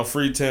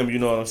 Free Tim. You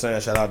know what I'm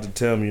saying? Shout out to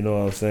Tim. You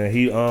know what I'm saying?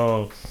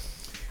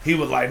 He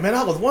was like, man,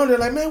 I was wondering,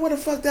 like, man, where the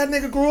fuck that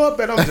nigga grew up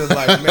at? I'm just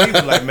like, man, he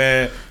was like,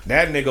 man,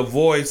 that nigga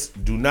voice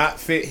do not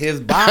fit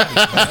his body.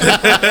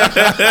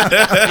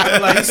 I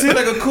was like, he seems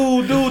like a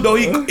cool dude, though.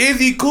 Is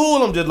he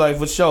cool? I'm just like,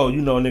 for sure.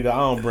 You know, nigga, I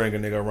don't bring a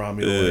nigga around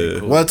me the way he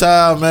cool. One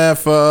time, man,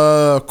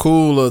 for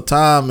Cooler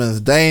Thomas,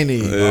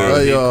 Danny.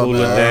 Love y'all, Cooler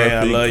man. Dan.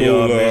 I love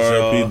y'all,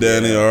 man. R.P.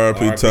 Danny, R.P.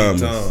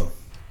 Thomas. Tom.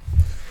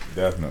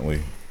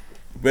 definitely.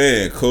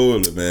 Man,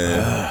 cooler,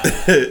 man.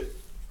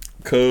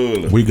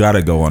 Cooler. We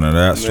gotta go into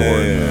that story,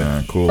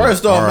 man. Cool.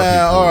 First off, RIP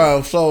man, Cool. all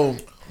right, so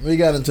we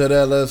got into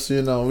that. Let's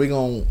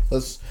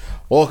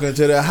walk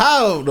into that.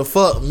 How the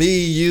fuck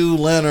me, you,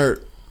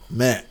 Leonard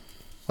met?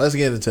 Let's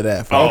get into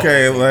that. First.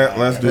 Okay,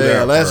 let's do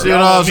that. let's, first. you know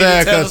what I'm want me to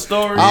saying? tell the 'Cause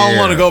story? I don't Yeah.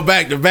 want to go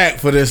back to back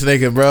for this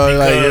nigga, bro.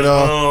 Like, you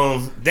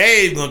know.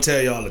 Dave gonna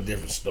tell y'all a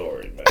different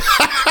story, man.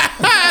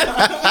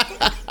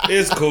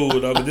 It's cool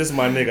though, but this is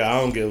my nigga. I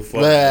don't give a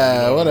fuck. Yeah,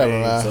 You know what I whatever,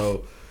 mean? man.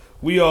 So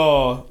we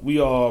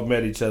all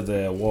met each other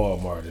at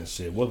Walmart and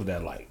shit. What was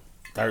that like?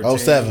 13?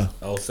 07.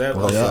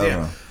 07. Oh, Yeah.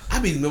 yeah. I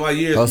be my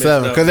years.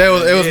 07, mixed up. 'cause it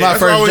was my Yeah, first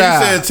That's why when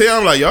job. you said 10,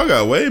 I'm like, y'all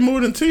got way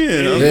more than 10. I'm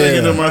Yeah.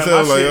 thinking to Yeah.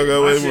 myself, My like, shit- y'all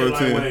got my way shit more than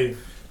like 10. way-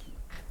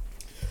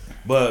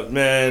 But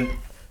man,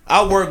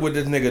 I work with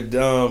this nigga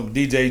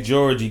DJ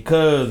Georgie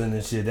cousin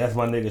and shit. That's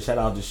my nigga. Shout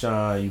out to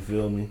Sean. You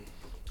feel me?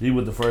 He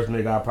was the first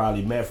nigga I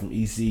probably met from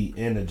EC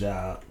in the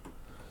job.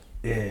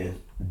 And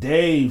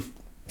Dave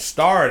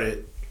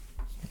started,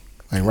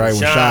 Like right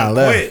when Sean Sean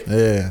left. quit.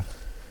 Yeah.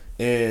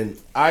 and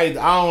I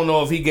don't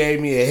know if he gave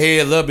me a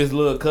heads up his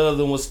little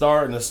cousin was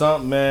starting or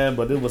something, man,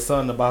 but it was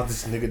something about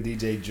this nigga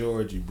DJ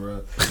Georgie, bro.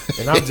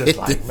 And I'm just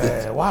like,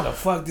 man, why the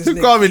fuck this You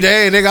nigga call me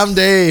Dave, nigga. I'm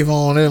Dave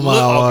on it, man.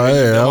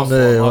 Yeah, I'm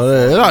Dave. No,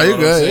 you You know what I'm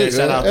good. saying? You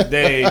Shout out to good.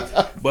 Dave.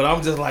 But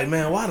I'm just like,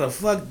 man, why the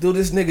fuck do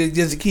this nigga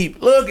just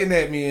keep looking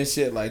at me and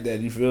shit like that?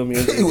 You feel me?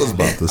 He was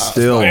about to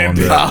steal Man, on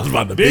bitch, that. I was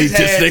about to Bitch beat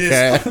this had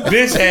nigga.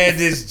 this, bitch had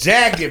this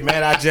jacket,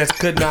 man. I just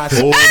could not.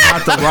 Oh,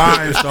 not the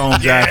rhinestone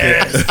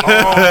jacket. Yes.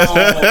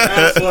 Oh,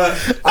 that's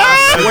what.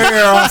 I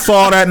swear I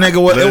saw that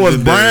nigga with it was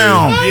Legendary.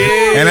 brown.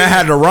 Yeah. And it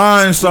had the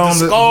rhinestone. With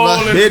the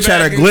skull The in the bitch had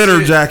back a and glitter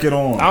shit. jacket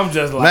on. I'm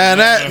just like, Man,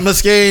 that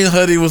Mesquite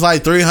hoodie was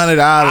like $300.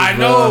 I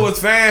know it was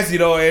fancy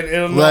though.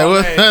 And Like,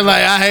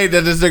 like I hate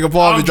that this nigga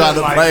Paul be I'm trying just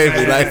to like, play me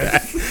man. like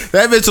that.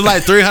 That bitch was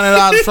like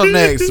 $300 from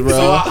next, bro.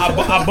 So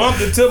I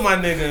bumped into my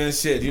nigga and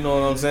shit. You know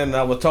what I'm saying? And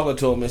I was talking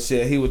to him and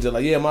shit. He was just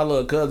like, yeah, my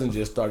little cousin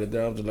just started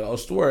there. I'm just like, oh,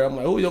 swear. I'm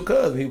like, who your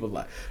cousin? He was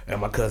like, and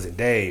my cousin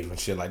Dave and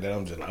shit like that.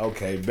 I'm just like,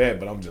 okay, bet.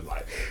 But I'm just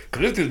like,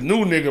 cause this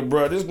new nigga,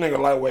 bro. This nigga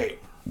like, wait,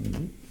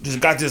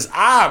 just got this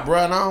eye, bro,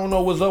 and I don't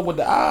know what's up with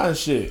the eye and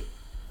shit.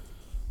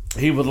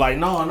 He was like,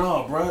 no,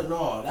 bro,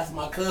 no, that's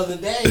my cousin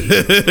Dave.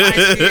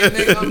 Light-skinned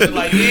nigga. I'm just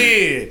like,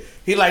 yeah.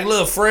 He like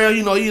little frail,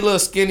 you know, he little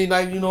skinny,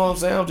 like, you know what I'm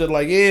saying? I'm just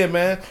like, yeah,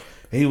 man.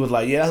 He was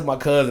like, yeah, that's my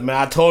cousin, man.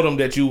 I told him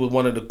that you was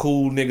one of the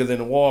cool niggas in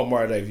the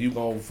Walmart. Like, if you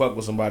gonna fuck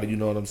with somebody, you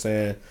know what I'm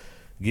saying?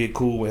 Get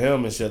cool with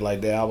him and shit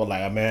like that. I was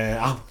like,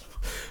 man,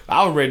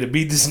 I was ready to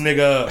beat this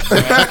nigga up.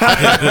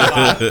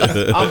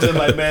 I'm just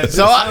like, man,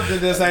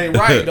 this ain't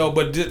right though.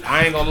 But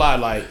I ain't gonna lie,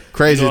 like,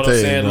 crazy you know what I'm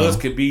thing, saying? bro. Looks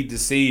could be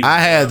deceived. I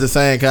had the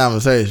same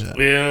conversation.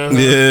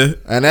 Yeah.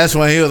 And that's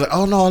when he was like,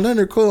 oh no,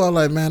 Leonard cool. I'm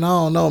like, man, I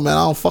don't know, man.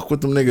 I don't fuck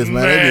with them niggas,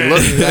 man. They be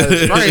looking at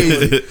us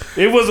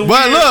crazy. It was a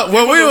But weird, look,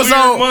 when we was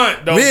on, month,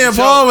 though, me and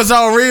for Paul sure. was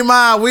on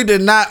Remind, we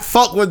did not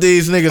fuck with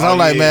these niggas. I'm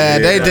like,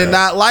 man, they did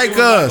not like It was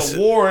us. like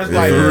a war. It's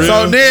like,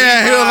 So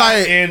then he was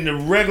like, and the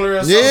regular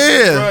associate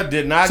yeah.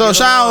 did not. So get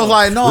Sean along. was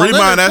like, no, Remind,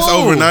 Leonard that's cool.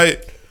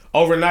 overnight.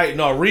 Overnight,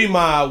 no,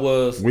 Remind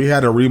was We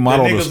had to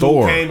remodel the the niggas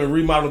store. who came and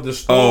remodeled the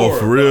store. Oh,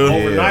 for real? But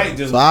overnight,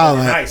 just So I was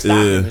overnight like-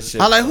 stopping and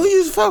shit. I like, who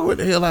you fuck with?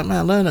 He was like,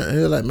 man, Leonard. He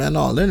was like, man,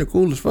 no, Leonard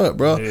cool as fuck,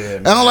 bro. Yeah,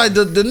 and I'm like,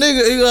 the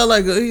nigga, he got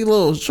like he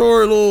little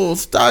short, little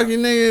stocky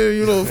nigga,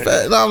 you know,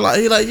 fat. And I'm like,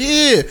 he like,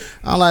 yeah.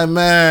 I'm like,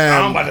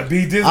 man, I'm about to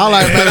beat this. I'm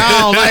like, man, I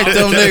don't like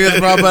them niggas,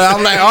 bro. But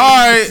I'm like, all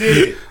right,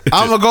 Shit.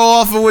 I'm gonna go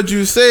off of what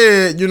you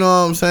said, you know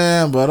what I'm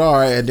saying? But all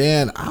right, and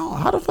then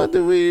how the fuck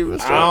did we even I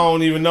start?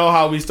 don't even know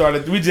how we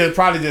started. We just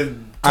probably just.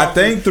 I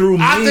think through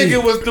me. I think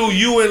it was through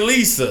you and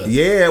Lisa.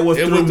 Yeah, it was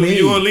It through was through me.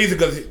 you and Lisa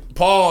because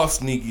Paul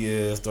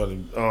sneaky ass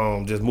started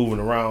just moving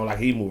around like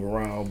he moving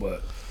around,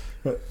 but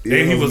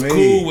then he was me.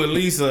 cool with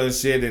Lisa and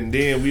shit, and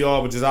then we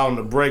all was just out on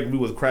the break. We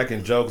was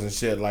cracking jokes and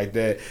shit like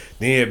that.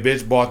 Then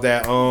bitch bought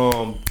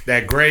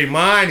that gray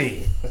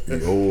money.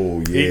 Oh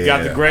yeah, He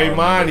got the gray I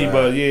remember money, that.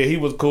 but yeah, he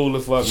was cool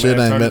as fuck. Shit man.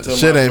 ain't Turned been- into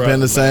shit my ainit been brother,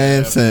 the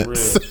same man, for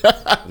since.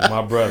 real.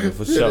 My brother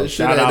for sure. Shit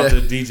Shout ain't out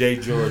that- to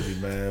DJ Georgie,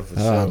 man, for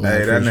Oh, sure. man.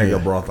 Hey, that Appreciate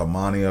nigga brought the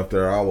money up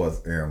there. I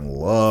was in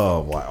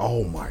love. Like,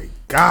 oh my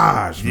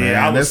gosh, man.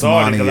 Yeah, I was this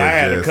sorry money because I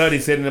had is a just- cuddy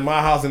sitting in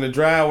my house in the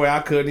driveway. I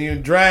couldn't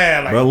even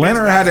drive. Like, But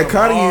Leonard had a hard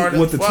cutty as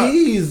with the fuck.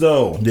 tees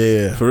though.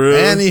 Yeah, For real?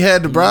 and he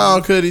had the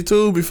brown cutty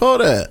too before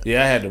that.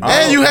 Yeah, I had the.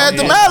 And you had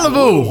the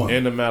Malibu.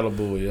 And the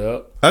Malibu,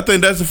 yep. I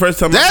think that's the first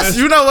time. That's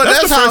you know what?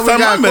 That's the how first we time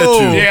got I met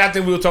cool. you. Yeah, I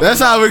think we were talking. That's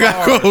about how we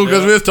got cars, cool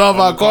because yeah. we was talking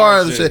about Car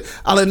cars and shit.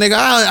 I like, nigga,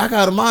 I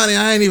got the money.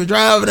 I ain't even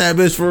driving that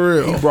bitch for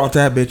real. He brought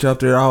that bitch up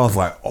there. I was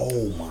like,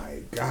 oh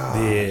my god,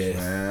 Yeah.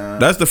 man.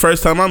 That's the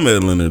first time I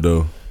met Leonard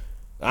though.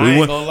 I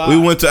ain't gonna lie. We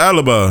went to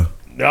Alibi.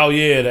 Oh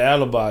yeah, the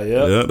alibi.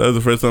 Yep. Yeah, that was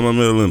the first time I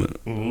met Leonard.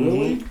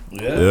 Really?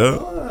 Yeah. Yeah.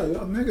 Oh,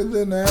 y'all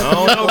niggas in there. I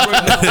don't know,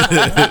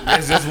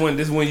 bro.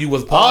 This when you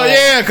was Paul. Oh,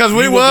 yeah, 'cause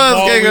we You was the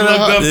Paul kicking we looked it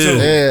up up. to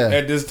Yeah.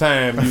 at this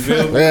time. You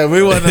feel me? Yeah,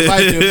 we wasn't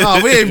inviting you. No,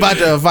 we ain't about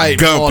to invite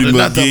Gumpy Paul to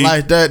nothing McGee.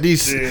 like that.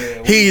 These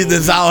Yeah, we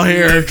heathens out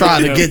here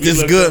trying to Yeah, get we this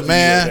looked good, up to you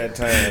man. At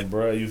that time,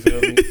 bro. You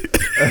feel me?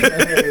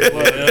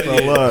 So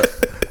look,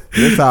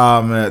 this how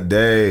I met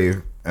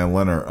Dave and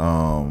Leonard.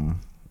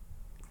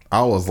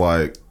 I was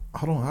like,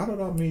 hold on, how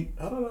did I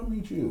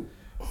meet you?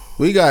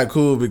 We got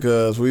cool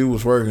because we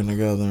was working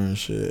together and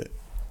shit.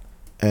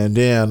 And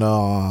then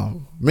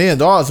me and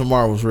Dawson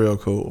was real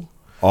cool.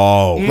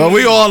 Oh, But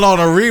we all on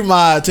a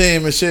Remind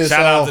team and shit. Shout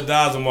so out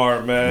to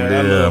Dazamar, man.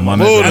 yeah, That my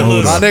Muda. nigga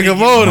My Muda. nigga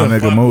Muda. My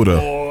nigga Muda.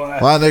 Boy.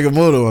 My nigga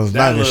Muda was That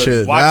knocking look-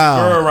 shit watch the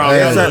down. girl around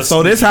Yeah. there.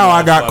 So this how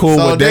I got cool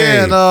So with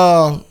then, Dave.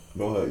 go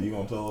Go ahead, you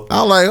gonna tell us?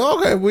 I'm like,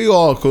 okay, we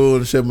all cool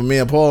and shit, but me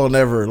and Paul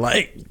never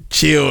like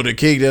chilled or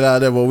kicked it out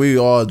there, but we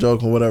all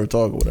joking, whatever,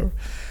 talking, whatever.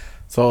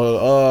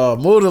 So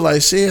Muda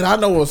like, shit, I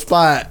know a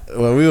spot.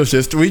 Well, we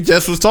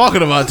just was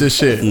talking about this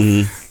shit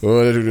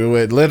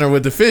with Leonard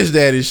with the fish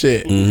daddy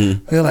shit.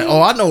 They're like,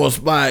 oh, I know a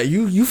spot.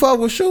 You fuck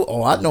with shoes?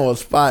 Oh, I know a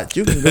spot.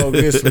 You can go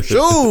get some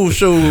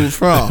shoes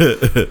from.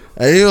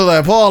 And he was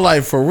like, Paul,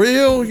 like, for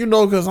real, you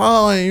know, because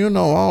I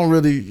don't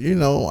really,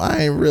 I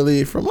ain't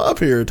really from up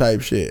here type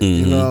shit.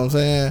 You know what I'm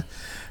saying?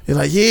 He's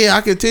like, yeah,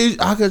 I could teach,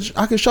 I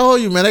could show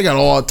you, man. They got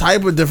all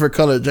type of different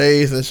colored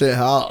J's and shit.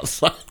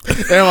 House in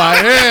my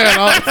head,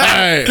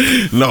 I'm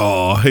like,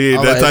 No, he ain't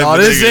I'm that like, type no, of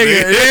this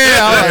nigga. nigga, yeah.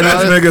 I'm like,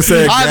 This no, nigga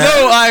said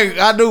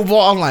I knew,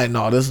 Paul. I'm like,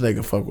 no, this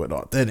nigga fuck with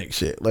authentic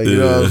shit. Like, you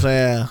know what I'm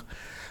saying?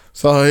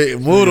 So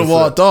Muda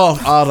walked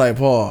off. I was like,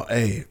 Paul,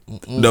 hey,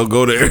 Don't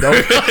go there.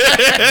 This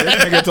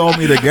nigga told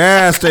me the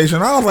gas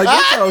station. I was like,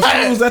 get your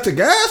shoes at the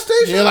gas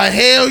station? you're like,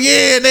 hell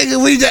yeah,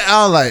 nigga. We just,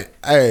 I was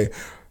like, hey,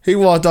 he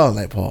walked off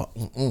like, Paul,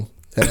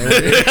 that ain't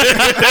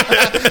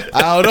it.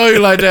 I don't know you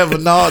like that,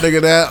 but no,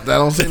 nigga, that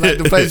don't seem like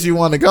the place you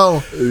want to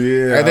go.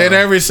 Yeah. And then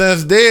ever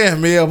since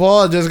then, me and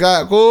Paul just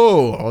got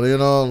cool. You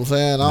know what I'm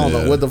saying? I don't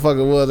know what the fuck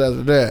it was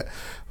after that.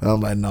 But I'm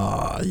like,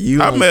 nah,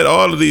 you. I don't- met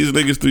all of these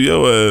niggas through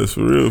your ass,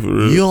 for real, for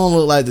real. You don't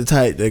look like the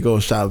type that go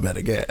shop at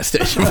a gas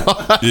station.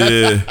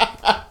 Yeah.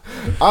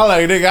 I'm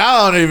like, nigga,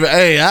 I don't even.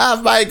 Hey, I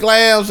might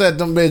glance at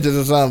them bitches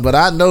or something, but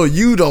I know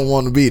you don't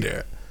want to be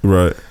there.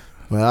 Right.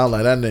 Man, I'm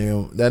like, that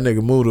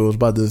nigga Muda was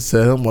about to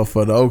set him up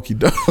for the okie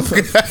doke.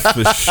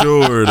 For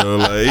sure, though.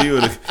 Like, he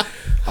would have.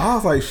 I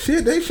was like,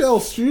 shit, they sell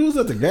shoes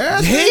at the gas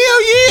station?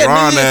 Hell yeah,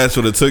 Ron nigga. ass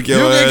would have took your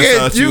You ass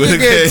can out. get, you can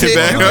get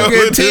 10, you can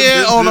get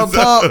 10 on a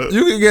pump.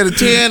 You can get a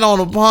 10 on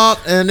a pump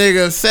and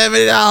nigga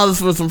 $70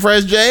 for some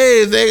fresh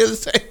J's.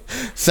 Nigga,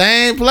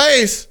 same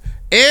place.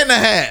 and a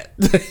hat.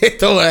 They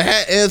throw a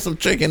hat and some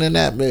chicken in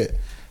that bit.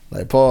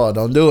 Like, Paul,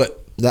 don't do it.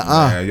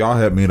 Man, y'all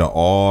had me to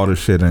all the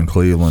shit in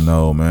Cleveland,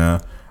 though,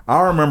 man.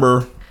 I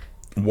remember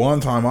one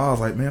time I was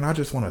like, man, I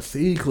just want to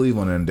see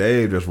Cleveland, and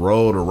Dave just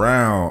rode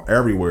around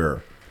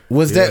everywhere.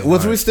 Was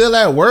we still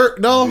at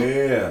work though?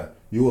 Yeah.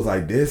 You was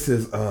like, this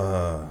is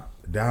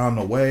down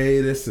the way.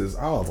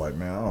 I was like,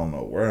 man, I don't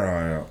know where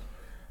I am.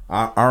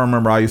 I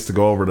remember I used to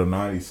go over to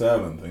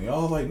 97th, and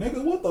y'all was like,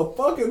 nigga, what the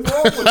fuck is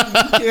wrong with you?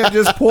 You can't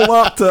just pull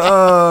up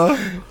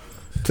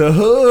to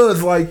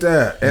hoods like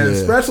that, and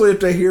especially if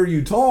they hear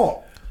you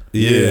talk.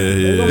 Yeah.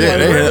 Where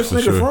this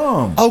nigga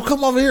from? Oh,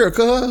 come over here,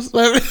 cuz.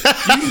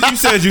 You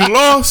said you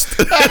lost.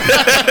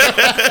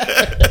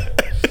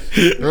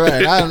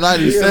 Right, I'm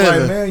 97.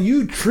 Like, man,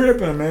 you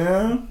tripping,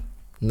 man.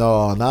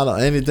 No, not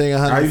on anything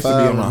 105. I used to be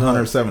on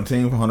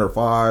 117,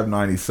 105,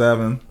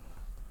 97.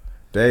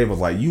 Dave was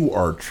like, you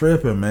are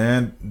tripping,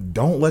 man.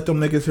 Don't let them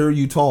niggas hear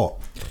you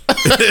talk.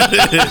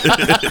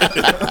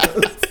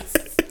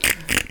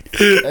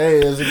 Hey,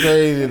 it's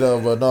crazy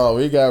though, but no,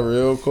 we got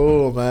real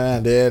cool,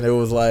 man. Then it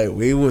was like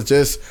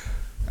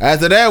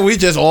after that we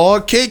just all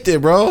kicked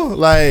it, bro.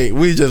 Like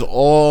we just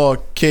all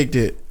kicked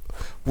it.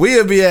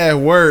 We'll be at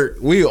work.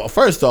 We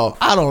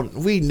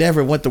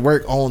never went to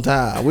work on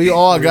time. We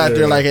all got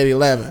there like at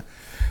 11.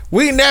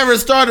 We never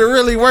started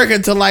really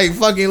working till like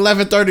fucking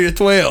 11:30 or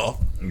 12.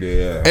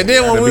 Yeah. And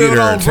then when we went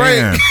on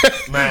break,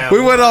 Man,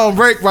 we went on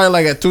break probably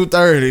like at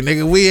 2:30.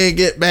 Nigga, we ain't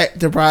get back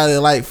to probably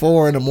like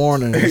 4 in the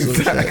morning.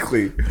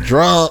 Exactly.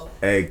 Drunk.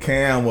 Hey,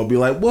 Cam will be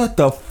like, what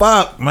the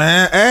fuck,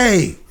 man?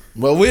 Hey.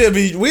 But we'd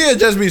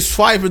just be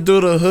swiping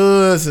through the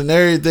hoods and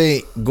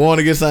everything, going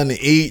to get something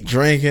to eat,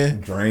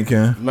 drinking.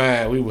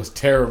 Man, we was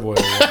terrible.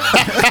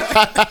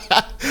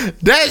 That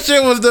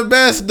shit was the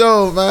best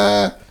though,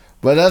 man.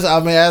 But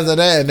after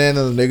that, and then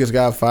the niggas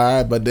got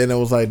fired. But then it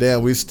was like,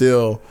 damn, we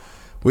still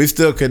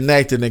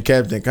connected and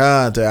kept in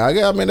contact.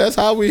 I mean, that's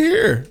how we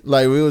here.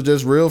 Like we was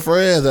just real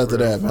friends after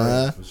that,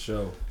 man. For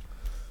sure.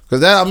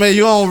 Cause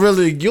you don't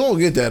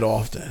get that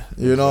often.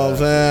 You know what I'm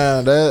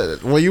saying? That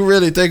when you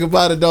really think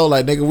about it though,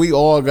 like nigga, we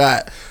all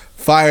got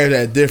fired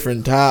at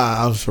different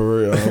times for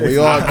real. We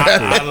all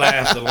got I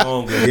lasted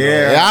longer.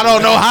 Yeah. I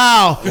don't know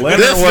how.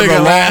 Leonard This was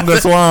the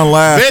longest one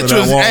lasted.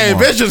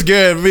 Bitch was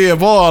getting me and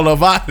Paul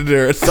up out of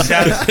there. So,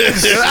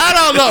 I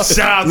don't know.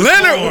 Shout out to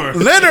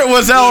Leonard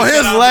was on his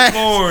Shout out to last.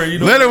 Corn, you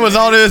know Leonard what was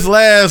on his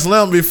last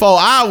limb before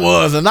I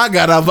was, and I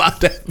got up out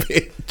that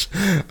bitch.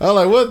 I'm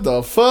like, what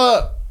the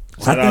fuck?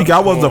 I think I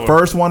was the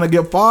first one to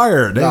get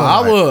fired. No,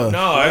 I was.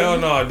 No, hell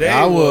no. Dave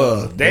I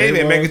was. Dave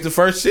didn't make it to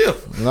first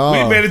shift. No.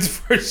 We made it to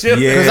first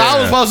shift. Yeah. Because I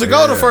was supposed to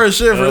go to first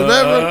shift,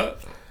 remember?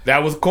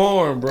 That was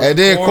Corn, bro. And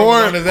then was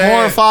on his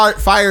ass. Corn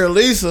fired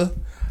Lisa.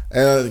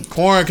 And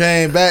Corn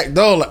came back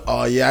though, like,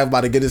 oh yeah, I'm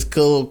about to get his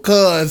cool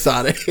cuz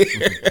out of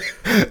here.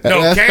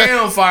 No,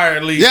 Cam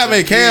fired Lisa. Yeah, I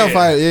mean Cam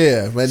fired,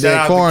 yeah. But Shout then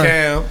out Corn. to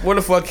Cam. What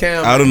the fuck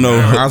Cam? I don't know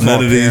I saw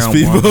none of these Cam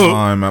people. one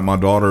time at my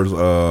daughter's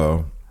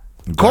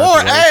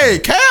Corn, hey,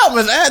 Cam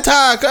is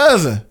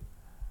anti-cousin.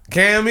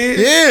 Cam is?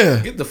 Yeah.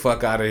 Get the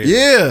fuck out of here.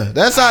 Yeah.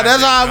 That's how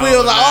we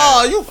was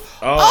like,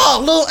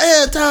 little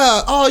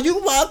anti,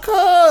 you my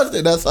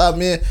cousin. That's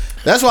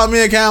why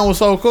me and Cam was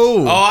so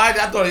cool. Oh, I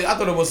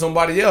thought it was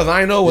somebody else.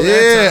 I didn't know it was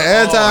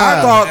anti. I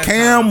thought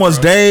Cam was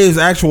Dave's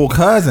actual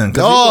cousin.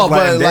 No,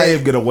 but but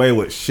Dave get away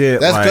with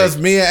shit. That's because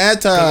me and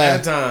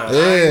Anton.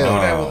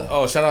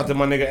 Yeah. Shout out to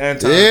my nigga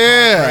Anton.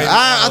 Yeah,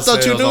 I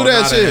thought you knew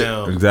that shit.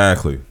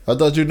 Exactly. I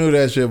thought you knew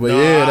that shit, but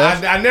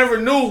I never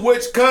knew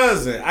which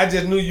cousin. I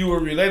just knew you were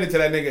related to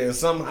that nigga and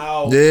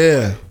somehow.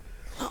 Yeah.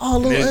 Oh,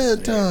 little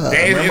Anton.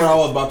 Remember I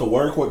was about to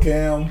work with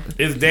Cam?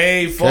 It's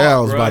Dave's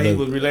fault, bro. He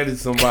was related to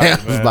somebody.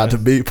 Cam was about to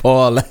beat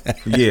Paul.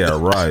 Yeah,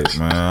 right,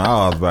 man.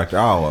 I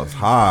was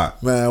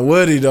hot. Man,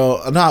 Woody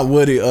though, not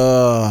Woody.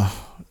 What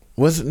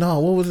was his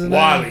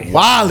name?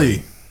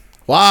 Wally.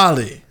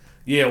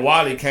 Yeah,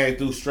 Wally came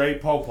through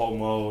straight po-po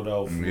mode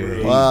though.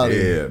 Wally.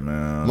 Yeah,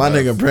 man. My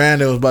nigga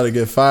Brandon was about to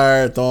get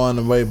fired, throwing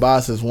away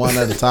boxes one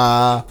at a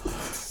time.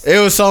 It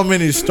was so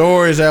many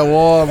stories at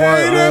Walmart.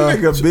 Hey, that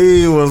nigga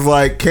B was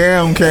like,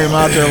 Cam came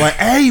out there like,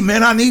 hey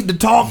man, I need to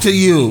talk to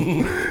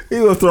you. He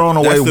was throwing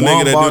away That's the one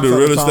nigga that box do the at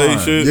real a estate time.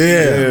 shit?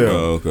 Yeah.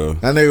 Oh, okay.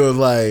 That nigga was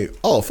like,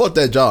 oh, fuck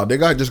that job.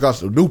 Nigga, I just got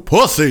some new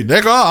pussy.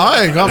 Nigga,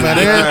 I ain't coming in.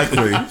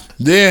 Exactly.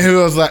 Then he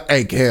was like,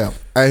 hey, Cam.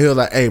 He was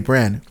like, hey,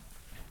 Brandon,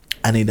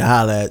 I need to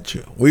holler at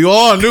you. We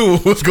all knew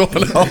what was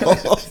going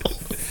on.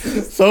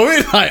 So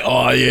we like,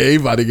 oh, yeah, he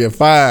about to get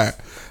fired.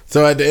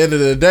 So at the end of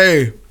the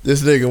day,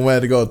 this nigga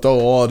went to go throw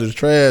all the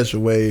trash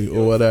away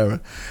or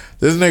whatever.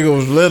 This nigga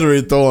was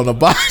literally throwing the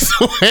box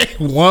away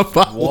one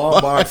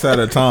box at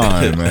a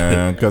time,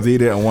 man, because he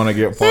didn't want to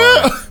get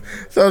fired.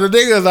 So the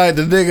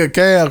nigga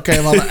Cam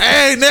came on like,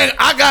 hey, nigga,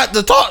 I got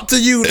to talk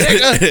to you,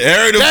 nigga.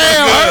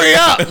 Hurry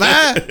up,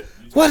 man.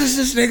 What is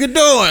this nigga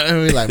doing?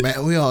 And we like,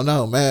 man, we don't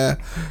know, man.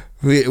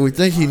 We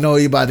think he know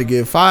he about to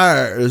get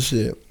fired or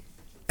shit.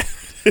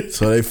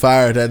 So they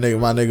fired that nigga.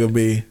 My nigga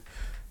be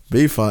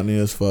funny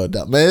as fuck.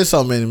 Man, there's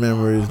so many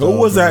memories. Who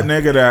was that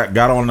nigga that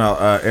got on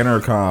the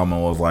intercom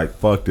and was like,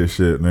 fuck this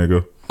shit,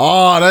 nigga?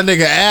 Oh, that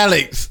nigga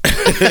Alex.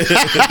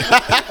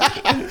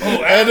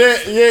 And then,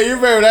 yeah, you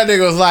remember that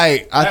nigga was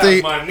like, I That's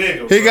think my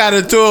nigga, he bro. got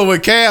into it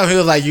with Cam. He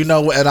was like, you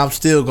know what? And I'm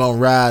still gonna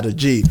ride a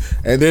G.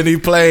 And then he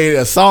played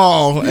a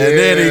song, and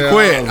then he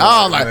quit.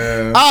 I was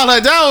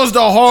like, that was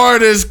the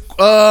hardest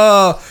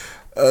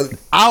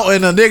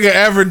outing a nigga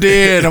ever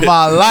did in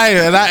my life.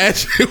 And I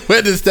actually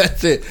witnessed that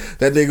shit.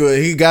 That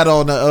nigga, he got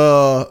on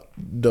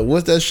the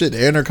what's that shit?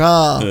 The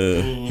intercom.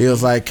 He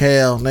was like,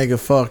 Cal, nigga,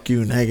 fuck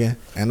you, nigga.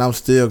 And I'm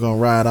still gonna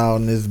ride out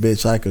in this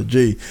bitch like a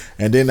G.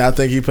 And then I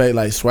think he played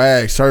like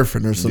Swag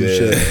Surfing or some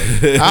shit.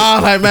 I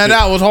was like, man,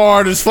 that was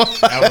hard as fuck.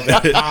 That was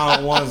that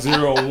pound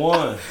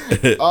 101.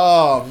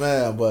 Oh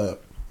man,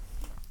 but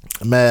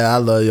man, I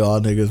love y'all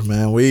niggas,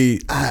 man.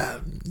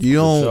 You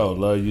don't Sure,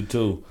 love you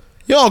too.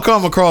 you don't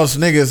come across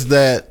niggas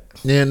that,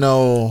 you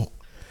know,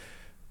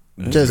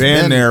 just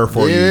been there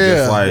for you,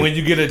 just like When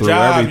you get a through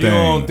job, everything. you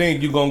don't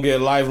think you're gonna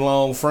get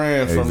lifelong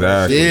friends from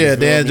that Exactly. shit, you yeah, feel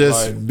then me?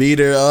 just Like, be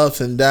their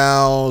ups and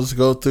downs,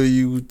 go through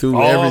you through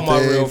all everything. my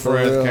real for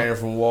friends real. came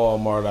from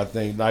Walmart. I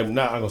think. Like,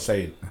 not I'm gonna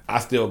say it. I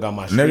still got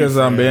my street Niggas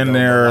done friends, been though,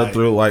 there but, like,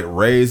 through like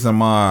raising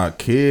my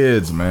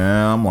kids,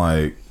 man. I'm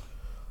like,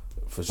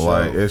 for sure.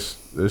 like it's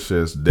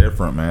just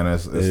different, man.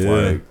 It's like, it's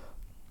like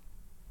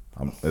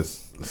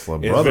It's very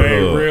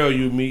brotherhood.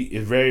 real.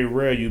 It's very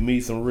rare you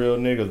meet some real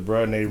niggas,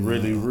 bro, and they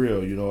really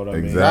real. You know what I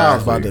mean? Exactly. I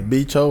was about to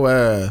beat your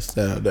ass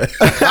that day.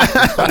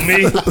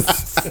 Me, I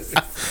was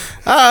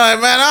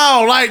like, man, I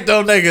don't like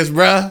those niggas,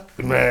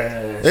 bruh.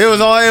 man. It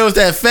was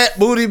that fat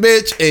booty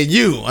bitch and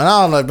you. And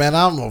I was like, man,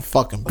 I'm gonna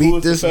fucking beat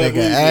was the this fat nigga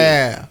booty bitch?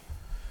 ass.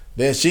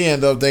 Then she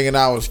ended up thinking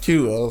I was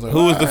cute. I was like,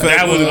 Who was the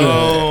fat That was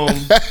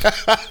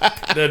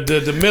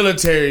booty the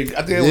military.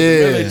 I think it was yeah.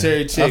 the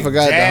military chick. I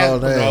forgot Jazz,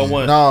 the whole no, name.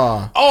 one.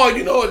 Nah. Oh,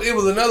 you know what? It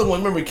was another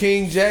one. Remember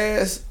King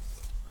Jazz?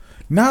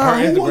 Nah,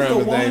 Her who was Instagram the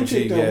is one named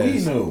chick G that we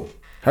Gas. knew?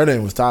 Her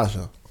name was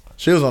Tasha.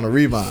 She was on the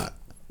rebound.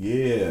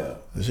 Yeah.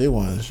 She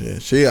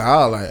wasn't shit.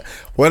 I was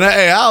like,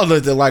 I was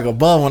looking like a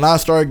bum when I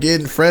started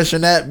getting fresh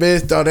in that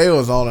bitch. Thought they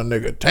was on a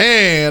nigga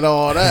tan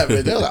on that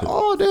bitch. They was like,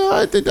 oh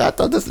damn, I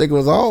thought this nigga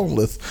was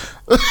homeless.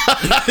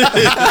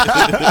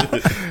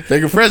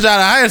 Nigga fresh out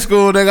of high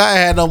school, nigga, I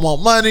had no more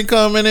money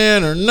coming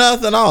in or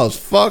nothing. I was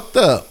fucked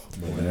up.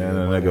 Man,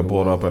 the nigga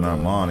pulled up in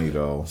Armani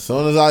though. As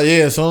soon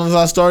as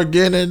I started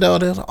getting it though,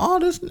 they was like, oh,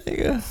 this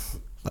nigga.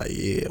 Like,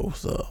 yeah,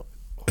 what's up?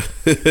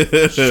 she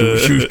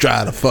was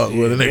trying to fuck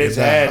with a nigga. Bitch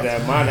had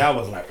that money. I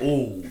was like,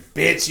 ooh,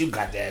 bitch, you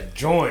got that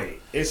joint.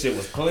 This shit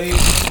was clean.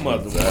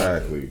 Motherfucker.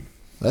 Exactly.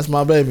 That's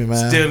my baby,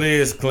 man. Still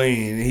is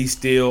clean. And he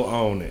still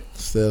own it.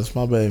 That's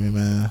my baby,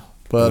 man.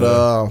 But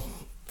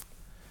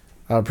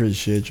I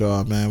appreciate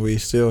y'all, man. We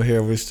still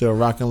here. We still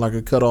rocking like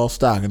a cut off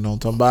stocking.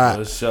 Don't talk about.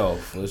 For sure.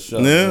 For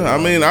sure. Yeah, I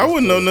mean, I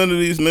wouldn't know none of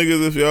these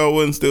niggas if y'all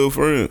wasn't still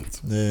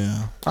friends.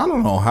 Yeah. I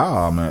don't know how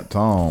I met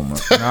Tone. Nah,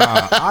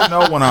 I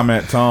know when I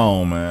met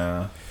Tone,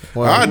 man.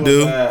 Well, I We do.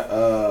 was at,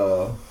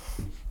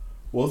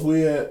 was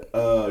we at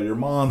your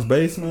mom's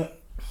basement?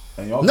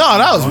 And y'all No,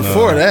 that was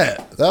before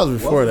that. That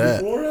was before Was it that.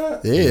 Before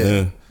that? Yeah.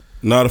 Yeah.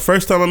 No, the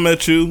first time I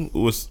met you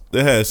was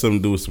that had something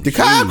to do with some The shoes.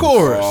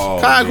 Concourse. Oh,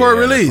 Concord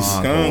yeah, release.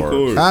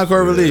 Concord.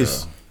 Concord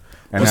release.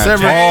 And that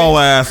December- tall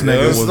ass nigga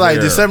Yeah, was It's like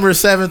there. December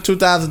 7th,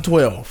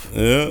 2012. Yeah.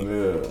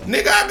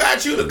 Nigga, I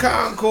got you the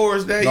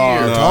Concourse that No,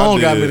 year. Tone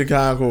I got did. me the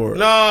Concord.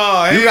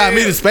 No, You got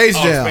me the Space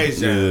Jam. Space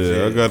Jam.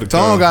 Yeah, I got the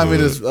Tone got me Concord.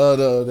 this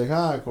the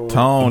Concord.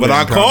 Tone But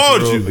I didn't come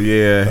called through. you.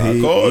 Yeah, I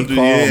he called you. called You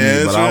me,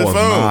 ain't but I answering was the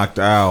phone. knocked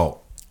out.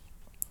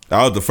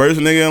 I was the first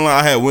nigga in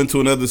line. I had went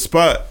to another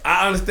spot.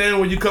 I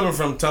understand where you coming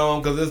from,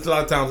 Tone, because there's a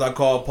lot of times I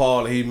call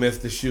Paul and he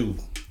missed the shoe.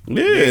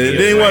 Yeah, and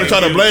then he want to try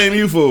to blame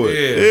you for it.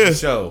 Yeah, Yeah. for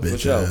sure, for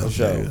sure, for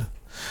sure.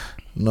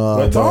 No,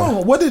 But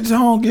Tone, what did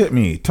Tone get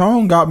me?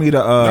 Tone got me the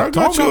I Tone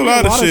got you a me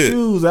lot of shit.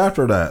 shoes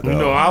after that. You Though.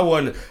 know, I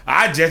wasn't.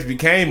 I just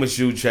became a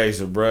shoe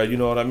chaser, bro. You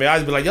know what I mean? I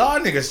just be like, y'all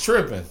niggas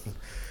tripping.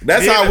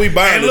 That's Then- how we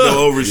buying and it look,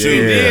 though over shoes.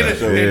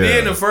 And Yeah,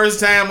 then the first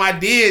time I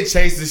did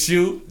chase the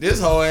shoe,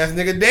 this whole ass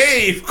nigga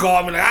Dave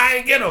called me like, I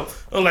ain't get him.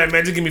 I'm like,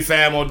 man, just give me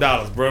 $5 more,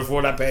 bro, for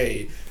what I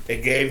paid.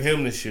 They gave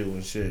him the shoe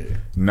and shit.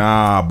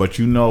 Nah, but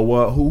you know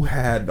what? Who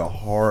had the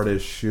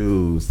hardest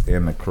shoes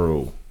in the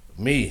crew?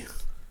 Me.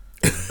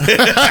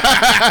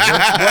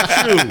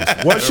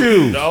 What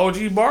shoes? The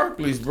OG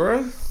Barclays,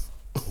 bro.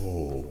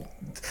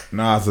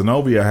 Nah,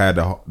 Zenobia had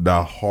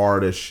the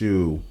hardest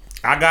shoe.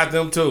 I got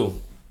them too.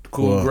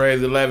 Cool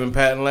Grays 11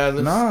 patent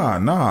leathers.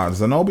 Nah.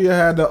 Zenobia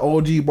had the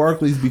OG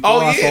Barclays before Oh,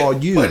 I yeah. saw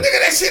you. But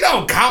nigga, that shit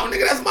don't count,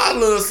 nigga. That's my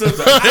little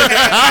sister.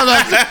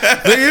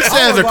 nigga, you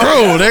said the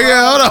crew,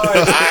 nigga. Hold on.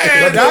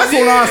 But that's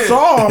when I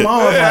saw him.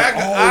 I was Yeah, like,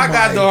 I oh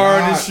got my the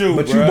hardest God. shoe,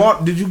 But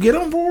bruh. did you get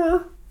them for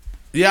her?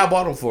 Yeah, I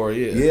bought them for her,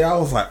 yeah. Yeah, I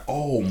was like,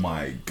 oh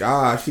my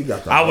gosh, she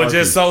got the I was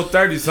just hardest. so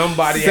 30.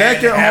 Somebody had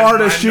Second to have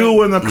hardest my shoe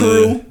new- in the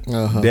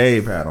crew.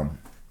 Dave had them.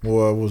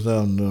 What was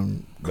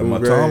them? The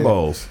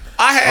Matumbos.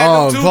 I had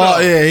them too. Paul,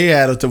 though. yeah, he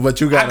had them too. But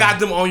you got I got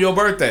them on your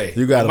birthday.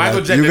 You got 'em Michael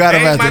at- Jackson. you got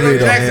 'em at the Michael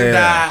video. Jackson Yeah.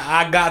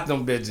 died. I got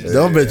them bitches.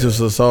 them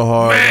bitches were so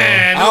hard.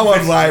 Man, I them was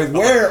bitches- like,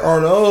 where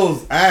are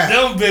those at?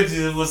 them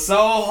bitches was so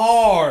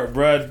hard,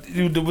 bro.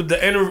 With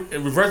the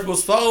reversible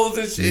soles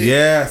and shit.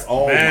 Yes.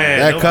 Oh, Man,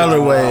 That them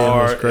colorway bitches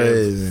was hard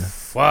crazy. as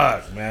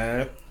Fuck,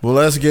 man. Well,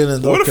 let's get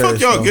into Where the fuck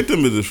y'all so- get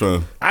them bitches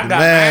from? I got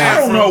Man, I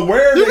don't know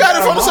where You they got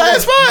it from the same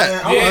them. spot.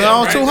 Man, I Yeah, was-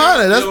 on right 200.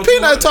 there. That's On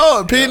Peanut 200.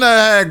 told. Peanut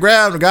had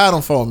grabbed and got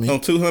them for me. On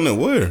 200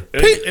 where?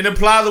 In the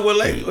plaza where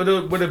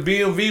the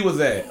BMV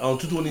was at on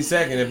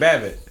 222nd in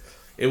Babbitt.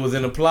 It was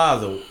in the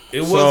plaza.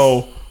 It was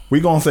So we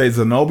gonna say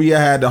Zenobia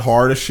had the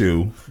hardest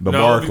shoe, the no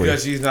Barkley.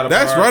 because she's not a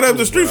That's bar right up too,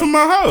 the street bro. from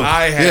my house.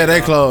 I had Yeah,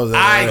 they closed it.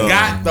 I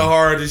got the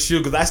hardest shoe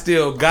because I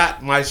still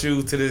got my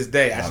shoes to this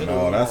day. I should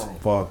No, that's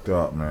fucked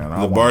up, man.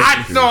 The Barkley.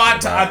 I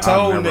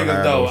told I've never niggas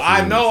had though. those I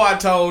shoes. know I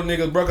told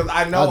niggas, bro, because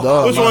I know. I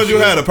dog Which my ones you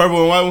shit. had? A purple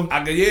and white one?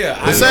 I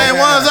The same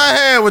ones I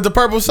had with the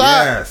purple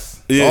side.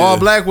 Yes. Yeah. All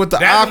black with the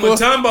That's the aqua.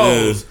 Matumbos.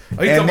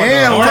 Oh, you talking And about then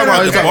the I'm hard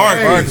talking ones? about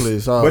the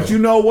Barclays. But you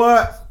know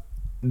what?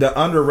 The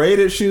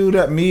underrated shoe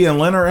that me and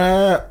Leonard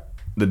had,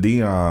 the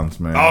Dion's,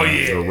 man. Oh,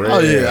 yeah. The red. Oh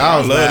yeah, I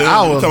was Love mad. them.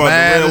 I You was talking about the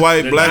mad. red,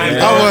 white, black, and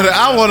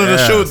I wanted to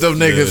Yes. shoot them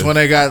niggas Yeah. when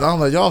they got. I'm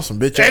like, y'all some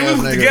bitch Hey, ass we was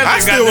niggas. together. I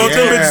still want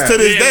them bitches to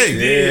this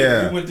day.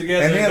 Yeah. We went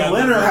together And and then got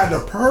Leonard them. had the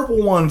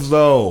purple ones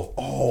though.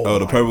 Oh,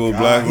 the purple and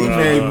black He one?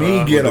 made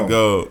me get the them.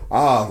 gold. I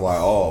was like,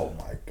 oh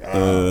my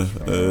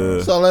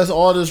god. So let's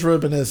all this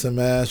reminiscing,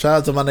 man. Shout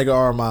out to my nigga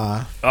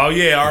Armand. Oh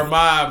yeah,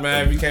 Armand,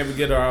 man. We can't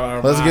forget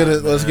Armand. Let's get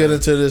it. Let's man. get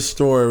into this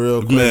story real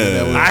quick. Man.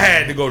 And then I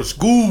had to go to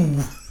school.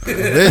 bitch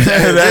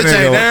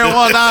ain't there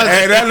one night.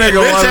 Hey, that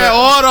nigga bitch wasn't- had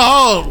all the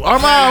hoes.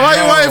 Armand, why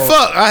you ain't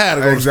fuck? I had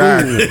to go to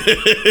Exactly.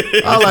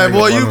 school. I was like,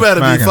 boy, you wasn't better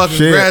be smacking fucking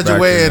shit back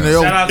graduating.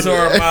 then. Shout out to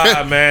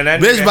Armand, man.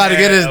 That Bitch nigga about to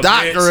get had his a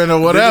doctorate bitch.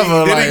 or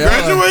whatever. Did like, he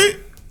graduate?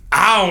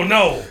 I don't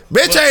know.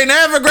 Bitch ain't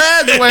never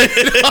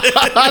graduated.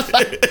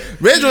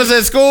 Bitch was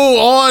in school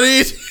all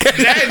these. That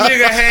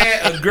nigga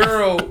had a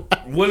girl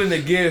willing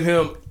to give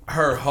him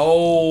her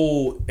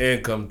whole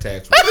income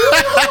tax. Man,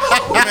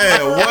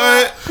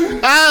 what?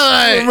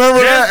 I Remember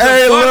that?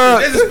 Hey,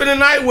 look. Just spend the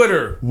night with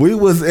her. We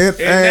was in. And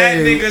that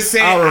nigga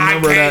said, I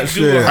remember I that can't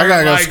do shit. her I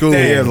gotta go to like school.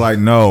 that. He was like,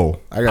 no.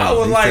 I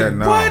was he like, said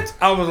no. what?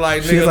 I was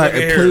like, She's nigga, like,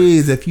 look at here.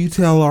 please, if you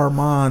tell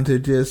Armand to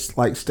just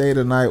like stay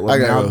the night with I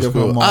me, gotta I'll go to give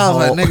school. him my I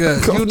was whole- like,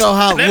 nigga, you know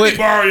how Let me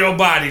borrow your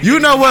body. you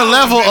know what nigga.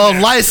 level I of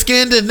was light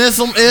skinnedness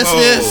is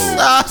this?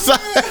 I was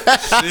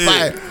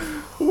like,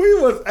 we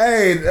was,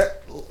 hey,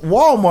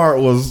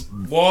 Walmart was.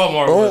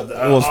 Walmart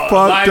was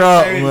fucked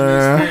up,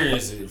 man.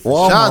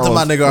 Walmart shout out to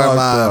my was nigga fucked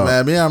Armand, up.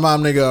 man. Me and my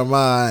nigga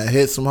Armand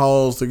hit some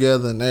holes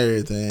together and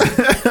everything. I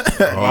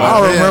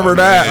remember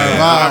that.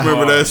 I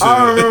remember that shit.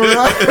 I remember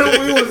that.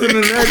 We was in the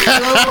next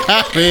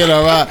room. Me and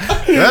Armand.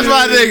 That's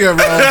my nigga,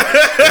 bro.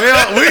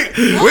 We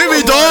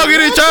be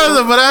dogging each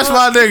other, but that's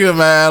my nigga,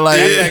 man. Like,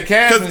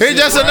 he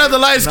just another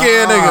light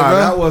skinned nigga, bro.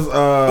 That was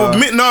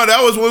No,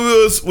 that was when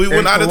we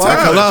went out of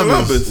town.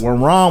 Columbus. when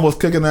Ron was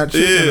cooking that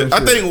chicken. Yeah, and I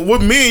shit. think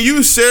with me and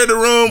you shared the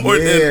room, or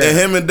Yeah. and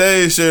him and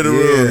Dave shared the Yeah,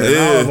 room. and I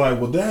Yeah, was like,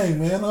 well, dang,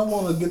 man, I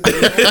want to get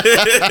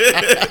that.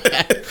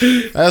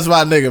 That's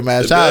my nigga,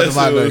 man. Shout out to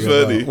my That shit was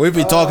nigga. funny. Bro. We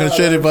be talking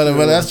shitty,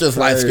 but that's just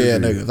light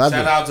skinned crazy. niggas. I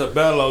Shout just, out to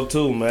Bello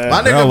too, man.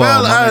 my nigga Bello,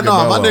 Bello, my nigga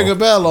my Bello. nigga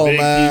Bello, Big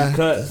man. deep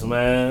cuts,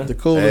 man. The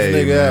coolest Hey,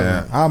 nigga man,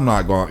 ever. I'm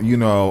not going. You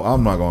know,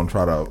 I'm not going to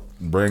try to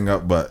bring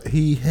up, but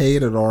he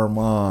hated our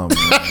mom.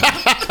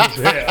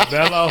 Yeah,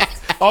 Bello.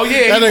 Oh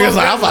yeah, That he nigga's most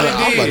like, I'm about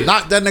definitely to did.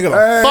 knock that nigga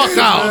the fuck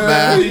out,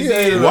 man. He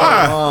hated Why?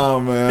 our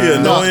mom, man.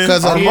 Yeah, No, annoying.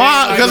 because Oh,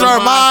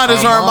 Armand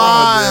is Armand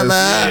Armand,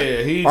 man.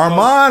 Yeah, he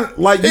Armand,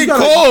 like He you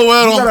gotta, cool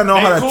with you him. gotta know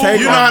how to cool. take.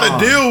 You know how to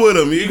Armand. deal with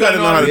him. You gotta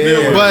know how to deal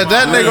with him. But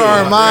that nigga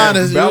Armand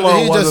is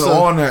Bello he wasn't just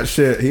on that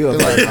shit. He was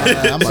like,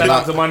 I'm Shout out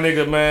not. to my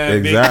nigga,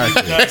 man.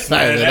 Exactly. Big deep cuts,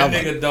 man. That I'm a-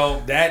 nigga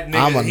dope. That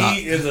I'm a nigga, knock.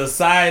 he is a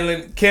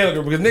silent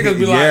killer because niggas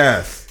be like,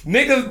 yes.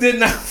 niggas did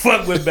not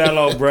fuck with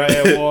Bello, bro,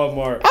 at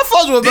Walmart. I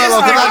fucked with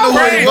Bello because I knew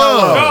who he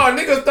was. No,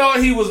 niggas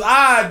thought he was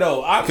odd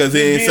though. 'Cause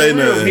he ain't say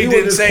nothing. He He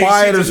didn't was say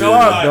quiet shit as to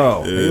fuck, nobody.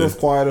 though. Yeah. He was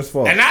quiet as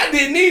fuck. And I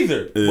didn't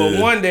either. Yeah. But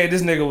one day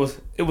this nigga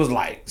it was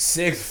like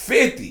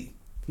 650.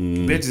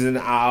 Bitches in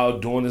the aisle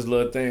doing this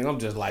little thing. I'm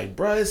just like,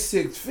 bruh, it's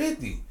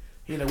 650.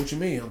 He like, what you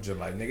mean? I'm just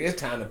like, nigga,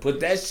 it's time to put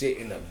that shit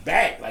in the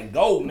back. Like,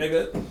 go,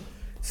 nigga.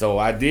 So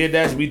I did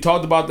that. We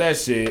talked about that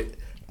shit.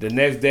 The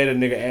next day the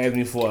nigga asked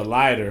me for a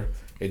lighter.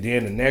 And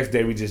then the next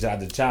day we just out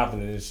the chopping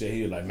and shit.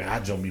 He was like, man, I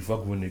don't be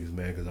fucking with niggas,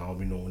 man, because I don't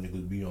be knowing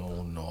niggas be on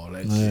and all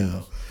that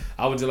shit.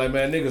 I was just like,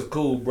 man, niggas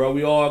cool, bro.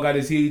 We all got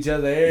to see each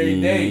other every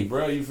day,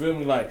 bro. You feel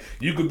me? Like,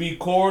 you could be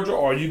cordial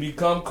or you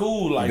become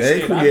cool. Like,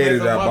 They shit, I created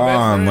met that some of my best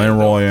bond, friends,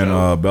 Leroy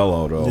though, and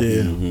Bello, though.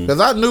 Yeah, because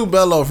I knew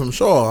Bello from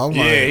Shaw. I'm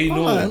Yeah, like, he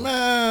knew I'm like, him.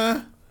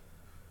 man.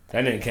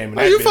 That nigga came in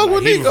Hey, that you bitch fuck like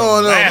with he Nico was from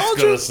and Alaska don't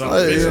you? or something.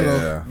 Like, bitch, you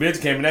know.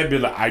 bitch came in that bitch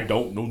like, I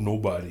don't know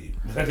nobody.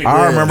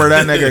 I remember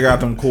that nigga got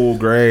them cool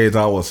grades.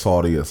 I was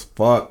salty as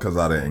fuck because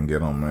I didn't get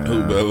them, man.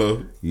 Who,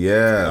 Bello?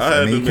 Yes, I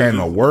had and he them came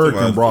to bitches- work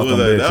and brought them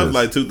bitches. That was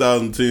like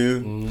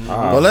 2010.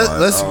 Well,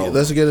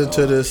 let's get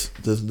into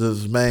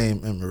this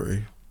main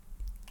memory.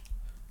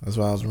 That's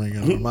why I was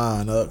bringing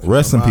Armand up.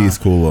 Rest in peace,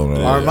 Coolo.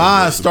 Man.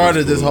 Armand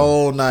started this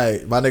whole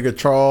night. My nigga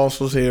Charles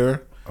was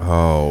here.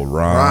 Oh,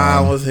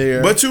 Ryan was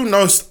here. But you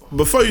know,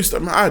 before you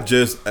start, I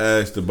just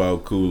asked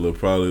about Cooler.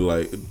 Probably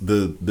like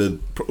it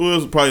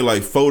was probably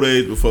like 4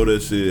 days before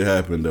that shit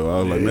happened. Though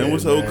I was like, man,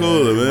 what's so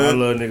Cooler, man?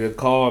 My little nigga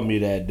called me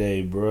that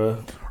day,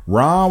 bruh.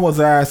 Ron was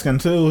asking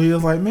too. He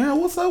was like, man,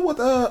 what's up with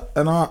that?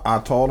 And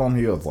I told him.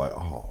 He was like,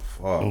 oh,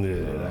 fuck.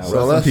 Yeah,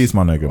 So Rest in peace,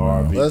 my nigga,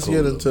 man. Let's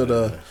get into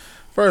the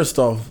first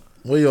off.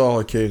 We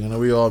all kicking and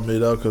we all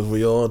meet up because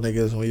we all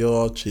niggas and we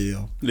all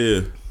chill. Yeah.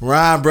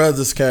 Ryan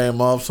Brothers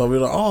came up, so we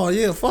like, oh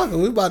yeah, fuck it,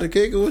 we about to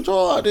kick it with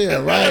y'all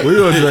there, right? We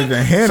were drinking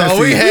Hennessy.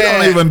 So we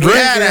don't even drink we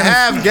had a Hennessy.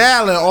 half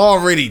gallon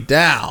already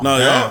down. No,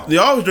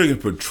 y'all was drinking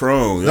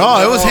Patron.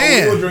 No, it was we were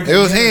hen. drinking It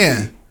was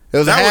Hennessy. hen. It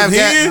was That a half was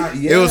gallon.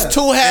 hen? It was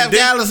 2 half And then-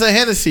 gallons of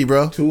Hennessy,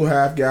 bro. 2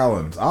 half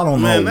gallons. I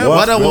don't Man, know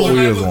that what was-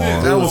 we was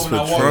That on. was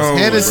Patron.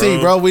 Hennessy,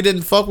 bro. We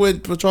didn't fuck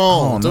with Patron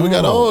Oh, until we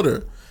got no.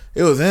 older.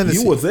 It was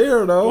Hennessy. You was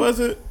there though.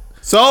 Was it?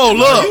 So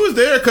look, you was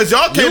there because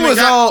y'all came. You and was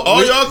got,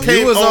 on- y'all you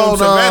came was on on,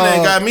 Savannah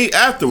and got me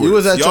afterwards. you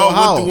was at y'all your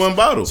house. went through one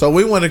bottle. So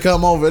we want to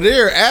come over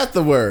there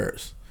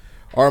afterwards.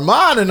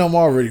 Armand and them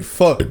already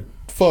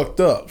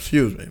fucked up.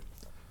 Excuse me.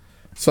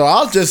 So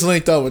I was just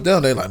linked up with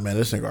them. They like, man,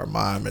 this nigga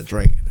Armand been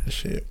drinking and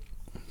shit.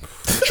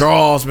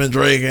 Charles been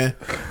drinking.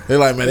 They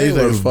like, man, these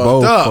They niggas was fucked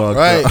both up, fucked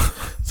right? up.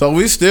 So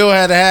we still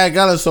had a half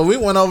gallon. So we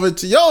went over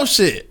to your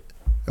shit,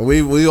 and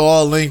we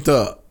all linked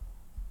up.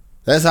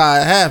 That's how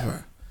it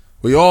happened.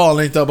 We all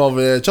linked up over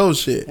there at your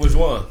shit. Which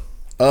one?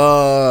 they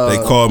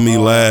called me The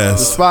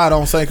last. spot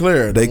on St.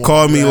 Clair. They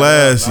called me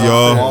last,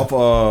 y'all.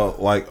 Off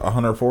like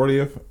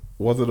 140th.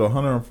 Was it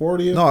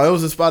 140th? No, it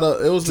was the spot.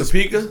 It was the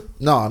Topeka?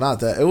 No,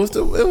 not that. It was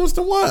the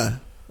one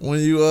when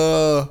you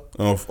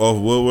Off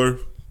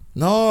Woodworth.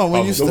 no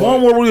when you The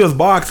one where we was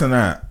boxing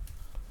at.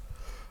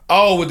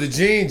 Oh, with the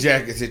jean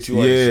jacket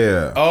situation.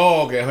 Yeah.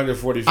 Oh, okay,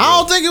 140. I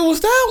don't think it was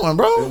that one,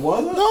 bro. It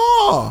wasn't?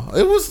 No,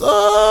 it was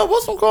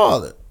what's one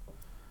called it?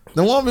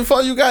 The one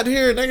before you got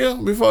here,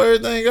 nigga. Before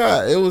everything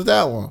got, it was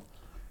that one.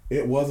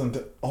 It wasn't.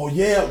 Oh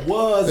yeah, it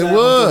was. It that one,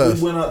 was.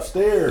 'cause we went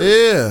upstairs.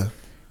 Yeah.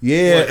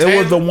 Yeah, What, it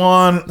was the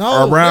one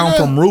No, around nigga.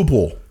 from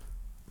Rupel.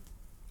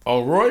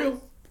 Oh,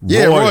 Royal?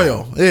 Yeah,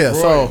 Royal. Yeah,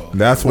 so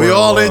That's we where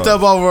all it linked was.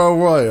 up over a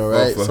Royal,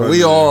 right? Off So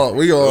we all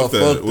What's that?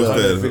 fucked What's up.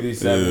 that?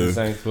 157 Yeah.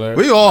 St. Clair.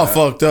 We all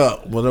fucked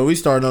up. But we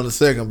started on the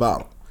second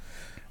bottle.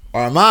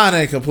 Armand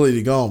ain't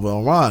completely gone, but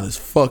Armand is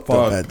fucked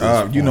up at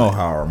this point. You know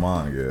how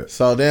Armand gets.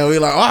 So then we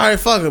like, all right,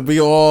 fuck it. We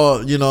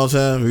all, you know what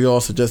I'm saying? We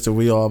all suggested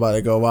we all about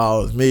to go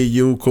out. It's me,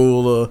 you,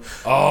 Cooler,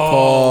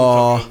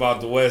 Paul. talking about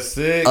the West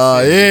 6.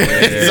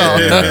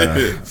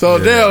 Yeah. So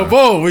then,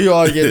 boom, we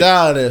all get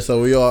down there.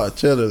 So we all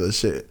chilling and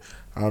shit.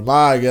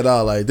 Armand get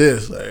out like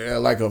this,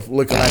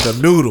 looking like a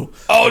noodle.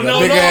 Oh, Like a no,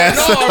 big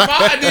ass-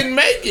 Armand didn't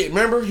make it.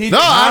 Remember? He No,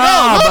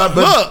 I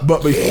know. Look,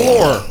 But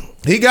before,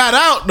 he got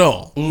out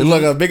though. He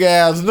look a big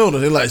ass noodle.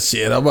 He like,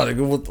 shit, I'm about to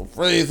go with the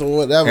freeze or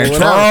whatever. and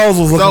whatever. Charles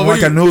was looking So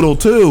like a noodle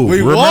too.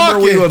 we Remember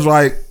we walking. was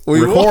like We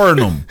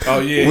recording them. Oh,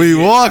 yeah. We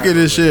yeah. walking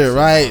and shit,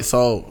 right?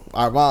 So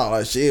our mom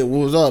like, shit, what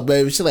was up,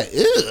 baby? She like,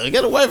 ew,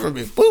 get away from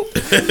me. Boop.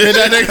 Hit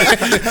that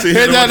nigga,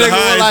 hit that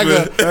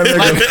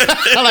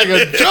nigga like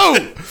a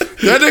joke.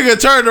 That nigga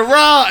turned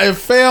around and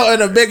fell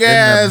in a big The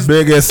ass,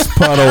 biggest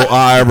puddle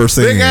I ever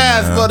seen. big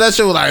ass, man. but that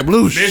shit was like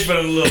blue. This been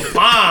a little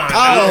fine.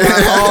 I was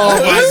like, oh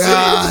my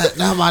god,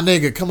 now my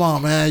nigga, come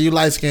on, man, you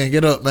light skin,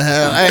 get up, man.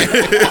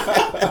 Hey,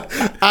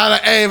 I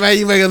like, hey man,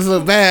 you making us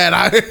look bad.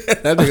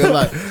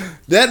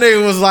 That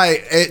nigga was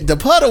like, the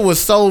puddle was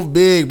so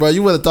big, bro.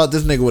 You would have thought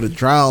this nigga would have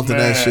drowned in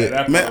that shit.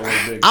 That Man, was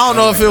big. I don't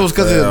know if it was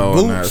because of Hell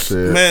his on that boots.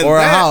 shit. Man, Or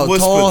that how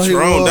was tall he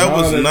Patron. was. That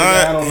was Oh, the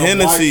guy on not the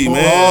Hennessy, white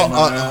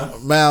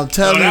man. Man, I'm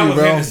telling No, that you, was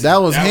bro. Hennessy.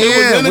 That was That him. was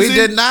We Hennessy?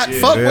 did not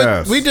fuck Yes.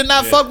 with. We did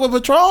not fuck with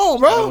Patron,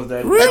 bro. was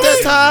that- At that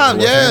time, It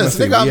was yes,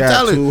 Hennessy. nigga, I'm We had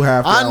telling two you.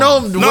 half I know.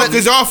 gallons. No,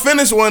 because y'all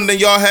finished one, then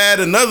y'all had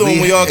another one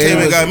when y'all came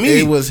and got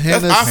me. It was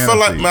That's- Hennessy. I feel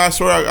like, man, I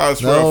swear I No,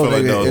 feel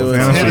like nigga, that it was Hennessy.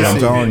 Hennessy, I'm Hennessy.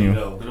 telling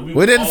you.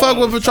 We didn't fuck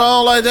with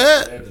Patron like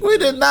that. We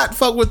did not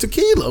fuck with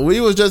tequila. We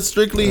was just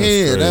strictly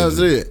hen. That was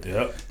it.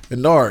 Yep.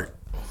 And dark.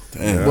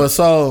 Damn. But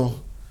so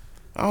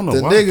I don't know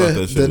the why I thought that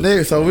nigga, shit the was-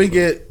 nigga. So we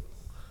get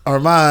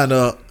Armand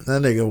up.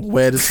 That nigga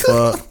wet as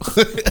fuck.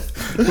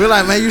 We're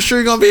like, man, you sure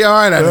you gonna be all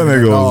right? That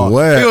nigga was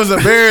wet. He was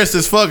embarrassed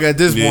as fuck at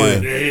this Yeah.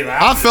 point. Yeah,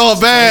 I felt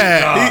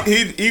bad.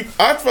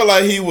 I felt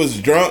like he was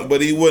drunk,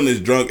 but he wasn't as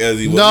drunk as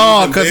he was.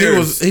 No, He 'cause he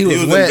embarrassed. was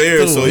wet,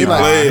 embarrassed, too. so he He like-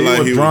 played He like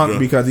was he drunk was drunk.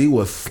 because he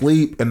was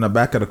asleep in the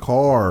back of the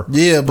car.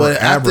 Yeah, but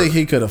I forever. think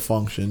he could have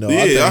functioned though. I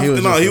Yeah, think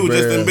he was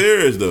just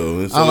embarrassed though.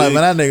 And so I'm like, he-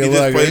 man, that nigga he look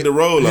just like played the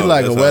role. he out.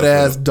 like a That's how wet I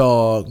felt. ass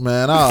dog,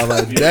 man. I was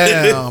like,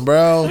 damn,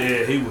 bro.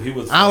 Yeah, he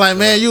was. I'm like,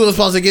 man, you was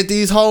supposed to get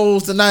these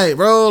hoes tonight,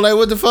 bro. Like,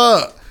 what the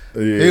fuck?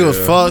 He was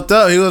fucked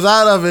up. He was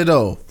out of it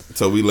though.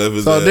 So we left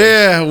his So ass.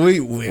 then we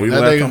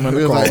left him in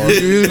the was car.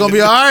 like, you was gonna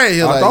be all right. He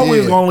was I like, thought we yeah.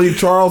 was gonna leave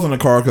Charles in the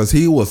car because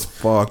he was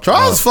fucked.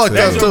 Charles fucked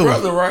That's up your too.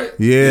 brother, right?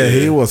 Yeah,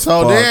 he was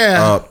So fucked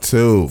then- up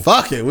too.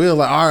 Fuck it. We was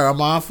like, all right,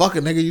 I'm on. Fuck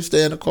it, nigga. You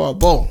stay in the car.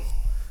 Boom.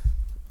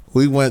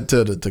 We went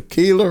to the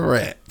Tequila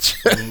Ranch.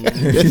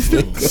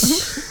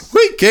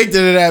 We kicked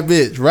into that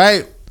bitch,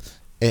 right?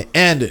 And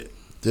ended.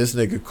 This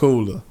nigga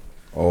Cooler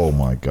Oh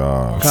my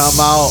god! come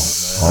out.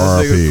 This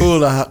R.I.P. nigga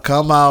Cooler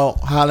come out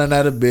hollering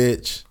at a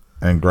bitch.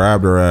 And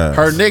grabbed her ass.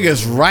 Her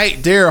nigga's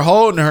right there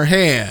holding her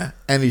hand,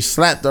 and he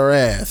slapped her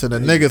ass, and the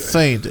nigga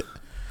seen it.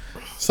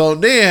 So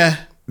then,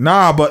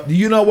 Nah, but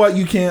you know what?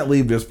 You can't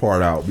leave this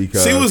part out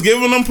because She was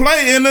giving them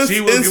play in the. She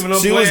was giving them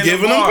she play was in the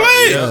giving them bar,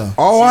 play. yeah.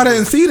 Oh, I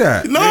didn't see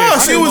that. No, Yeah,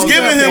 she I was didn't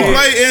giving know him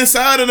that play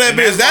inside of that And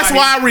bitch. That's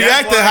why I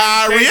reacted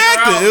how I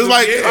reacted. It was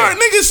like, all right,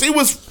 nigga, she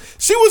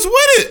was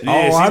with it. Oh, I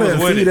she didn't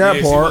was with see it. that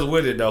Yeah, part. She was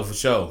with it though, for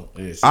sure.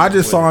 Yeah, I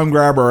just saw him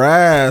grab her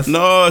ass.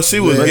 No, she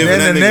was But giving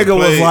then that the nigga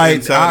was play like,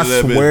 inside I of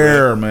that bitch,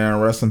 swear, man,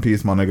 rest in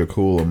peace, my nigga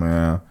Cooler,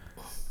 man.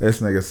 This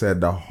nigga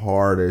said the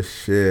hardest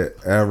shit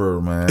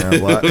ever, man.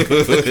 Like, hey,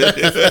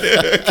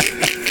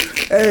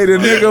 the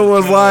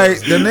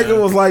nigga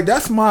was like,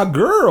 that's my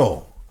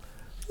girl.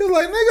 He was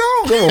like, nigga,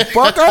 I don't give a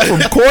fuck. I'm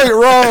from Coit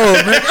Road,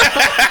 nigga.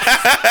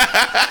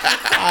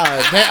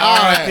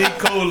 R.I.P.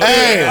 Cooler.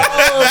 hey, I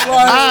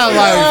was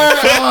like,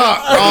 fuck.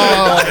 I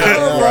was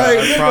like,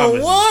 nigga,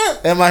 promise.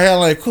 what? In my head,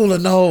 like, Cooler,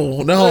 no.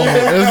 It's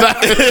not-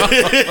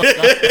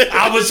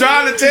 I was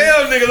trying to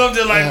tell niggas, I'm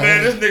just like,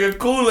 man, this nigga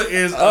Cooler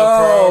is a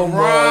Oh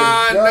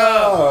my piranha.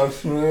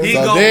 gosh, man. He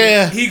So gon'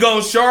 then- he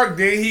gon' shark,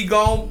 then he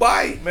gon'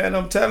 bite, man.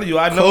 I'm telling you,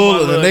 I know. Cooler, my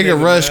the little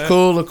nigga rushed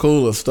man.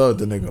 Cooler stuck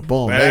the nigga.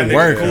 Boom, Man, they that nigga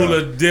working.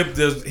 Cooler dipped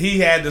this. He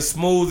had the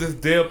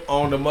smoothest dip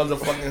on the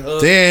motherfucking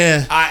hook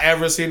Then, I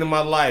ever seen in my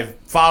life.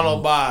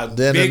 Followed by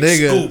then big the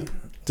nigga, scoop.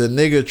 the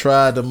nigga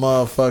tried to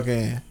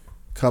motherfucking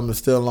come and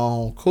steal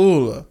on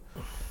Cooler.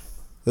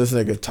 This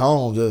nigga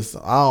Tone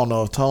I don't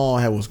know if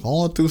Tone was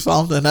going through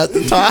something at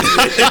the time.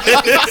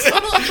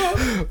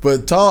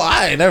 But Tone,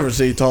 I ain't never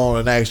seen Tone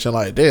in action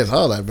like this. I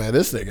was like, man,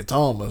 this nigga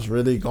Tone was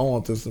really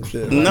going through some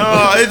shit.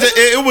 No,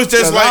 it was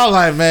just I like was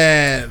like,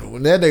 man,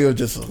 when that nigga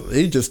just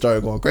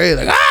started going crazy,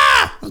 like,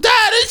 I'm tired of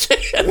this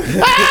shit.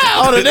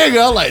 On the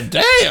nigga, I'm like,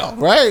 damn,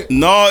 right?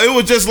 no, it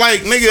was just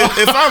like nigga.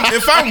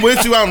 If I'm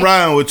with you, I'm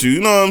riding with you. You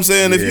know what I'm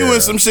saying? If you in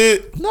some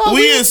shit, No,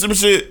 we in some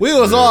shit. We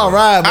was all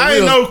right, but I we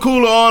ain't was, no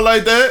Cooler all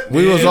like that.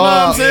 we was you know all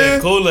what I'm saying? Yeah,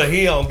 Cooler,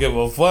 he don't give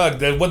a fuck.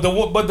 But the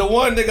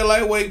one nigga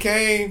lightweight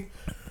came.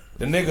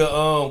 The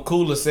nigga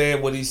Cooler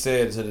said what he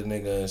said to the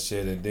nigga and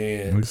shit, and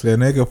then He said,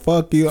 nigga,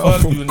 fuck you. fuck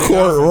I'm from you, nigga.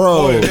 Court I'm from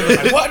Road. Court.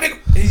 Nigga like, what nigga?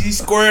 He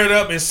squared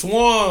up and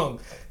swung.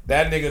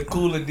 That nigga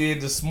Cooler did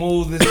the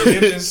smoothest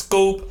dip and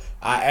scoop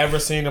I ever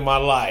seen in my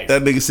life.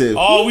 That nigga said,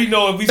 All we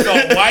know is we saw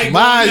white going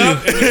Mind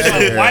up and we saw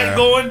white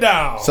going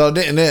down. So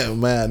then,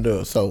 man,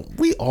 dude. So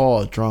we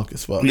all drunk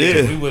as fuck.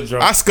 yeah, we was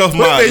drunk. I scuffed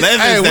my beat- 11s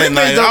hey, we that beat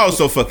night. them- I was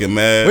so fucking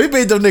mad. We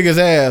beat them niggas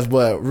ass,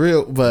 but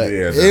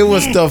Yeah, it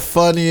was the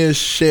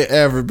funniest shit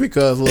ever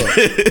because look at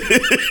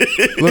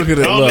it. Don't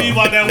Look, leave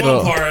out that one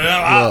look, part. look.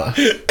 I'm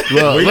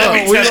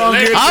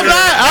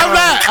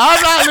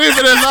not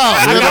leaving this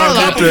out. We You know, gonna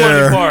like, get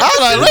there. I was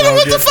like, nigga,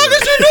 what the fuck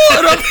is you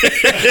doing up here?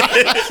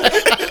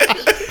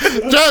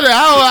 Johnny,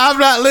 I'm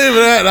not leaving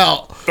that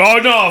out. Oh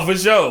no, for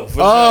sure. For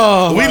sure.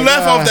 Oh, We my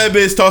left God. off that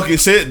bitch talking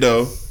shit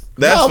though.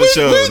 That's No, for we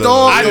sure. though.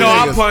 dogged I them know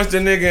I niggas. punched the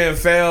nigga and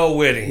fell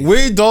with him.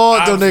 We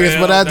dogged them I niggas,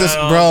 but I fell just,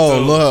 down, bro,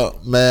 too.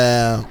 look,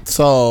 man.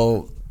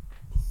 So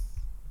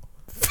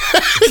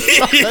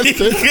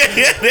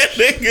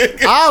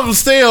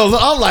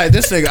I'm like,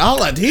 this nigga, I'm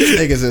like, these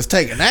niggas is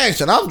taking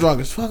action. I'm drunk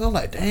as fuck. I'm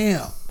like,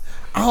 damn,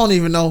 I don't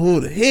even know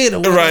who to hit or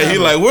whatever. Right, he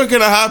like, where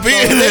can I hop in?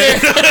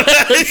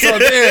 So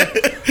then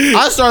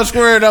I start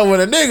squaring up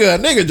with a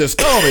nigga just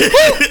stole me.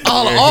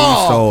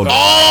 Sold it.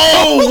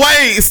 Oh,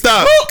 wait,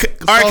 stop.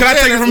 All right, So can I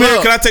take it then, from here?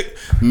 look. Can I take?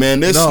 Man,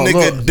 this No,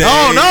 nigga look.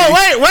 dead. No,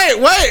 wait.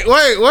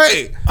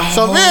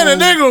 So me and the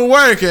nigga were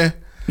working.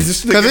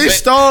 This Cause he nigga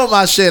stole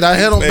my shit. I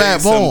hit him made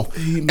back, some- boom.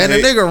 he And the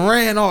made- nigga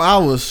ran on. I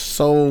was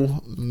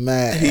so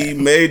mad. He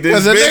made this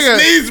 'Cause the bitch nigga-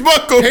 knees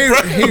buckle, he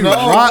bro.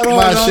 rocked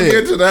my don't shit.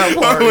 get to that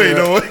part. Oh, wait,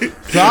 man. no, wait.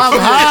 So I'm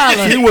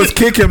hollering. He was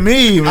kicking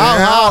me, man.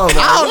 I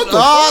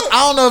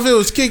don't know if it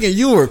was kicking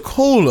you or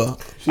Cooler.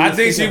 I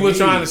think she was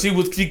trying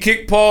to. She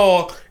kicked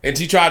Paul and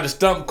she tried to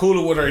stump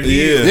Cooler with her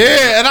heel. Yeah.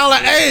 Yeah, and I'm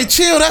like, hey,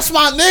 chill, that's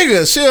my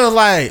nigga. She was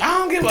like, I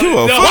don't give a a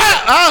no,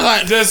 fuck. I was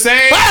like, The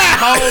same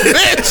whole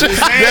bitch. The same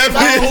That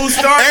hoe who bitch,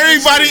 started this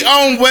everybody shit.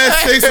 on West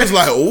 6 was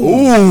like,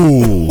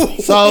 ooh. Ooh.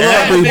 So look,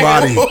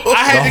 Everybody. I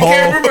had The to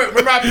carry. whole-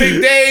 Remember I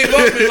picked Dave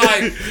up and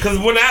like, cause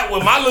when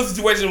my little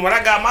situation, when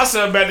I got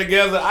myself back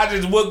together, I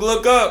just would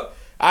look up.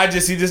 I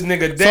just see this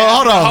nigga dead. So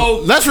hold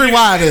on. Let's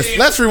rewind this.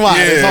 Let's rewind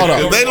this. Hold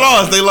on.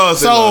 They lost.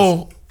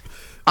 So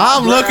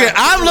I'm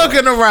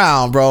looking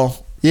around, bro.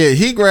 Yeah,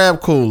 he grabbed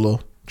Cooler.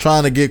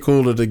 trying to get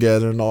cooler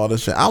together and all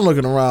this shit. I'm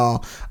looking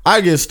around.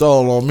 I get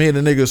stolen on. Me and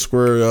the nigga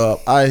square up.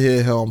 I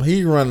hit him.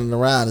 He running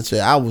around and shit.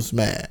 I was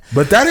mad.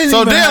 But that didn't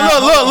So even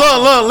then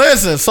look,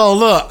 listen. So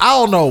look, I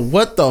don't know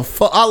what the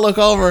fuck. I look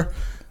over.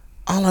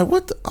 I'm like,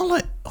 what the? I'm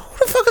like, who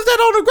the fuck is that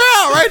on the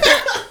ground right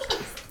there?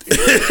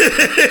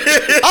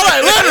 I'm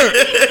like, Leonard.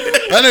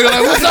 That nigga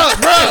like, what's up,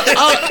 bro?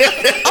 I'm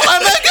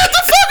like, man, get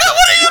the fuck up.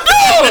 What are you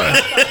doing?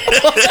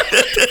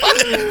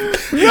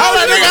 I'm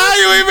like, nigga, how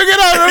you even get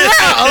on the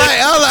ground? I'm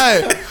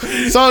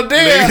like, so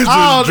then Niggas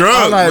was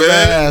drunk, I'm like,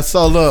 man.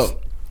 So look.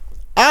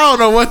 I don't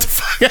know what the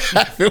fuck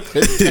happened with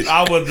this.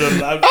 I was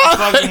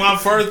fucking my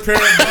first pair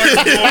of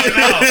buttons going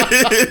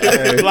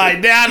out.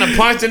 Like down to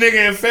punch a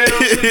nigga and fell.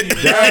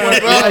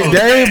 Like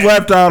Dave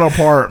left out a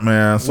part,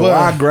 man. So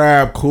I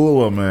grabbed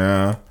Cooler,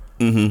 man,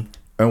 and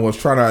was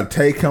trying to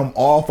take him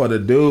off of the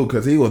dude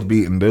because he was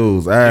beating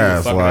dude's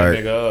ass. Fucking Like,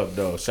 that nigga up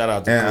though. Shout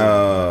out to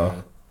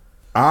and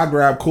I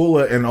grabbed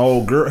Cooler, and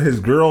his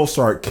girl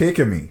start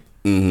kicking me.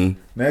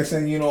 Next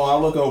thing you know, I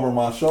look over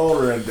my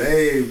shoulder and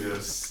Dave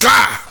just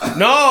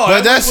no,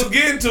 but that's what I was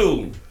getting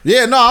to.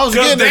 Yeah, no, I was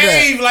getting to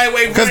Dave, that. like,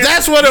 wait, because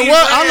that's what it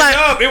was. I'm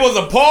like, it was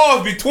a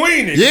pause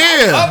between it. Yeah,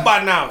 I was up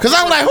by now. Because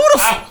I'm like, who the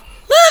fuck?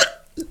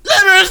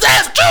 Leonard, is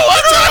that true?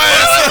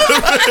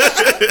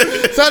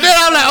 So then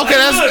I'm like, okay,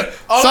 that's.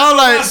 So I'm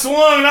like, I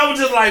swung and I was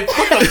just like,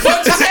 what the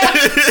fuck just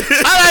happened?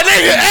 I'm like,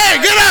 nigga, hey,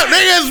 get up,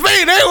 nigga, it's me,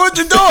 nigga, what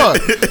you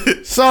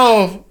doing?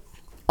 So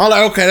I'm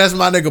like, okay, that's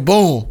my nigga,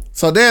 boom.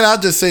 So then I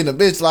just seen the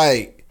bitch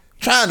like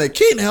trying to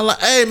keep him like,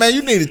 hey man,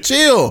 you need to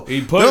chill. He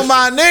pushed them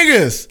my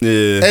niggas.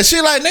 Yeah. And she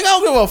like, nigga, I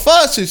don't give a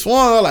fuck. She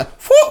swung. I'm like,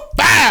 whoop,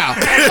 bow.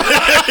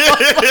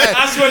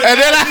 I swear. And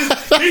then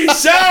he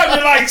shoved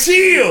me like,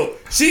 chill.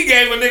 She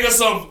gave a nigga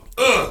some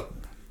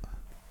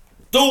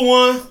do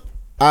one.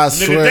 I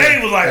Nigga swear.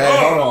 Dave was like, hey,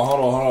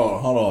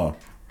 hold on.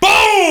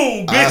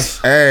 Boom,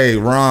 bitch. Hey,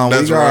 Ron,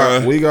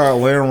 we got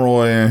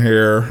Leroy in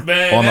here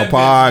Man, on the that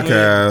bitch went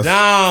podcast.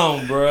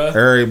 down, bruh.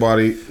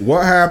 Everybody,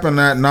 what happened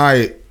that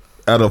night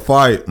at a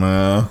fight,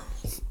 man?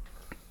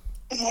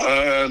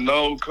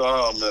 No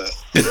comment.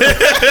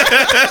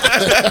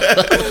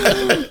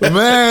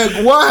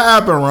 Man, what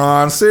happened,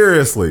 Ron?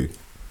 Seriously.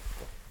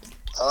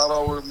 I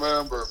don't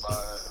remember, man.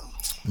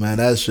 Man,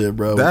 that shit,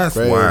 bro. That's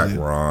crazy. whack,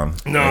 Ron.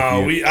 No,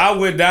 I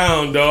went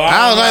down though.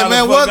 I was like,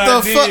 man, what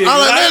the fuck? I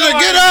was like, nigga,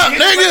 get up,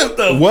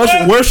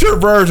 nigga. What's your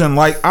version?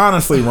 Like,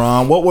 honestly,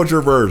 Ron, what was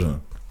your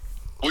version?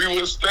 We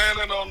was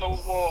standing on the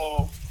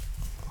wall,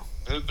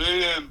 and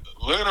then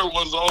Leonard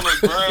was on the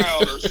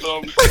ground or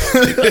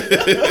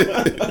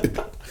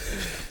something.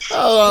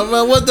 Oh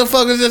man, what the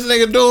fuck is this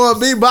nigga doing?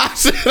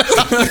 Beatboxing?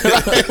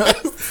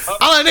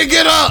 I'm like, nigga,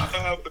 get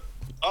up.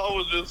 I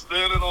was just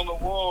standing on the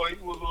wall. He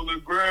was on the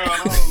ground.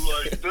 I was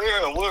like,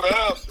 damn, what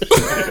happened?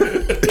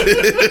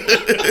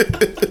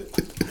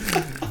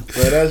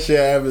 But that shit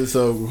happened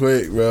so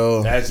quick,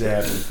 bro. That shit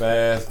happened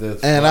fast.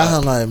 And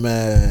I'm like,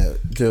 man,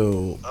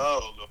 dude. I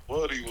don't know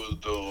what he was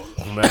doing.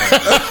 Man.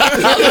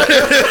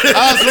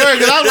 I swear,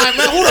 because I'm like,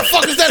 man, who the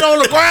fuck is that on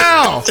the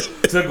ground?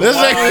 Took a This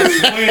wild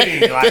nigga-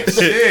 swing like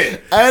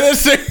shit. And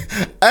this thing,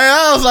 and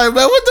I was like,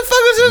 man, what the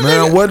fuck is this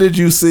Man, nigga? what did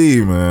you see,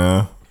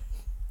 man?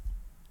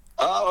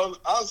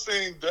 I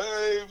seen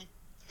Dave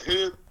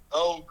hit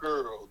old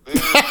girl. Then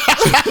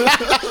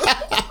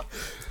I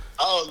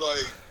was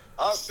like,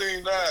 I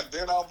seen that.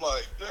 Then I'm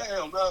like,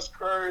 damn, that's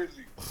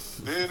crazy.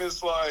 Then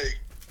it's like,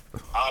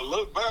 I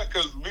look back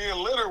because me and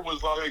Leonard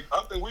was like,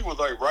 I think we was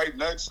like right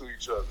next to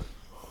each other.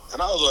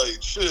 And I was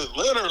like, shit,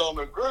 Leonard on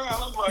the ground.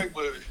 I'm like,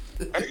 but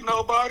ain't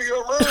nobody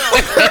around.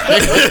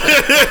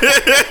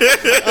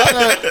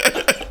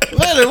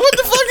 Leonard, what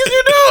the fuck is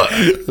you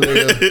doing?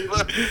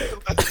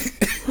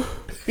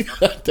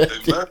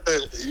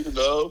 You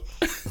know.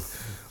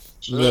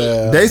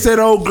 Yeah. They said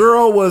old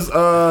girl was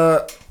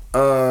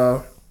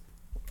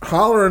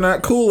hollering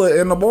at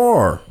Kula in the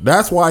bar.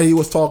 That's why he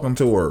was talking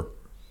to her.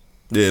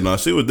 Yeah, no,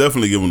 she was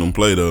definitely giving them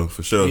play though,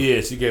 for sure.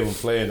 Yeah, she gave him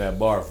play in that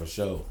bar for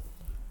sure.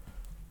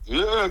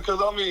 Yeah,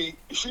 because I mean,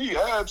 she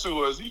had to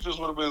us. He just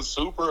would have been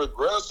super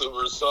aggressive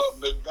or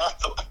something.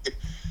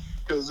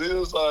 Because it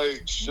was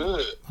like,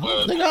 shit.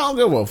 But Nigga, I don't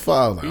give a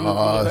fuck.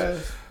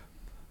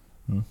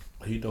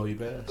 He know he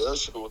bad. that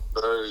shit was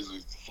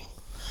crazy.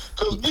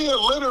 Because me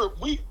and Leonard,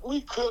 we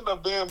couldn't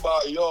have been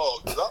by y'all.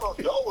 Because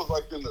y'all was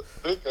like in the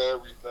thick of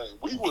everything.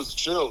 We was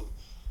chilling.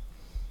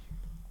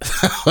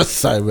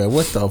 Sorry, man.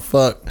 What the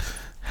fuck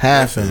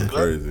happened?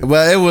 Crazy.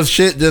 But it was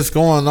shit just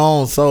going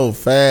on so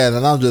fast,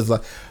 and I'm just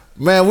like,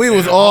 man, we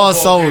was all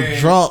so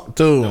drunk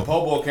too. The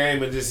Popo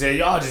came and just said,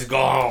 y'all just go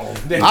home.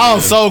 I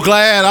was so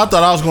glad. I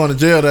thought I was going to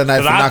jail that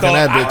night for knocking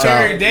that bitch I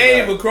carried out.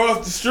 Dave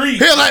across the street.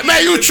 He was like,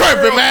 man, you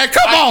tripping, man.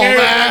 Come on,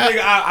 man.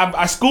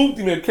 I scooped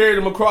him and carried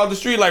him across the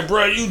street like,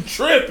 bro, you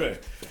tripping.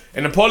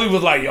 And the police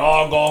was like,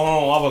 y'all go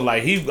home. I'm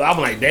like,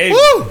 Dave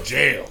is in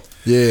jail.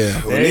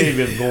 Yeah. Dave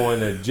is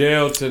going to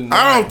jail tonight.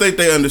 I don't think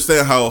they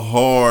understand how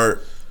hard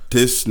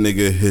this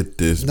nigga hit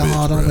this No,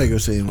 bitch, don't bruh. make it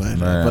seem like that.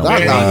 Man. But I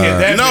Man, got he hit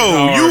that bitch No,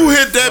 hard you as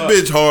hit that fuck.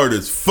 bitch hard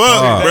as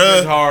fuck, That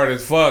bitch bruh. hard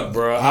as fuck,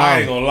 bro. I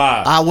ain't gonna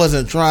lie. I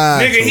wasn't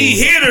trying. Nigga, to.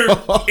 he hit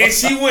her and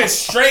she went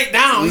straight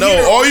down. No, Hit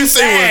her all you so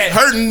say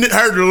fast. was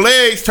her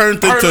legs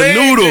turned Her into legs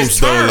noodles,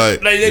 just though. turned.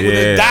 Like, they would Yeah.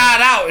 have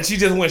died out, and she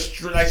just went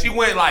straight. Like she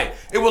went like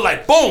it was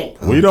like boom.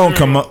 We don't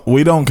condone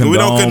we don't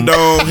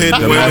condone hitting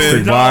domestic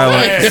women.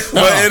 violence.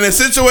 But in a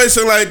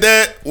situation like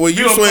that, where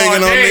you don't swinging call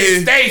on Dave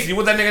me, Stacy,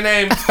 what's that nigga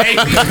name?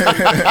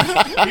 Stacy.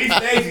 He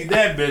Stacy,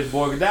 that bitch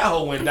boy. 'Cause that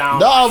hoe went down.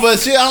 No, but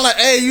she, I'm like,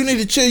 hey, you need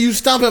to chill. You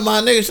stomping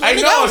my nigga. She I like,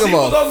 nigga, know don't she give a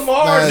was on some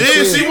hard. Man, shit.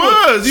 yeah, she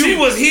was. She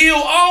was heel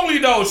only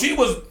though. She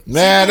was.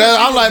 Man, she knew what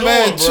I'm she like, was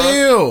man, doing, bro.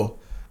 chill.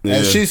 Yeah.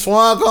 And she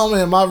swung on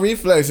me, and my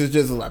reflexes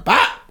just was like,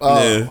 pop.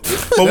 yeah.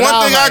 But And one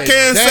I thing was I like,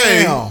 can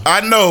say, damn.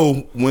 I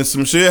know when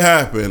some shit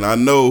happen, I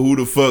know who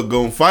the fuck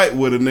gonna fight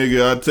with a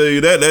nigga. I tell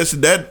you that. That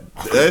shit.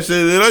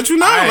 They let you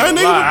know, I ain't like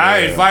gonna lie, nigga. I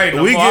ain't fighting.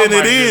 No We more. I getting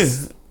it might in.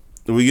 just-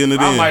 We getting it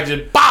I in. might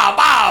just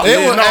bow. It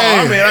Yeah, was- no, I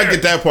hey. mean, I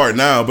get that part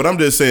now, but I'm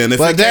just saying, if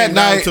But it that came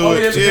down night- to Oh,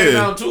 it, yeah, yeah.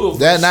 down to it for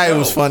That night sure.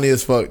 was funny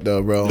as fuck,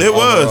 though, bro. It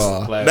was.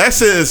 Overall. That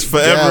shit is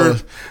That forever.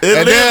 was- It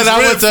and lives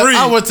then rent-free.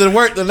 I went to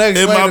work the next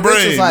in day. my The bitch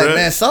brain, was like, bruh.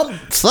 man,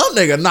 some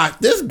nigga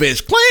knocked this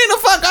bitch clean the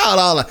fuck out.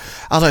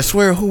 I was like,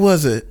 swear, who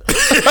was it?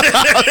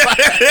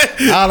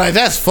 I was like,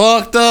 that's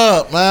fucked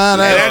up, man.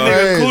 That That's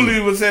nigga crazy. Cooley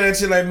was saying that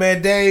shit like,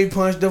 man, Dave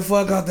punched the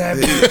fuck out that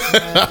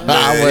bitch.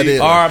 Nah, what it-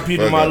 R.I.P.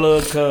 to Fuck my up.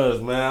 little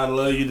cuz, man. I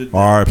love you to death.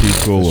 R.I.P.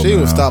 Cool. She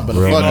was man. stomping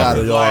the Real fuck nigga. out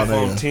of y'all, Life on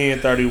nigga.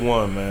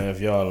 1031, man.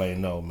 If y'all ain't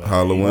know, man.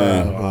 Halloween.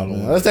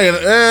 Halloween. Let's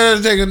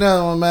take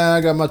another one, man.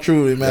 I got my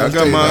truly, man. I Let's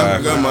got take mine. it.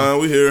 I got mine.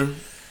 We here.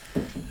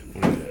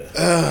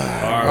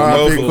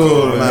 R.I.P.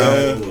 Cool,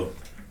 man.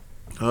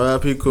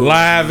 R.I.P. Cool.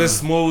 Live as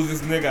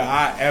smoothest nigga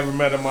I ever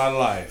met in my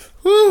life.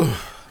 Whew,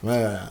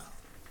 man.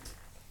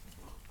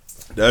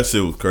 That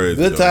shit was crazy.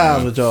 Good though, times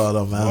man. with y'all, though,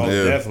 Oh, man.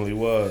 Yeah. definitely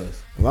was.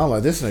 And I'm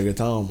like, this nigga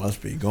Tom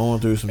must be going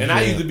through some And shit.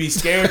 I used to be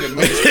scared to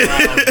mix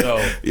rounds,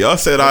 though. Y'all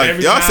said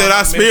every I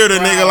time speared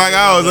a mixed nigga like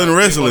I was rounds, in it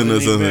wrestling or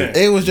wasn't something. even.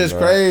 It was just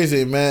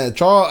crazy, man. It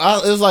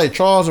was like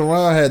Charles and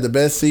Ron had the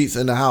best seats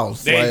in the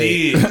house.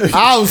 They Like, did.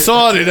 I was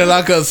sorry that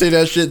I couldn't see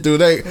that shit through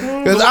there.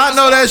 Because I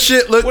know that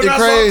shit looked When I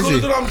saw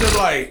crazy. Cooley, I'm just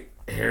like,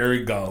 here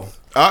we go.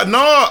 And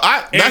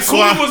that's Cooley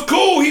why. was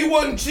cool.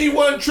 She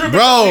wasn't tripping. He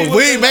Bro, was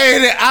we just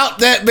made it out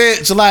that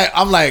bitch. Like,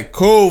 I'm like,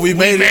 cool, we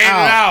made it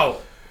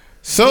out.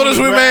 Soon as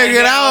we made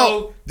it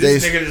out,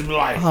 this nigga just be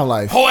like, I'm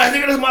like, oh, that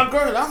nigga, that's my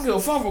girl. I don't give a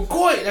fuck for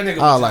Coy. That nigga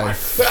I was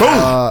was just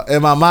like,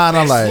 in my mind,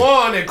 I'm like,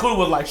 Swan and Cooley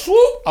was like,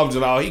 swoop. I'm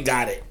just, oh, he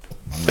got it.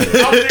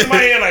 I was in my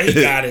head like, he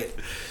got it.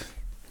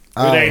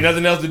 But there ain't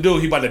nothing else to do.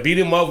 He about to beat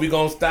him up. We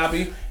gonna stop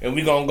him, and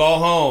we gonna go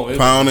home.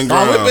 Pound and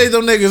oh, we ground. made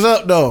them niggas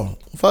up though.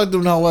 Fuck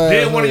them no way.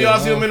 Did one of y'all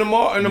see him in the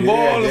mall, in the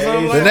ball or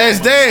something? The next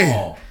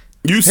day,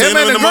 You seen him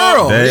and in the mall?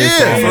 girl, They yeah,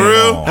 saw For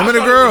real? him and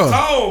the girl.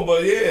 Tone,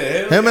 but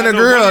yeah, Him and the I know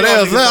girl, one of they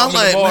y'all was niggas there. saw I'm him in the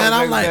like, ball man, the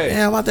I'm next like, day.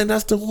 damn, I think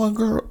that's the one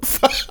girl.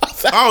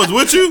 I was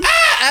with you. No,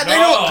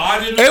 I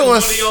didn't know it one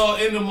was- of y'all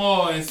in the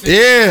mall and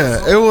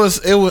Yeah, it was.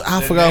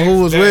 I forgot who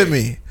next was day. with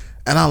me,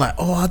 and I'm like,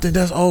 oh, I think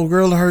that's old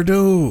girl and her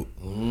dude.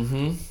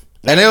 Mm-hmm.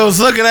 And they was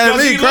looking at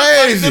me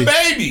crazy. Like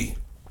the baby.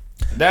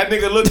 That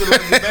nigga looked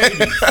like the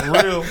baby. For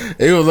real.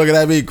 He was looking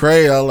at me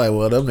crazy. I was like,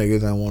 well, them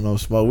niggas don't want no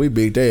smoke. We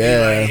beat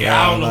their ass.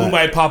 Yeah, I don't know who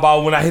might pop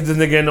out when I hit this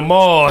nigga in the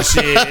mall.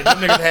 Shit, them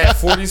niggas had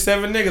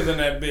 47 niggas in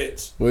that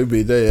bitch. We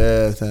beat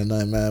their ass that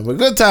night, man. But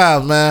good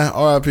times, man.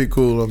 R.I.P.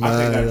 Cooler, man.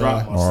 I think I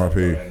dropped myself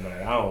R.I.P. that night.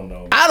 I don't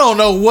know. I don't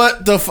know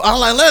what the. I'm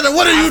like, Leonard,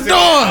 what are you doing?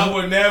 I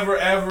would never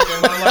ever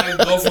in my life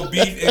go for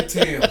beef and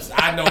Tim's.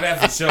 I know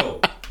that for sure.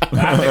 But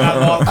I think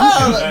I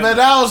lost. Man,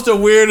 that was the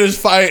weirdest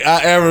fight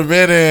I ever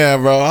been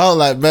in, bro. I was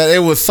like, man, it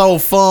was so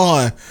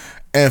fun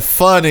and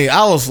funny.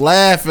 I was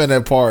laughing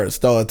at parts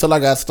though until I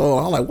got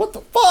stolen. I'm like, what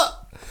the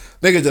fuck?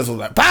 Nigga just was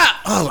like, pop.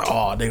 I was like,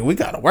 oh, nigga, we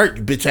gotta work,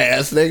 you bitch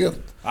ass nigga.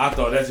 I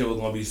thought that shit was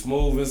gonna be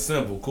smooth and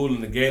simple. Cool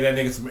and gave that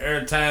nigga some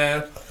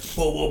airtime.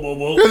 Whoa, whoa, whoa,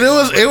 whoa.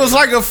 Cause it was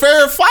like a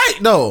fair fight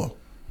though.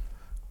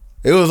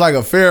 It was like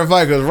a fair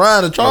fight because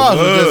Ryan and Charles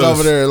was just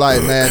over there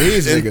like, man,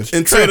 these niggas.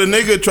 Until the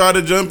nigga tried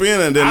to jump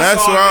in, and then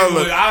that's where I was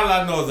like, all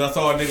I know is I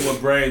saw a nigga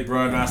with braids,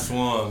 bro, and I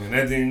swung. And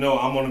I didn't know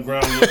I'm on the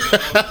ground. What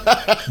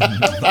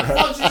the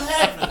fuck just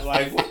happened?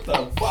 Like, what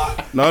the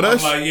fuck? No,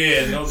 that's- I'm like,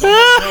 yeah, no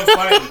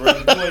fighting,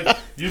 bro.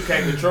 You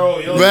can't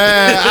control your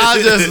Man, I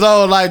just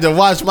know like to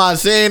watch my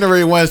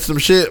scenery when some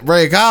shit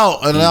break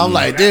out, and I'm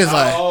like this, I'll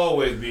like,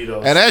 always be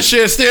though. and that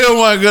shit still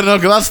wasn't good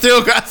enough because I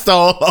still got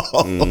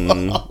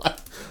stolen.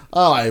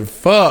 I'm like,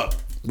 fuck.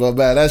 But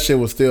man, that shit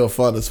was still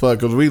fun as fuck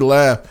because we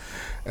laughed.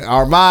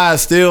 Our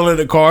minds still in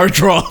the car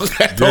drunk.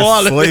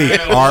 Just sleep.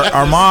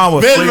 Our mom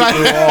was Bitch, sleep like-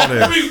 through all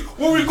this.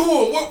 Where we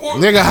going? What?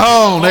 Nigga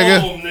home, nigga.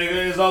 Home, nigga.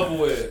 It's over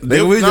with.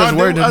 Nigga, we just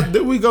worked.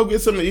 Did we go get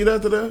something to eat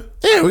after that?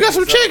 Yeah, we got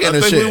some chicken I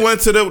and think shit. we went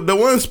to the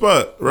one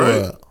spot,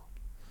 right?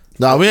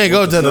 No, we ain't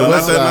go to the No,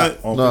 west not that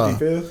side. night? On No.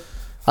 55th?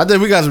 I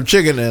think we got some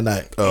chicken that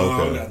night.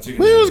 Oh, okay.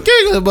 We was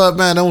giggling, but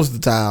man, that was the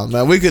time.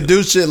 Man, we could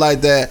do shit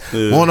like that.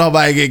 Yeah. Won't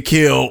nobody get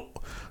killed.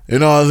 You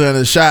know what I'm saying?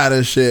 The shot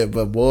and shit.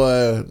 But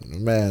boy,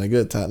 man, a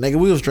good time. Nigga,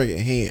 we was drinking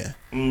here.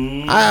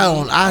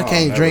 I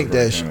can't drink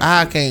that shit.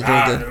 I can't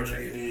drink that. never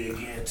drink it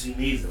again too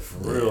neither, for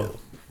real.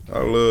 I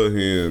love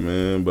him,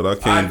 man, but I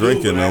can't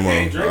drink it no more.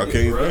 I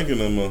can't drink it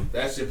no more.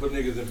 That shit put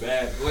niggas in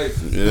bad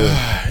places.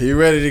 Yeah. You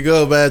ready to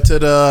go back to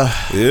the?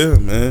 Yeah,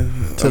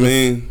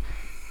 man.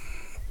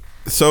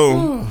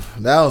 So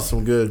that was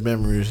some good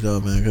memories though,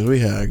 man, because we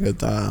had a good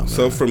time. Man.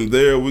 So from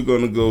there, we're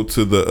gonna go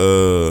to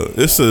the.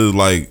 It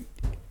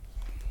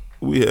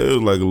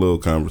was like a little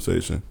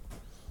conversation.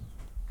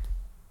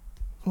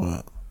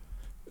 What?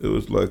 It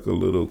was like a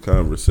little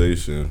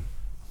conversation.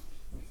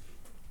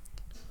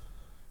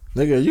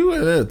 Nigga, you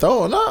in there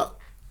throwing up?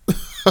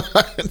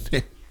 I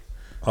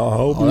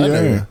hope you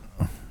ain't.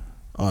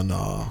 Oh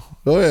no.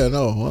 Go ahead.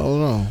 No, I don't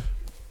know.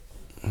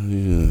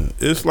 Yeah,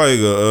 it's like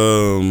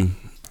a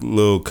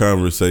little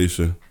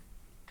conversation.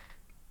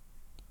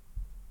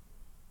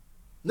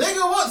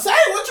 Nigga,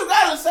 what you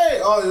gotta say?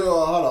 Oh,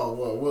 hold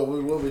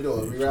on. What we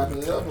doing? We wrapping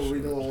it up or we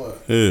doing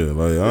what? Yeah,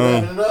 like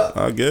wrapping it up?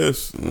 I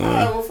guess. All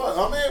right, well, fuck.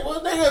 I mean,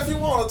 well, nigga, if you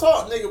want to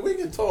talk, nigga, we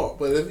can talk.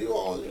 But if you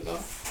want,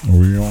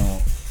 We on.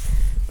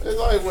 it's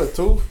like what,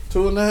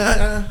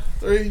 2.5,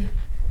 3?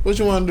 What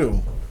you want to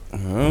do? I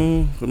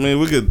mean,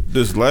 we could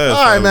this last.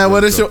 All right, man.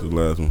 What is your? The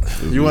last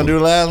one? You want to do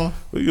the last one?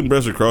 We can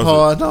brush across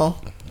Oh, it. I know.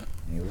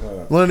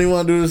 When do you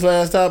want to do this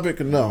last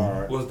topic?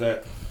 No. What's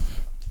that?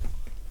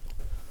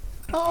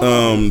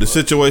 The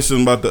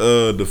situation about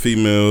the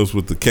females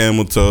with the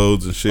camel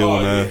toes and shit. Oh,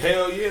 when yeah, I,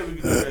 hell yeah, we can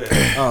do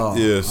that. Oh,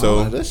 Yeah,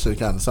 so- that shit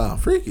kind of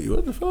sound freaky.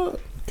 What the fuck?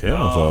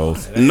 Camel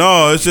toes.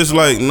 No, it's just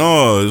like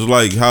it's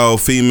like how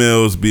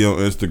females be on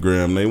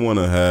Instagram. They want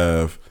to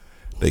have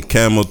they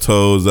camel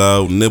toes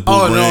out, nipple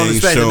Oh, no, rings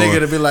expect the showing, nigga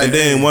to be like, and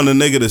then hey. want a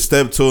nigga to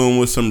step to him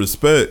with some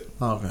respect.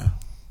 Okay.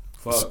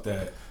 Fuck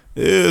that.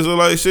 Yeah, so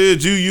like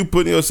shit, you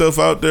putting yourself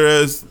out there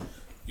as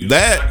You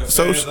that. like a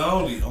So fans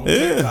only on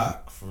yeah.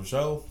 TikTok, for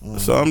sure.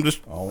 so I'm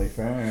just Only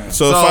fans.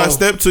 so if I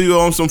step to you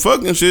on some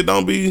fucking shit,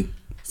 don't be.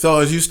 So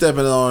is you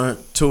stepping on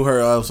to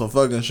her on some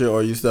fucking shit,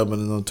 or you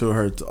stepping on to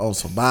her on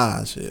some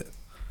buying shit?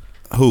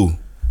 Who?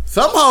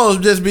 Some hoes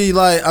just be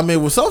like, I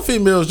mean, well, some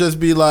females just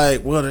be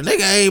like, well, the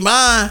nigga ain't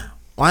mine.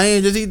 Why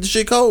ain't just eat the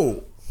shit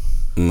cold?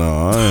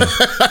 No,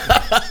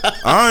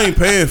 I ain't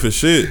paying for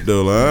shit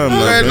though. Like, I'm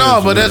not Okay, paying no,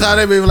 for but that's that. how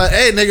they be like,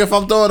 hey, nigga, if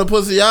I'm throwing a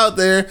pussy out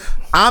there,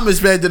 I'm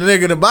expecting the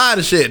nigga to buy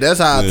the shit. That's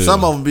how Yeah.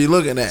 some of them be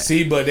looking at.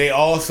 See, but they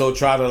also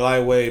try to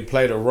lightweight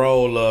play the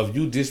role of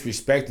you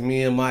disrespecting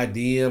me in my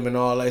DM and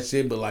all that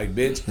shit. But like,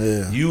 bitch,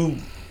 Yeah. you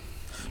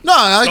No,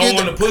 I get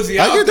throwing the pussy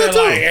I out get there that too.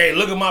 like, hey,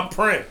 look at my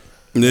print.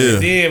 Yeah.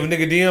 And then if a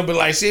nigga DM be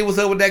like, shit, what's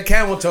up with that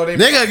camel toe? They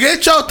Nigga,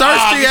 get your thirsty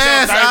get your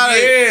ass thirsty out of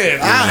here.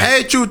 ass. I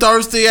hate you,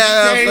 thirsty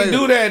ass. You can't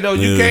do that though.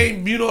 You Yeah.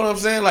 can't. You know what I'm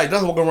saying? Like,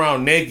 don't walk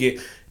around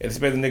naked and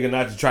expect a nigga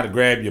not to try to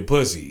grab your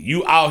pussy.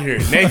 You out here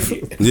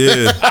naked.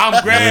 Yeah.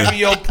 I'm grabbing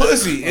your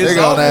pussy. It's Nigga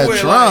on over that with.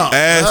 Trump.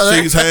 Ass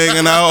cheeks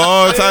hanging out,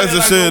 all types of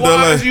like, shit. Why Though,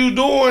 like, is you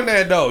doing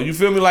that though? You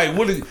feel me? Like,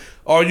 what is?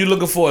 Are you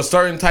looking for a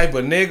certain type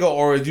of nigga,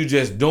 or is you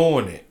just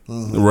doing it?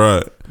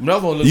 right.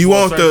 Another one looking You for a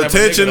want certain the type of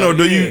attention, nigga, or do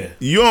though. you? Yeah.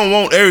 You don't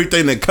want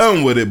everything that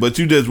come with it, but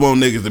you just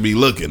want niggas to be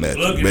looking at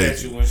Looking you. at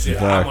Basically. you and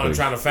shit? I'm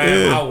trying to find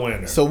Yeah. my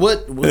winner. So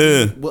what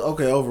Yeah.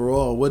 okay,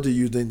 overall, what do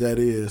you think that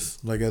is?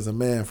 Like as a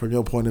man, from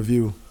your point of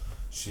view?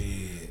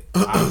 Shit,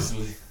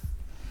 honestly,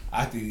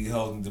 I think these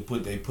hoes need to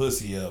put their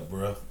pussy up,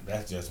 bro.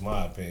 That's just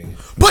my opinion.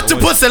 Put your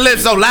pussy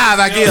lips on live,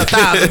 I give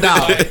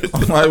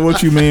 $1,000. Like,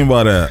 what you mean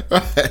by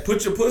that?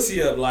 Put your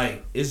pussy up,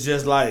 like it's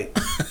just like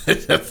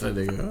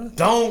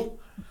don't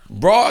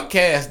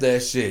broadcast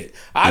that shit.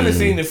 I done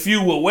seen a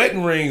few with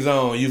wedding rings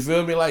on. You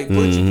feel me? Like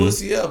put your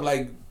pussy up,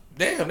 like.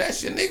 Damn,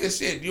 that's your nigga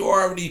shit. You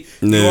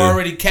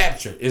already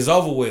captured. It's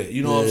over with.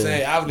 You know what I'm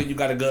saying? Obviously, you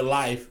got a good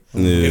life.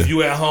 Yeah. If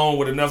you at home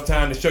with enough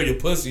time to show your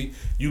pussy,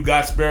 you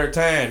got spare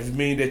time. It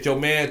means that your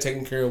man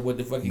taking care of what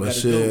the fuck he got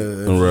to do.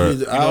 Shit, Right.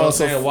 You know what I'm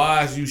saying?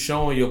 Why is you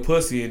showing your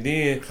pussy? And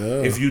then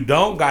if you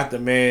don't got the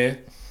man,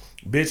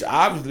 bitch,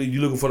 obviously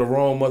you looking for the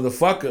wrong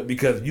motherfucker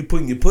because you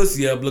putting your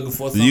pussy up looking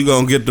for something. You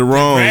gonna get the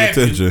wrong grab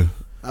you. attention.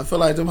 I feel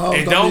like them hoes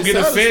And don't don't be get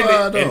offended.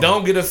 satisfied, though. And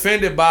don't get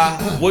offended by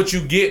what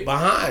you get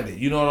behind it.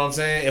 You know what I'm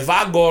saying? If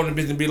I go on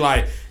the bitch and be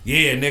like,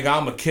 "Yeah, nigga,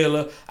 I'm a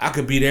killer. I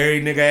could beat every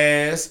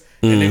nigga ass,"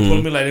 and they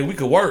put me like, "We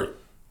could work."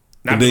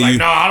 And I be Then like, you-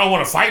 "No, I don't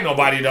want to fight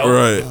nobody though."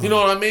 Right. You know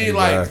what I mean?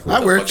 Like, what I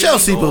the wear fuck is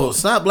Chelsea you doing?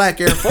 boots, not black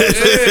Air Force.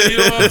 Yeah, you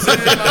know what I'm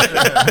saying?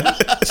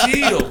 Like,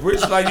 chill,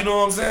 Rich. Like, you know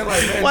what I'm saying?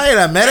 Like, man, Wait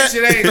a minute.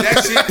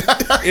 That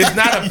shit is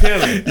not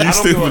appealing. I don't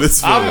stupid give a-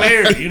 as fuck. I'm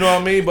married, you know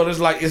what I mean? But it's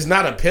like, it's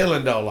not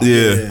appealing though. Like,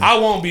 Yeah. I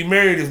won't be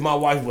married if my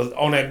wife was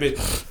on that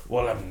bitch.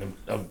 Well,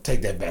 I'm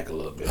take that back a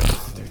little bit.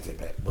 Take that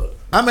back. But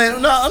I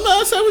mean, no, I'm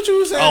not saying what you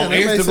were saying. on That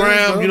makes sense,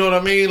 Instagram, bro. you know what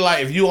I mean?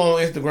 Like, if you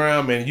on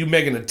Instagram and you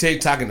making a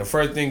TikTok and the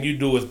first thing you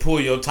do is pull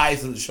your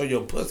tights and show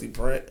your pussy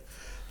print.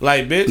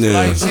 Like, bitch, Yeah.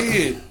 like,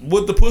 shit,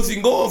 what the pussy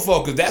going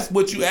for? Because that's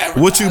what you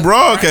advertise. What you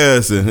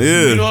broadcasting?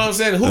 Yeah. You know what I'm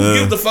saying? Who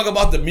gives a fuck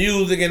about the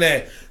music and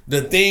that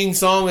the theme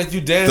song that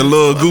you dance. The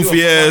little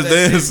goofy ass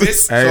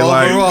dances. Hey, So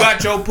like- you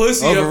got your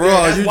pussy up there.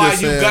 Overall, That's you why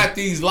just you saying- got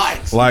these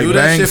likes. Like Do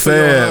that Bank shit for your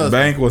said, husband.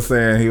 Bank was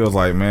saying, he was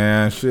like,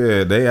 man,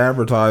 shit, they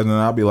advertising.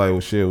 I'll be like, well,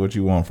 shit, what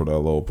you want for that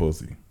little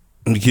pussy?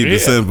 You keep Yeah. it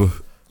simple.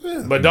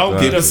 But don't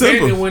get Keep it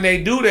offended simple. when they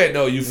do that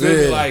though. You feel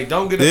me? Yeah. Like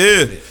don't get Yeah.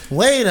 offended.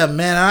 Wait a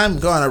minute, I'm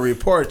gonna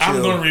report you.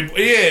 I'm gonna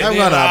yeah. I'm then,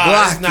 gonna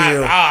block it's not,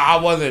 you. I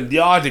wasn't.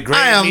 Y'all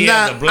degrading I am me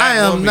not- as a black I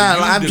am woman. not-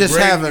 You I'm just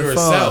degrade having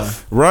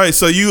yourself. Right,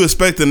 so you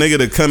expect a nigga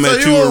to come So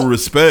at you you- with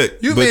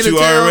respect, you but mean to you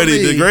tell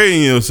already me-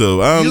 degrading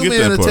yourself. I don't You get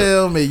mean that to part.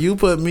 tell me you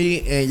put me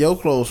in your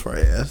clothes for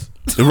ass?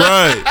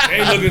 Right.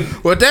 They looking.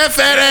 With that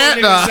fat ass,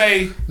 Niggas nah.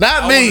 say,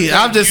 Not I me. wanna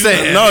I'm take just you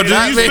saying. there. No, Not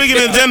just you me.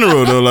 speaking in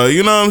general though, like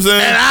you know what I'm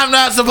saying? And I'm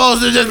not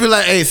supposed to just be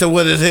like, hey, so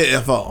what is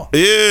hitting for?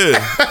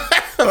 Yeah.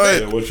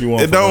 Right. What you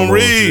want? It for that don't little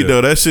read shit?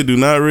 though. That shit do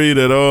not read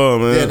at all,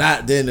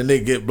 man. Then the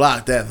nigga get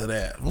blocked after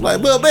that. I'm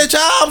like, well, bitch,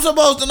 how I'm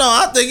supposed to know?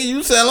 I'm thinking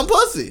you selling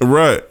pussy.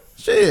 Right.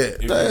 Shit.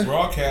 If you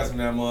broadcasting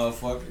that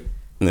motherfucker,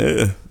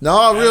 Yeah.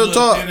 No, real that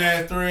talk. thin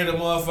ass thread of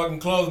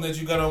motherfucking clothing that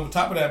you got on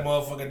top of that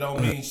motherfucker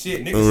don't mean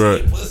shit. Niggas Right.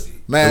 see your pussy.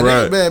 Man,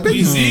 Right. man,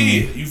 We bitch. see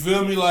it. You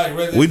feel me?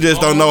 Like We just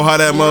don't know how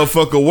that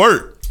motherfucker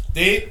work.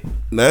 Thick.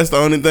 That's the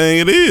only thing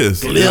it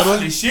is. Little.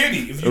 It's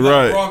shitty if you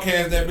Right. gotta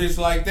broadcast that bitch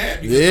like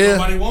that because Yeah.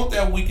 nobody want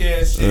that weak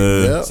ass shit.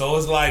 Yeah. So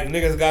it's like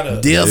niggas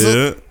gotta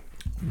Dizzle. Yeah.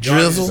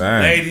 Drizzle.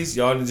 Dang. Ladies,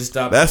 y'all need to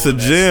stop. That's a doing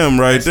that gym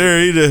right That there.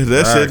 He just,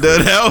 that shit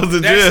that was a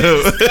shit. That shit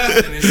gym.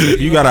 disgusting and shit,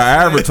 You know gotta what I'm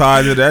saying?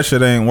 advertise it. That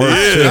shit ain't worth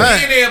Yeah. shit.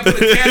 Right. And then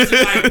put a caption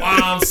like, "Why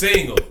I'm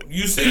single."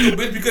 You single,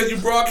 bitch, because you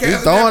broadcast. You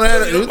throwing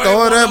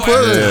that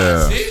pussy.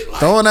 Yeah.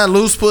 Throwing that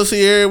loose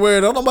pussy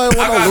everywhere. Don't nobody I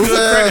want got no loose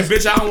good credit, ass.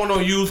 bitch. I don't want no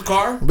used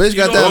car. Bitch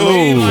got You know that what I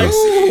mean? loose. Like,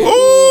 shit.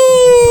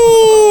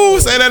 Ooh,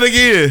 say that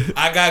again.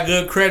 I got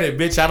good credit,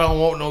 bitch. I don't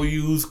want no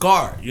used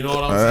car. You know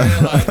what I'm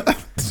saying? Like,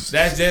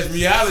 that's just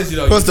reality,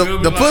 though. Cause You feel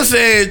me? the Like, pussy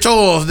ain't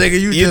yours, nigga.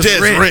 You just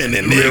renting.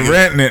 renting, You're nigga.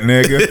 renting it,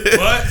 nigga.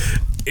 But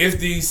it's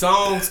these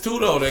songs too,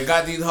 though, that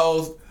got these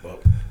hoes.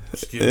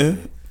 Excuse Yeah. me.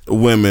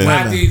 Women.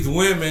 Got these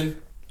women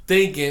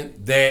thinking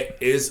that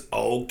it's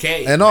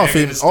okay. And all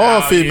Megan Thee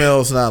all Stallion,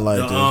 females not like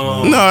the,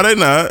 this. No, they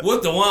not.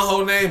 What's the one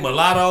hoe name?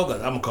 Mulatto?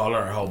 Cause I'm gonna call her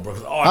a hoe, bro.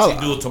 Cause all she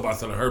I- do is talk about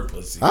selling her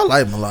pussy. I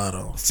like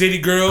mulatto. City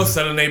girls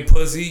selling their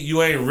pussy.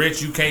 You ain't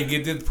rich. You can't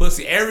get this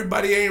pussy.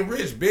 Everybody ain't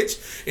rich, bitch.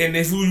 And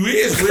if you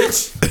is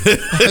rich,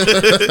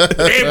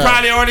 they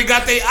probably already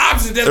got their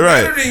options that's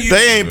better than Right. you.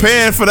 They ain't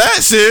paying for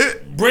that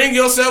shit. Bring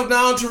yourself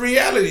down to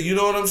reality. You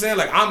know what I'm saying?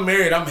 Like, I'm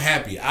married. I'm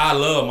happy. I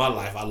love my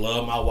life. I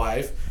love my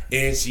wife.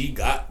 And she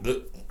got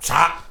the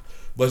chop.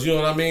 But you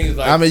know what I mean?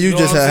 Like, I mean, you know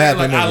just what I'm have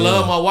saying? happy Like, I nigga,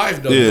 love yeah. my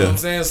wife, though. You know Yeah. what I'm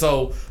saying?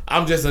 So,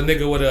 I'm just a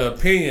nigga with an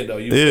opinion, though.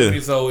 You Yeah. feel me?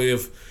 So,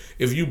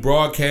 if you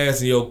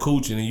broadcasting your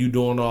cooching and you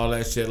doing all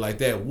that shit like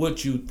that,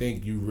 what you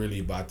think you really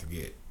about to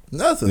get?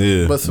 Nothing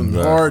Yeah, but some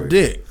exactly. hard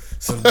dick.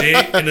 Some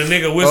dick and a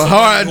nigga with A some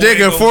hard money who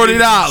dick ain't and gonna give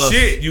you $40.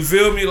 Shit, you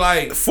feel me?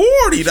 Like,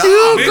 $40.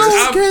 Bitch,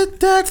 I'm- get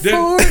that the-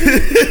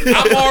 40.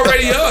 I'm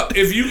already up.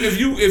 If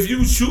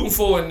you shooting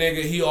for a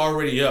nigga, he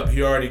already up.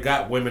 He already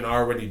got women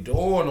already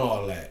doing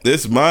all that.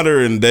 This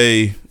modern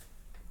day,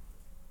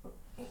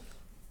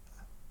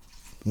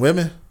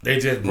 Women. They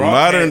just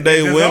modern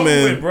day it's just over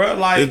women, with, bro.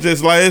 Like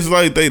it's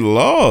like they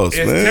lost,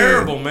 it's man.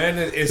 terrible, man.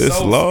 It's It's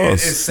so lost.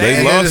 It's They sad.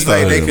 And lost then it's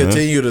like out they here, man.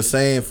 continue the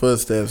same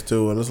footsteps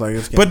too, and it's like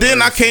it's. But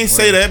then I can't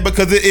say that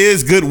because it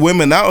is good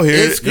women out here.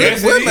 It's good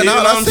Yes, it women is. out. You know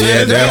I'm what I'm saying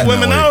saying? that. Good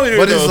women out here,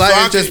 But it's though. like So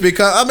I it's just can-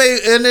 because I mean,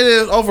 and it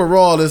is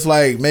overall. It's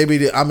like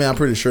maybe I'm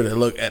pretty sure they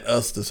look at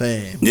us the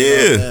same. You know what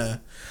I'm Yeah. saying?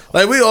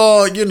 Like we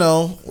all, you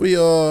know. But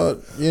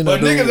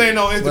niggas ain't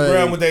on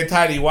Instagram with their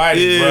tidy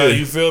whities, Yeah. bro.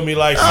 You feel me?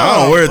 Like I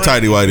don't wear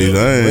tighty whities.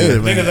 I Wait a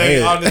ain't. minute. Niggas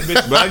ain't on this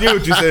bitch. But I get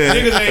what you saying.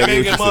 Niggas ain't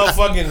making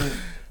motherfucking.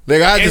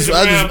 Nigga,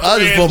 I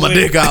just pull my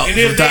dick out. And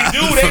if they from do,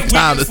 time- they from weak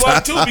time as to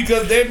fuck time. too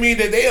because that mean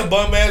that they a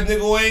bum ass nigga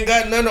who ain't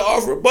got nothing to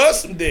offer but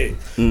some dick.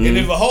 Mm-hmm. And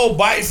if a whole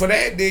bite for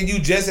that, then you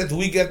just as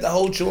weak as the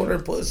whole chewing her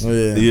pussy.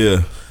 Yeah.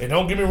 Yeah. And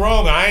don't get me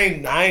wrong, I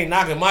ain't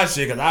knocking my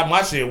shit because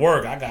my shit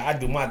work. I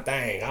do my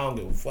thing. I don't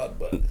give a fuck,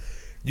 but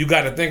you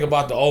got to think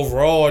about the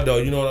overall though.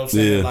 You know what I'm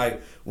saying? Yeah.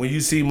 Like when you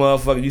see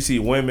motherfuckers, you see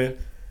women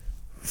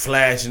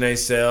flashing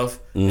themselves.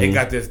 They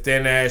got this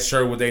thin ass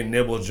shirt with their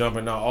nipples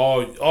jumping out.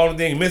 All the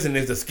thing missing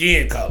is the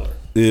skin color.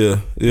 Yeah.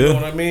 Yeah. You know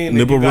what I mean?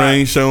 Nipple You got-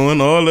 ring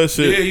showing, all that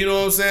shit. Yeah, you know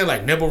what I'm saying?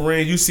 Like nipple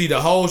ring, you see the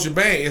whole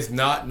shebang. It's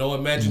not no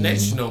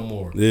imagination no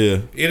more. Yeah.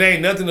 It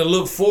ain't nothing to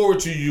look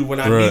forward to you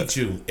when I Right. meet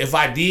you. If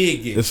I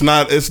did get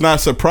It's not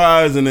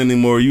surprising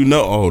anymore. You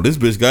know, oh, this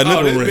bitch got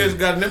oh, nipple this ring. bitch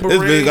got a nipple This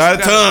ring. bitch got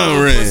a she tongue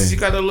little ring. pussy, she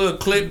got a little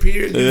clip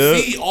here. You Yeah.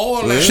 see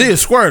all that. She a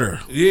squirter.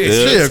 Yeah, Yeah.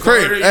 she She a a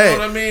creep. squirter, you Hey. know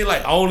what I mean?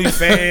 Like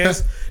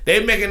OnlyFans.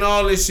 They making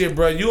all this shit,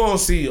 bro. You don't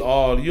see a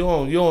lot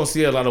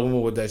of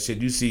women with that shit.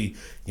 You see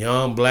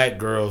young black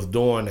girls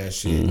doing that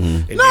shit.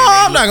 And then No,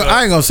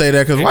 I ain't gonna say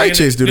that because white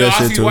chicks do that I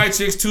shit see too. white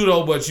chicks too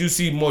though, but you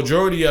see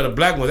majority of the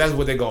black ones. That's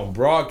what they gonna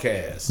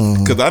broadcast.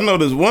 Cause I know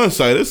there's one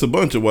site. It's a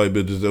bunch of white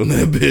bitches on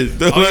that bitch.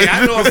 Oh yeah,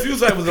 I know a few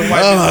sites was a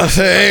white. Them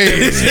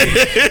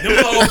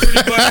hoes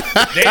pretty much,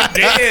 they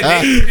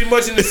pretty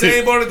much in the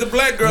same boat as the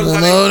black girls.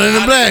 No, than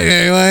the black.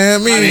 You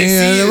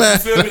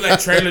feel me? Like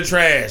trailer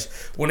trash.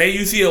 When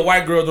you see a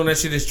white girl doing that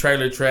shit, it's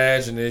trailer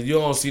trash, and then you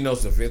don't see no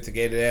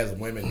sophisticated ass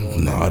women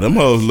doing that. Nah, them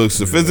hoes look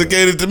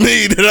sophisticated to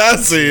me that I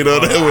seen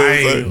on that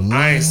website.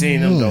 I ain't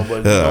seen them though,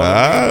 but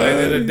at the end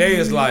of the day,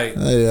 it's like,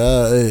 and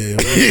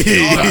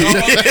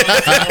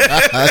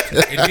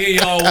then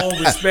y'all won't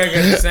respect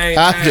at the same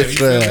time.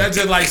 That's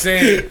just like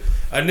saying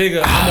a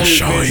nigga, I'm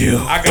show you.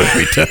 I got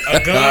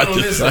a gun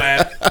on this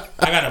lap,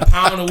 I got a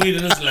pound of weed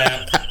in this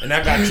lap, and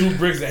I got 2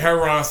 bricks of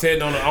heroin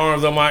sitting on the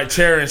arms of my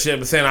chair and shit,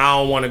 but saying I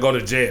don't want to go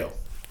to jail.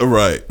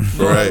 Right, You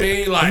know what I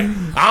mean? Like,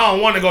 I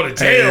don't want to go to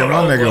jail.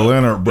 My nigga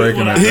Leonard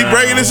breaking it. He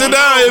breaking this shit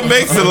down. It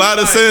makes a lot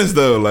of sense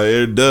though. Like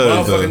it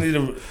does. Motherfuckers need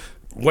to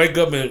wake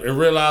up and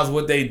realize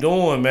what they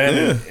doing, man.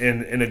 Yeah.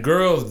 And the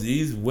girls,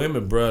 these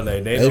women, bro,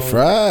 they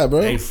fried,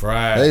 bro. They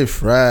fried.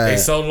 They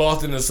so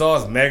lost in the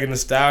sauce. Megan Thee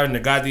Stallion, they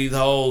got these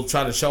hoes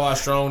trying to show how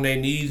strong they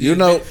knees. You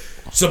know,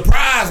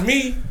 surprise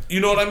me. You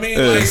know what I mean?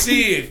 Like,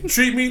 shit,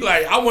 treat me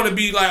like I want to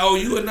be like, oh,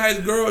 you a nice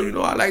girl. You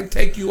know, I like to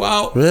take you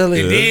out.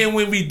 Really? And then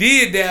when we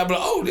did that, I'm like,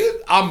 oh,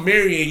 I'm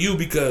marrying you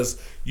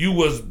because you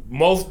was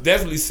most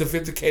definitely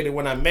sophisticated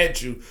when I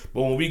met you,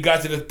 but when we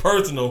got to this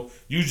personal,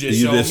 you just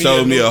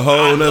showed me a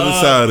whole other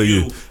side of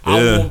you.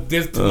 I want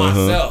this to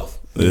myself.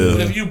 Yeah.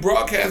 But if you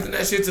broadcasting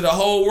that shit to the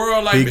whole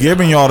world, like he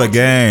giving y'all the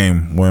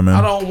game, women.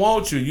 I don't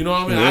want you. You know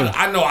what I mean? Yeah.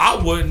 I know I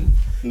wouldn't.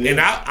 Yeah.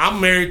 And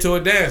I'm married to a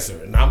dancer,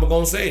 and I'm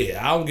gonna say it.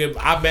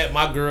 I met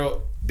my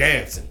girl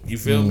dancing. You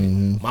feel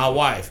me? My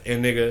wife,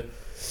 and nigga,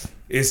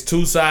 it's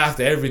 2 sides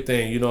to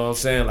everything. You know what I'm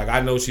saying? Like,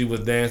 I know she was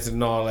dancing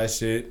and all that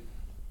shit,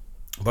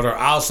 but her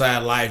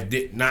outside life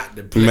did not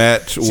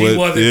match. She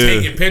wasn't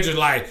taking pictures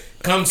like,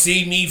 "Come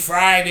see me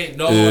Friday."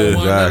 No, it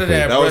wasn't none of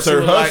that. That was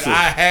her hustle. Like,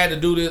 I had to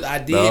do this. I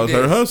did. That was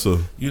her hustle.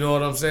 You know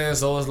what I'm saying?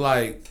 So it's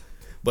like,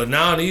 but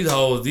now these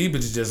hoes, these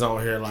bitches just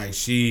on here like,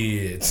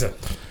 shit.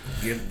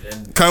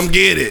 Come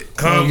get it.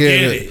 Come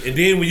get it. And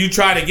then when you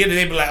try to get it,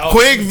 they be like, oh.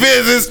 Quick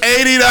visits,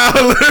 $80.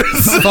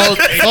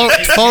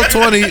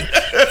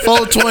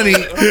 420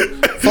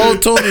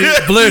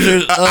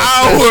 Blizzard.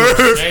 Hour.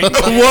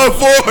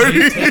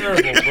 140.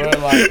 Terrible, bro.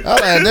 Like, I'm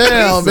like,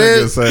 damn,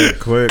 bitch. Say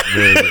quick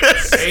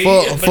visits.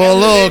 For a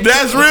little.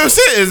 That's real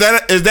shit. Is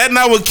that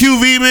not what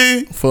QV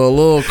mean? For a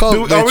little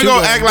coke. Are we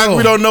gonna act like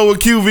we don't know what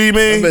QV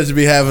mean? I bet you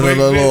be having the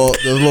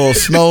little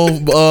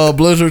snow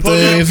blizzard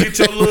things. Get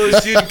your little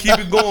shit and keep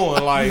it going.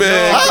 Like,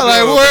 man, I'm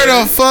like, where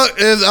the fuck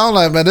is? I'm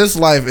like, man, this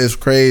life is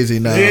crazy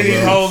now. Then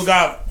these hoes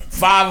got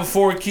 5 or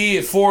 4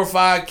 kids, 4 or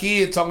 5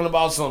 kids, talking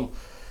about some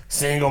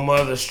single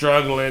mother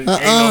struggling, ain't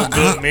no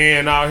good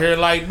men out here.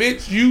 Like,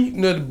 bitch, you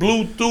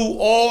blew through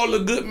all the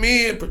good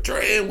men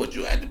portraying what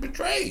you had to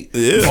portray.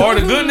 Yeah. Or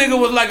the good nigga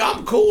was like,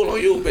 I'm cool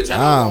on you, bitch.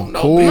 I don't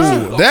know. Cool.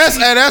 Bitch, that's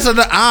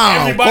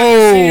I'm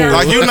cool.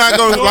 Like, you're not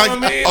gonna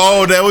like.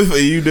 Oh, that was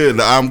you did.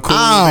 I'm cool.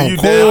 I'm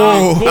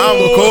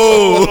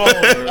cool.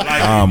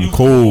 I'm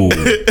cool.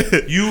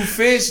 You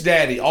fish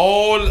daddy.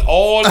 All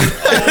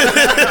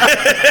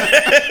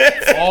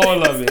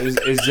of it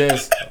is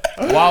just.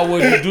 Why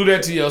would you do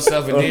that to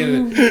yourself, and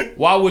then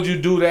why would you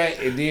do that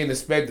and then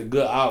expect a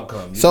good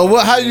outcome? So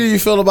what? How do you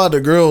feel about the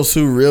girls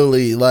who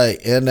really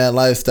like in that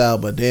lifestyle,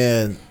 but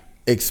then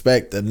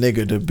expect a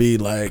nigga to be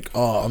like,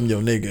 "Oh, I'm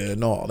your nigga"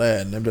 and all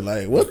that, and they be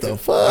like, "What the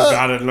fuck?" You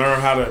gotta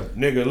learn how to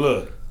nigga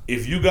look.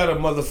 If you got a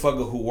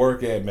motherfucker who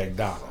work at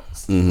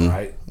McDonald's,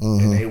 right,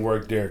 and they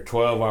work there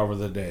 12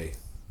 hours a day,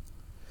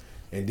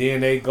 and then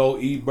they go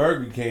eat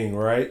Burger King,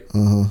 right.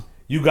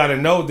 You got to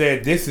know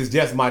that this is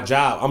just my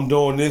job. I'm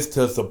doing this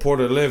to support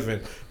a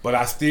living, but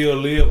I still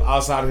live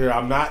outside of here.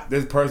 I'm not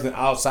this person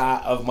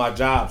outside of my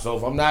job. So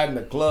if I'm not in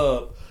the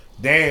club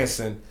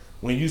dancing,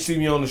 when you see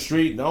me on the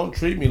street, don't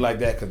treat me like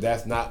that because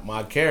that's not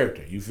my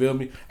character. You feel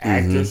me?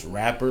 Actors,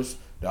 rappers,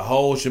 the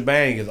whole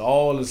shebang is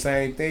all the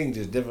same thing,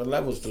 just different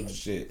levels to the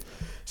shit.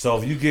 So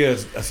if you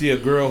see a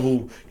girl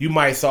who you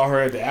might saw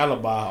her at the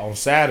Alibi on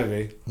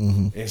Saturday,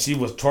 and she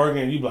was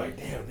twerking, you be like,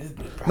 damn, this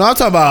bitch. No, I'm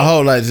talking about a hoe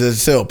like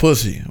just sell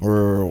pussy,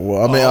 or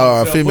or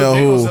a female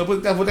who.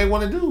 That's what they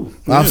want to do.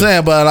 I'm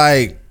saying, but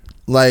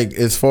like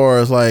as far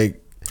as like.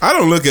 I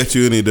don't look at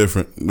you any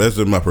different. That's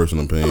just my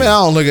personal opinion. I mean,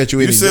 I don't look at you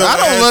any different. I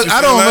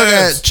don't look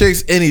at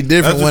chicks any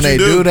different when they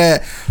do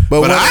that.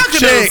 But when I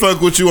can never fuck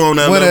with you on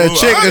that when level. A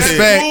chick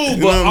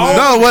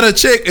when a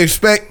chick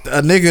expect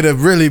a nigga to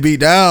really be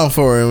down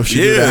for her when she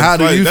do that. How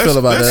do you feel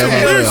about that?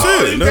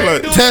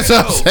 That's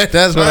what I'm saying.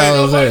 That's what I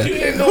was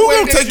saying. Who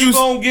gonna take you?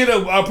 Gonna get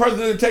a person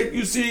to take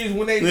you serious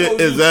when they know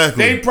you?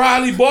 They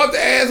probably bought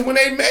the ass when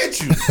they met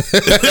you.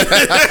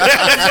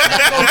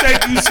 Gonna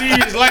take you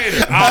serious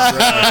later. I'm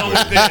done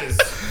with this.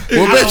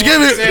 Well, bitch, give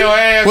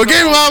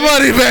me my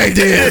money back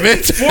then,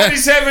 bitch.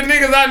 47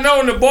 niggas I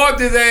know that bought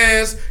this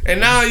ass, and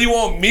now you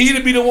want me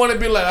to be the one to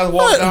be like, I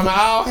walk down the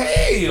aisle?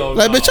 Hell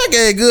like, bitch, I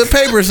got good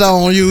papers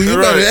on you. You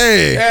better,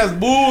 hey. That's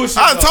bullshit.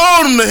 I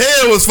told him the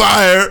head was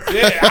fired.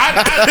 Yeah,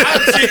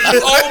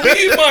 you owe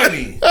me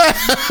money.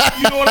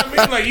 You know what I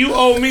mean? Like, you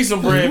owe me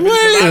some bread.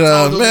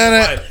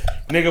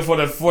 Nigga,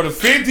 for the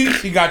 50,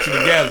 she got you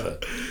together.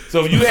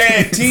 So if you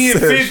had 10,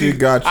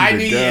 50, I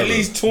need at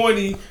least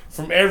 20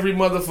 from every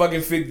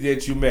motherfucking 50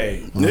 that you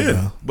made.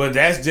 Yeah. But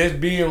that's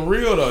just being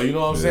real, though. You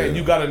know what I'm saying?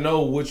 You got to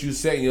know what you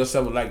setting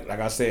yourself. Like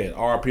I said,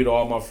 RP to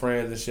all my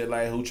friends and shit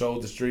like who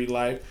chose the street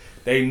life.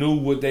 They knew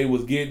what they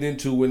was getting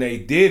into when they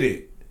did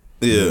it.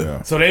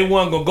 Yeah. So they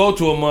wasn't going to go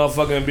to a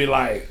motherfucker and be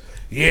like,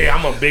 yeah,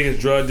 I'm a biggest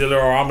drug dealer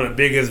or I'm the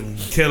biggest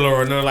killer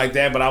or nothing like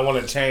that, but I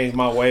want to change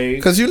my ways.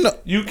 Because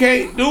you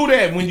can't do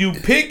that when you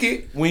pick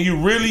it, when you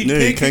really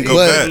pick can't it, go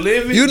back.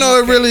 live it. You know,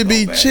 it really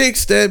be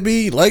chicks that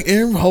be like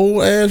in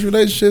whole ass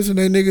relationships and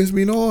they niggas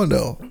be knowing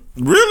though.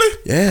 Really?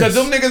 Yeah. Because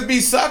them niggas be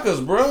suckers,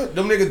 bro.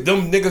 Them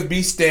niggas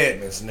be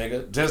Stedmans,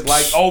 nigga. Just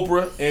like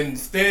Oprah and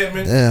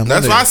Stedman. Damn,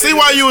 that's why I see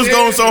why you was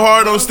going so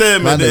hard on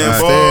Stedman.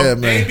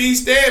 They be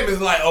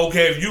Stedman's like,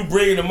 okay, if you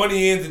bringing the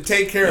money in to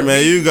take care of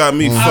me, you got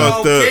me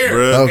fucked up,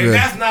 bro. Okay. And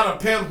that's not a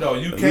pimp though.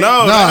 You can't.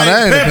 No,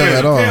 that ain't a pimp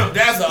at all.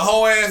 That's a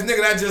whole ass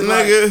nigga. That just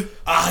nigga.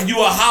 Like,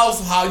 you a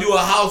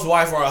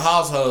housewife or a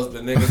house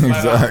husband, nigga.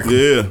 Exactly.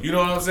 Yeah. You know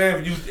what I'm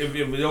saying? If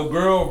your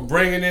girl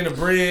bringing in the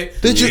bread,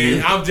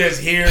 I'm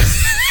just here.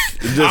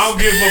 I don't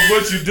give a fuck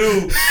what you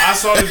do. I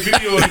saw the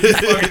video of you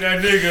fucking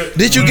that nigga.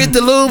 Did you get the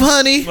lube,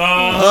 honey?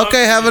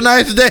 Okay, have a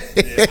nice day.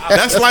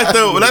 That's like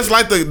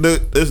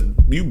the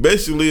you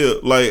basically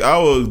like I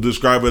would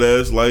describe it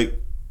as like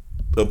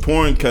a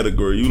porn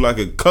category. You like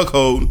a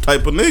cuckold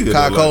type of nigga.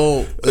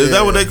 Cuckold. Like, is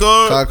that what they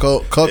call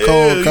it?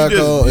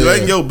 Cuckold. You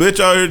letting your bitch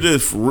out here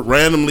just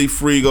randomly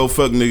free go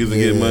fuck niggas and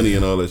get money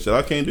and all that shit.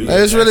 I can't do that.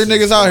 There's really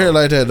niggas out here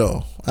like that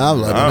though.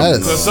 I'm like, that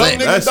is some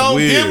niggas don't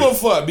give a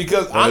fuck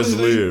because honestly,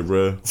 that's weird,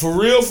 bro. For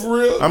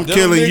real. I'm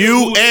killing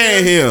you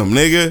and him,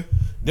 nigga.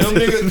 Them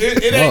niggas,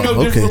 it ain't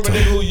no different from a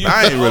nigga who you.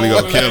 I ain't really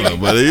gonna kill him,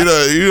 but you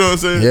know what I'm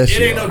saying? Yes,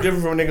 it ain't no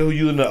different from a nigga who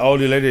using the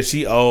older lady.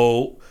 She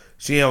old.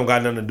 She don't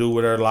got nothing to do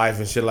with her life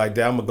and shit like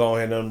that. I'm gonna go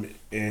ahead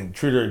and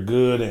treat her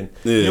good. And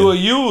you a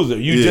user.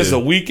 You just a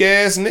weak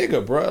ass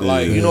nigga, bro.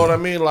 Like you know what I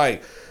mean?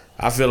 Like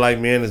I feel like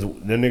man,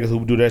 the niggas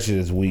who do that shit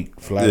is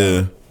weak. Flat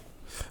out.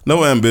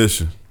 No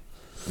ambition.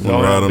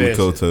 No ride on the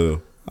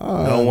coattail.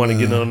 Don't want to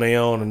get on their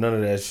own and none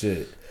of that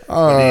shit.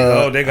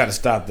 They got to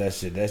stop that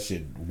shit. That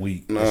shit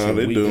weak. Nah,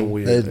 they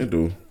do. They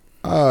do.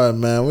 All right,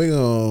 man. We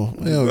gonna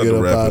get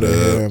up out of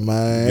here,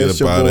 man.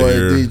 It's your boy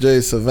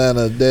DJ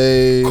Savannah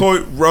Dave.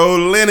 Court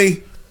Road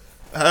Lenny.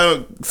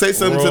 Say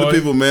something to the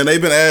people, man.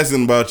 They've been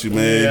asking about you,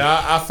 man.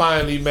 Yeah, I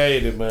finally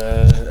made it,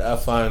 man. I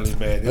finally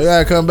made it. We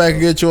gotta come back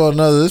and get you on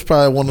another. This is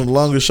probably one of the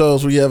longest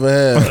shows we ever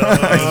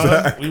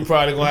had. We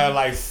probably gonna have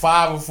like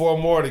 5 or 4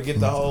 more to get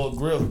the whole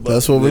grill.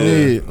 That's what we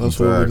need. That's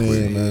what we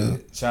need,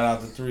 man. Shout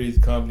out to Threes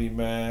Company,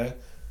 man.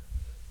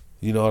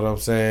 You know what I'm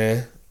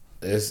saying?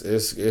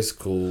 It's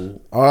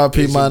cool.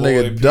 R.I.P. my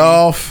nigga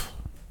Dolph.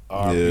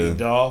 R.I.P.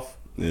 Dolph.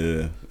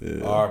 Yeah.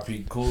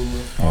 R.I.P.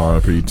 Cooler.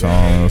 R.I.P.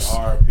 Thomas.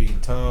 R.I.P.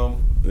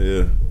 Tom.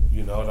 Yeah.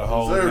 You know, the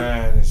whole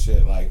nine and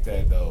shit like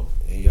that, though.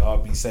 And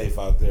y'all be safe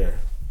out there.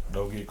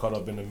 Don't get caught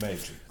up in the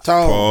matrix.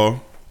 Paul.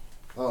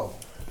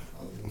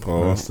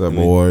 That's that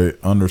boy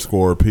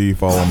 _P.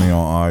 Follow me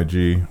on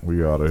IG.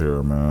 We out of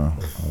here, man.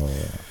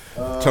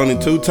 Tony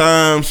 2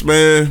 times,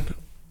 man.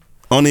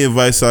 Only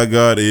advice I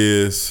got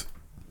is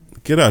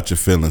get out your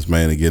feelings,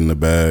 man, and get in the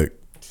bag.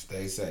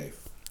 Stay safe.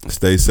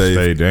 Stay safe.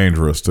 Stay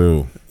dangerous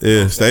too.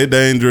 Yeah, stay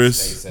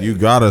dangerous. You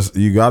gotta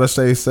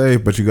stay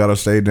safe, but you gotta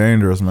stay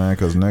dangerous, man,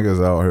 because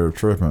niggas out here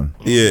tripping.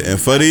 Yeah, and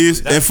for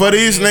these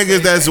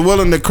niggas that's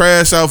willing to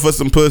crash out for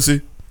some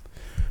pussy,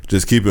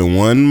 just keep in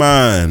one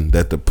mind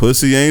that the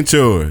pussy ain't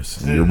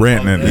yours. You're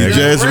renting it, nigga. You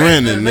just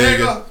renting,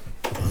 nigga.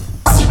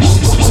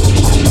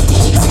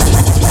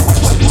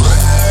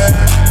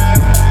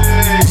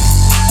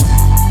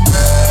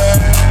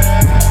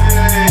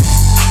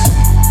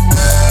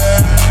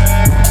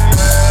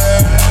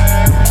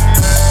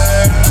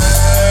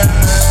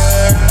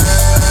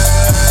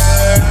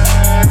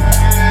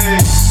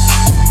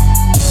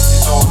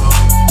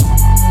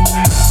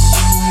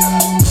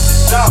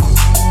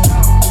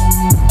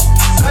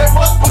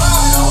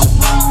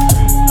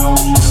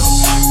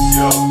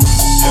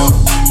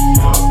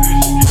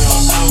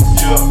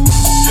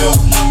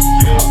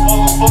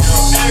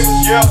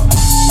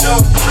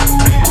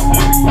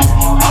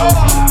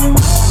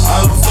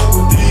 I don't fuck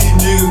with these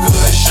niggas cause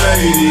they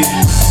shady.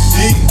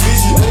 These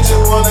bitches, they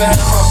just wanna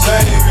have my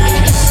baby.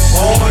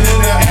 Born in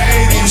the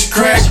 80s,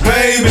 crack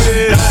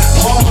baby.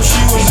 Mama,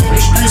 she was in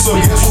the streets, so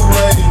guess who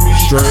raised me?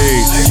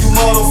 Straight. And you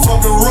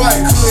motherfucking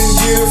right, couldn't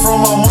get it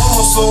from my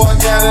mama, so I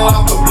got it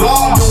off the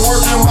block. Been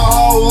working my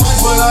whole life,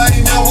 but I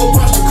ain't never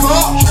punched a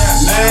clock.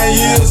 9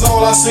 years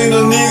old, I seen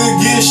a nigga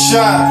get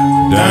shot.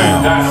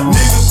 Damn.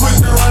 Niggas quick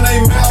to run they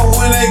mouth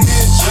when they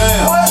get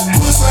jammed.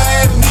 Pussy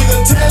ass nigga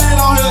telling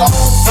on his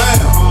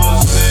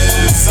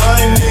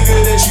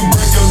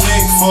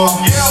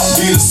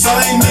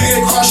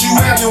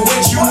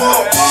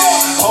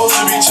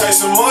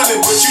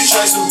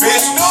chasing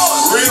bitches.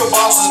 Real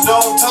bosses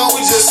don't talk,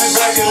 we just sit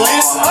back and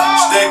listen.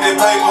 Stack that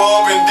paper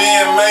up and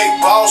then make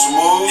boss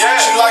moves.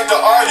 She like to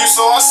argue,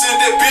 so I sent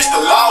that bitch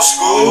to law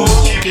school.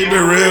 Keep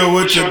it real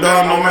with your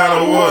dog no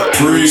matter what.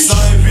 Preach.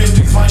 Same bitch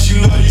that claim she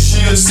love you,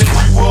 she'll say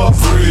you up.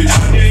 Preach.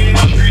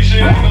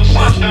 The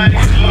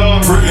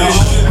only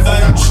thing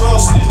I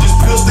trust is this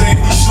pistol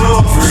and these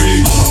slugs.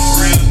 Preach.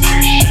 Real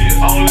nigga shit,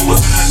 only when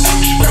I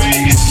do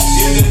speak.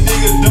 If that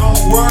nigga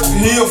don't work,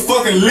 he'll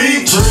fucking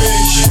leave.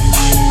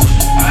 Preach.